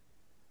it.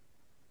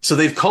 So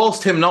they've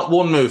cost him not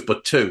 1 move,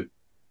 but 2.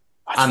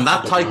 And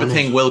that type of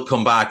thing will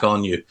come back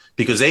on you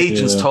because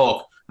agents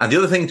talk. And the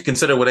other thing to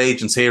consider with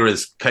agents here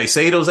is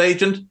Caicedo's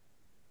agent,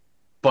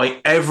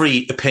 by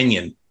every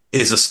opinion,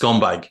 is a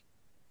scumbag.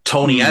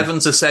 Tony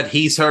Evans has said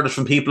he's heard it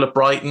from people at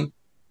Brighton.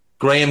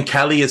 Graham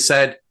Kelly has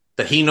said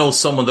that he knows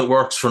someone that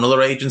works for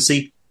another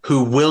agency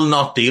who will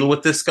not deal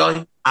with this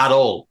guy at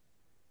all.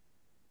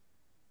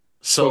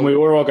 So when we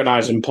were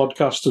organising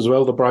podcasts as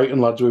well, the Brighton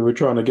lads we were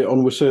trying to get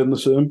on were saying the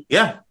same.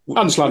 Yeah.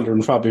 And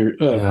slandering Fabio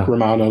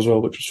Romano as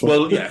well, which was fun.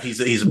 Well, yeah,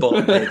 he's a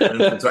ball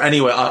player. So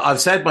anyway,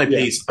 I've said my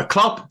piece.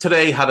 Klopp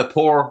today had a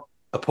poor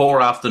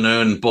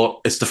afternoon,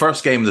 but it's the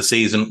first game of the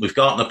season. We've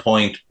gotten a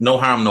point. No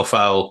harm, no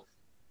foul.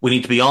 We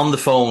need to be on the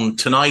phone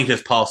tonight,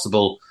 if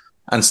possible,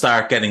 and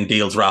start getting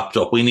deals wrapped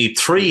up. We need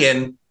 3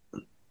 in.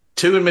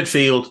 2 in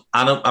midfield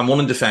and 1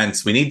 in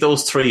defence. We need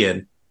those 3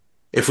 in.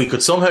 If we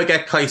could somehow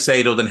get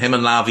Caicedo, then him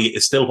and Lavia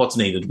is still what's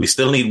needed. We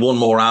still need 1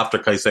 more after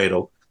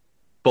Caicedo.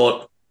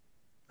 But,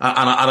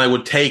 and I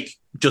would take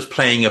just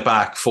playing a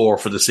back 4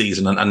 for the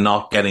season and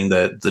not getting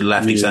the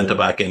lefty centre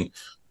back in.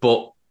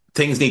 But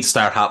things need to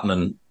start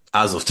happening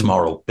as of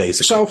tomorrow,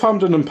 basically.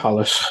 Southampton and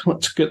Palace.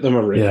 Let's get them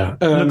a ring. Yeah,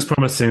 it looks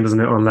promising, doesn't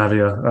it, on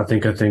Lavia? I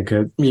think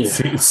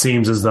it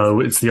seems as though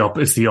it's the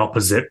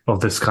opposite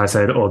of this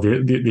Caicedo, or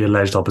the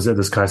alleged opposite of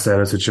this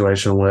Caicedo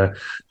situation, where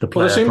the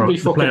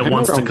player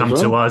wants to come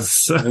to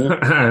us. Yeah.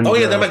 And,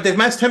 they've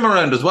messed him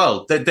around as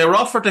well. Their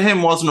offer to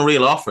him wasn't a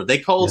real offer. They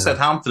called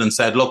Southampton and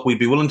said, "Look, we'd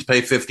be willing to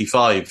pay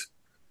 55.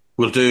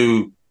 We'll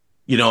do,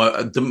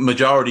 the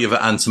majority of it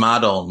and some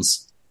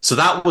add-ons." So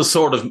that was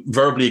sort of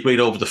verbally agreed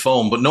over the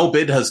phone, but no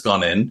bid has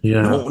gone in.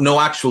 Yeah. No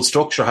actual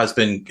structure has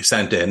been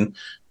sent in.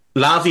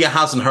 Lavia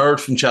hasn't heard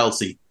from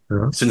Chelsea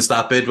since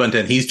that bid went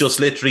in. He's just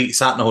literally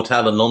sat in a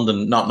hotel in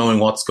London not knowing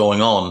what's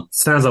going on.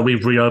 Sounds like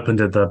we've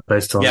reopened it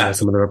based on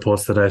some of the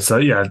reports today. So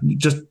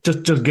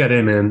just get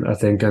him in, I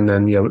think, and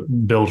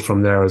then build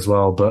from there as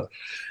well. But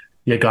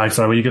yeah, guys,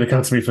 sorry, were you going to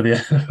come to me for the...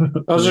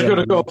 I was just going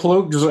to go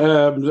plugs.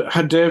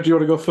 Dave, do you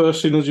want to go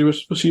first, seeing as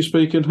was you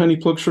speaking? Any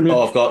plugs from you?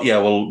 I've got,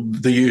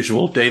 the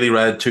usual. Daily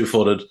Red,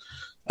 2-footed.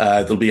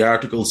 There'll be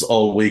articles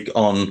all week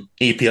on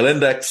EPL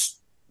Index.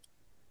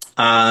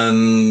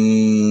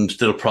 And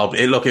they'll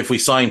probably... Look, if we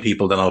sign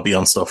people, then I'll be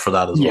on stuff for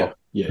that as well.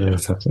 Yeah,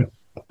 exactly.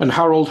 And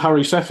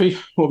Harry Seffi,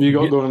 what have you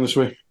got going on this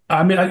week?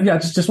 I mean, I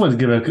just wanted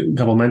to give a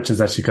couple of mentions,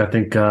 actually. I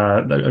think,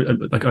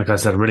 like I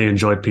said, I really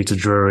enjoyed Peter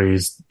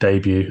Drury's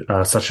debut.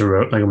 Such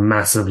a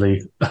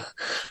massively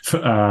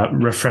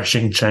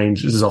refreshing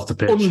change. This is off the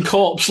pitch.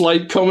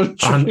 Uncorpse-like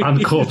commentary.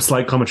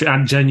 Uncorpse-like commentary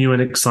and genuine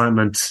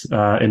excitement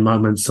in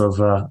moments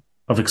of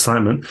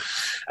excitement.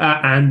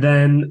 And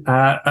then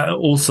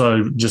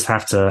also just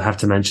have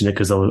to mention it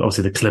because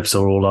obviously the clips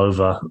are all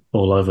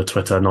over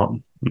Twitter, not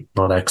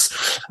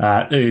X.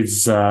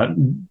 It's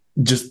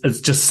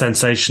just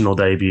sensational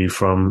debut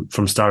from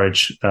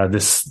Sturridge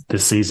this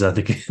season. I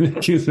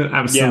think he's been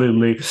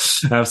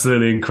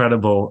absolutely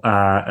incredible.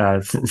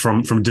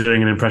 From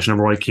doing an impression of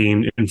Roy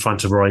Keane in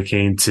front of Roy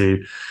Keane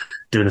to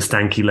doing a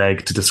stanky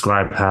leg to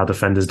describe how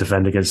defenders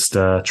defend against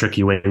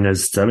tricky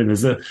wingers. I mean,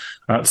 there's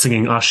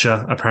singing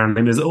Usher.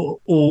 Apparently, there's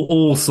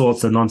all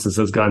sorts of nonsense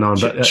that's going on.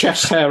 But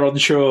chest hair on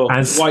shore,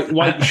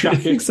 white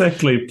jacket,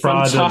 exactly,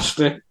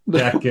 fantastic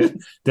jacket,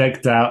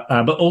 decked out.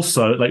 But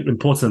also,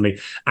 importantly,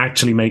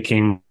 actually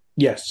making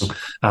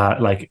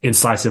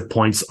incisive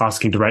points,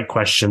 asking direct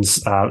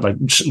questions,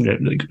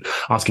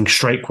 asking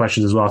straight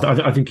questions as well.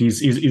 I think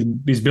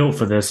he's built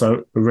for this. So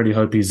I really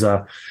hope he's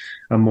a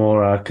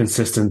more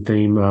consistent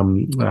theme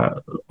on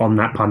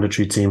that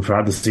punditry team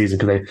throughout the season,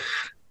 because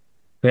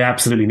they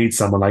absolutely need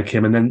someone like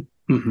him. And then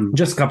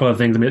just a couple of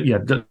things. I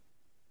mean,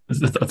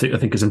 I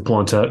think it's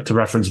important to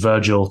reference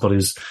Virgil. Thought he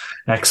was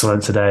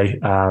excellent today.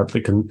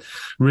 They can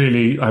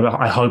really.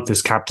 I hope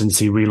this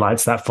captaincy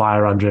relights that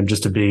fire under him,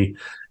 just to be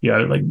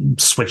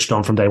switched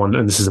on from day one.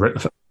 And this is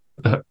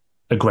a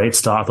great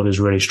start. I thought he was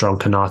really strong.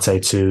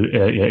 Konate too,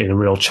 in a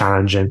real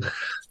challenging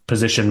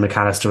position.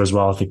 McAllister as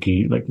well. I think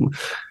he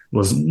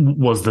was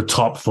the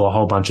top for a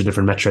whole bunch of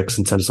different metrics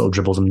in terms of sort of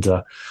dribbles and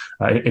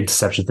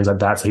interception, things like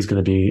that. So he's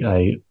going to be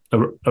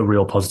a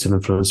real positive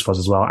influence for us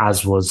as well,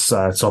 as was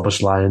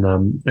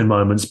Szoboszlai in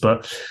moments.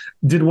 But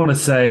did want to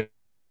say,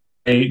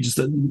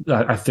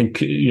 I think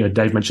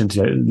Dave mentioned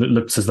it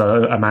looks as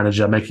though a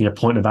manager making a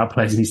point about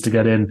players needs to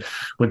get in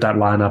with that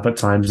lineup at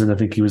times. And I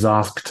think he was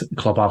asked,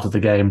 Klopp, after the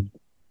game,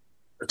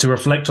 to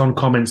reflect on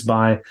comments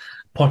by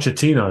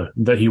Pochettino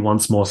that he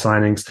wants more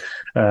signings,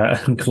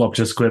 and Klopp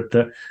just quipped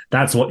that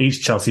that's what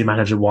each Chelsea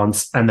manager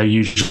wants, and they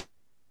usually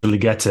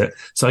get it.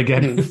 So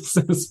again,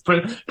 it's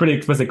pretty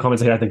explicit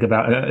comments here. I think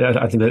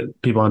that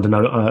people are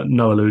under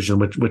no illusion.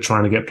 We're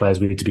trying to get players.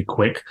 We need to be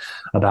quick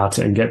about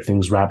it and get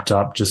things wrapped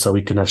up, just so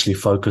we can actually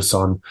focus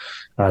on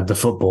the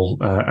football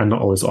and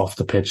not always off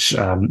the pitch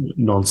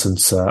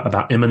nonsense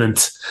about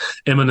imminent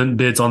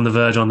bids on the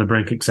verge, on the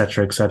brink,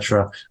 etc.,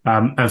 etc.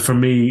 And for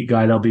me,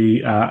 Guy, there'll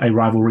be a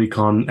rival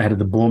recon ahead of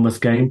the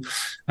Bournemouth game,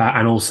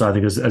 and also I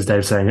think as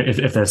Dave's saying,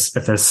 if there's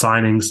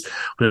signings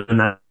within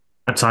that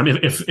time,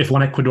 if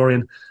one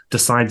Ecuadorian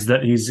decides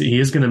that he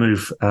is going to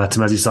move to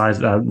Merseyside,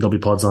 there'll be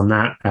pods on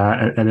that,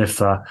 and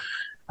if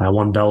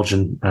one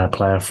Belgian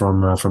player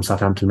from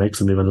Southampton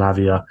makes a move in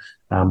Lavia,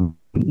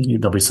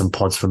 there'll be some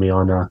pods for me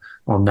on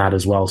that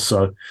as well.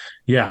 So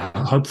yeah,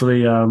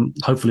 hopefully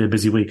a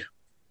busy week.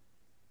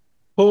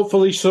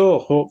 Hopefully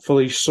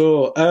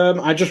so.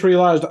 I just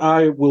realised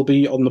I will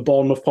be on the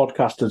Bournemouth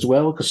podcast as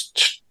well, because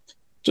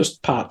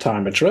just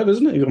part-time at Trev,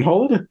 isn't it? He's on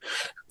holiday.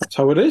 That's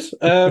how it is.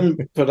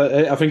 But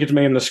I think it's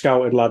me and the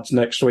scouted lads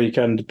next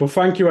weekend. But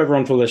thank you,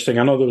 everyone, for listening.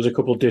 I know there was a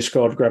couple of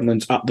Discord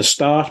gremlins at the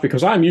start,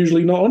 because I'm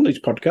usually not on these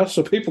podcasts,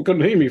 so people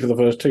couldn't hear me for the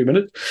first 2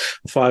 minutes,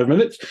 5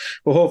 minutes.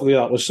 But hopefully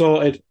that was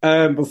sorted.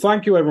 But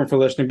thank you, everyone, for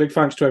listening. Big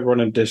thanks to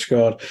everyone in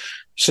Discord.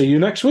 See you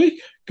next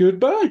week.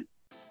 Goodbye.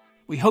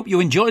 We hope you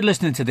enjoyed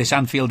listening to this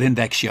Anfield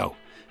Index show.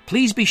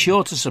 Please be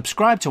sure to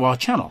subscribe to our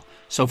channel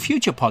so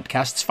future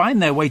podcasts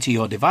find their way to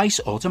your device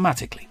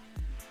automatically.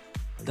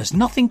 There's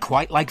nothing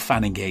quite like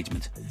fan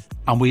engagement,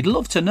 and we'd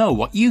love to know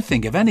what you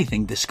think of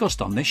anything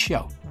discussed on this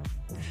show.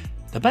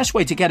 The best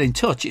way to get in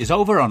touch is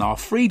over on our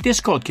free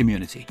Discord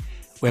community,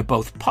 where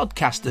both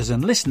podcasters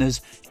and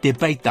listeners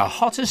debate the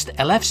hottest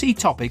LFC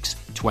topics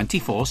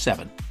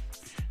 24/7.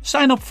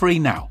 Sign up free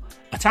now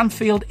at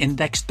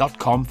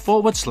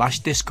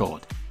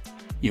AnfieldIndex.com/Discord.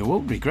 You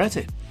won't regret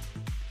it.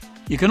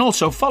 You can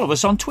also follow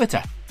us on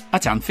Twitter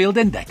at Anfield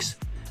Index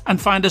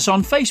and find us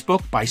on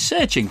Facebook by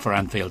searching for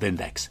Anfield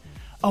Index.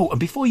 Oh, and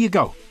before you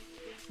go,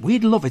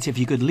 we'd love it if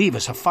you could leave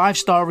us a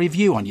 5-star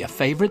review on your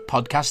favourite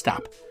podcast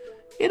app.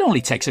 It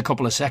only takes a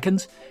couple of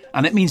seconds,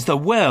 and it means the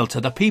world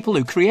to the people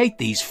who create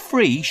these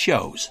free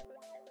shows.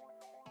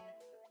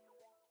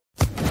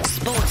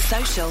 Sports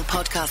Social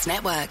Podcast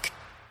Network.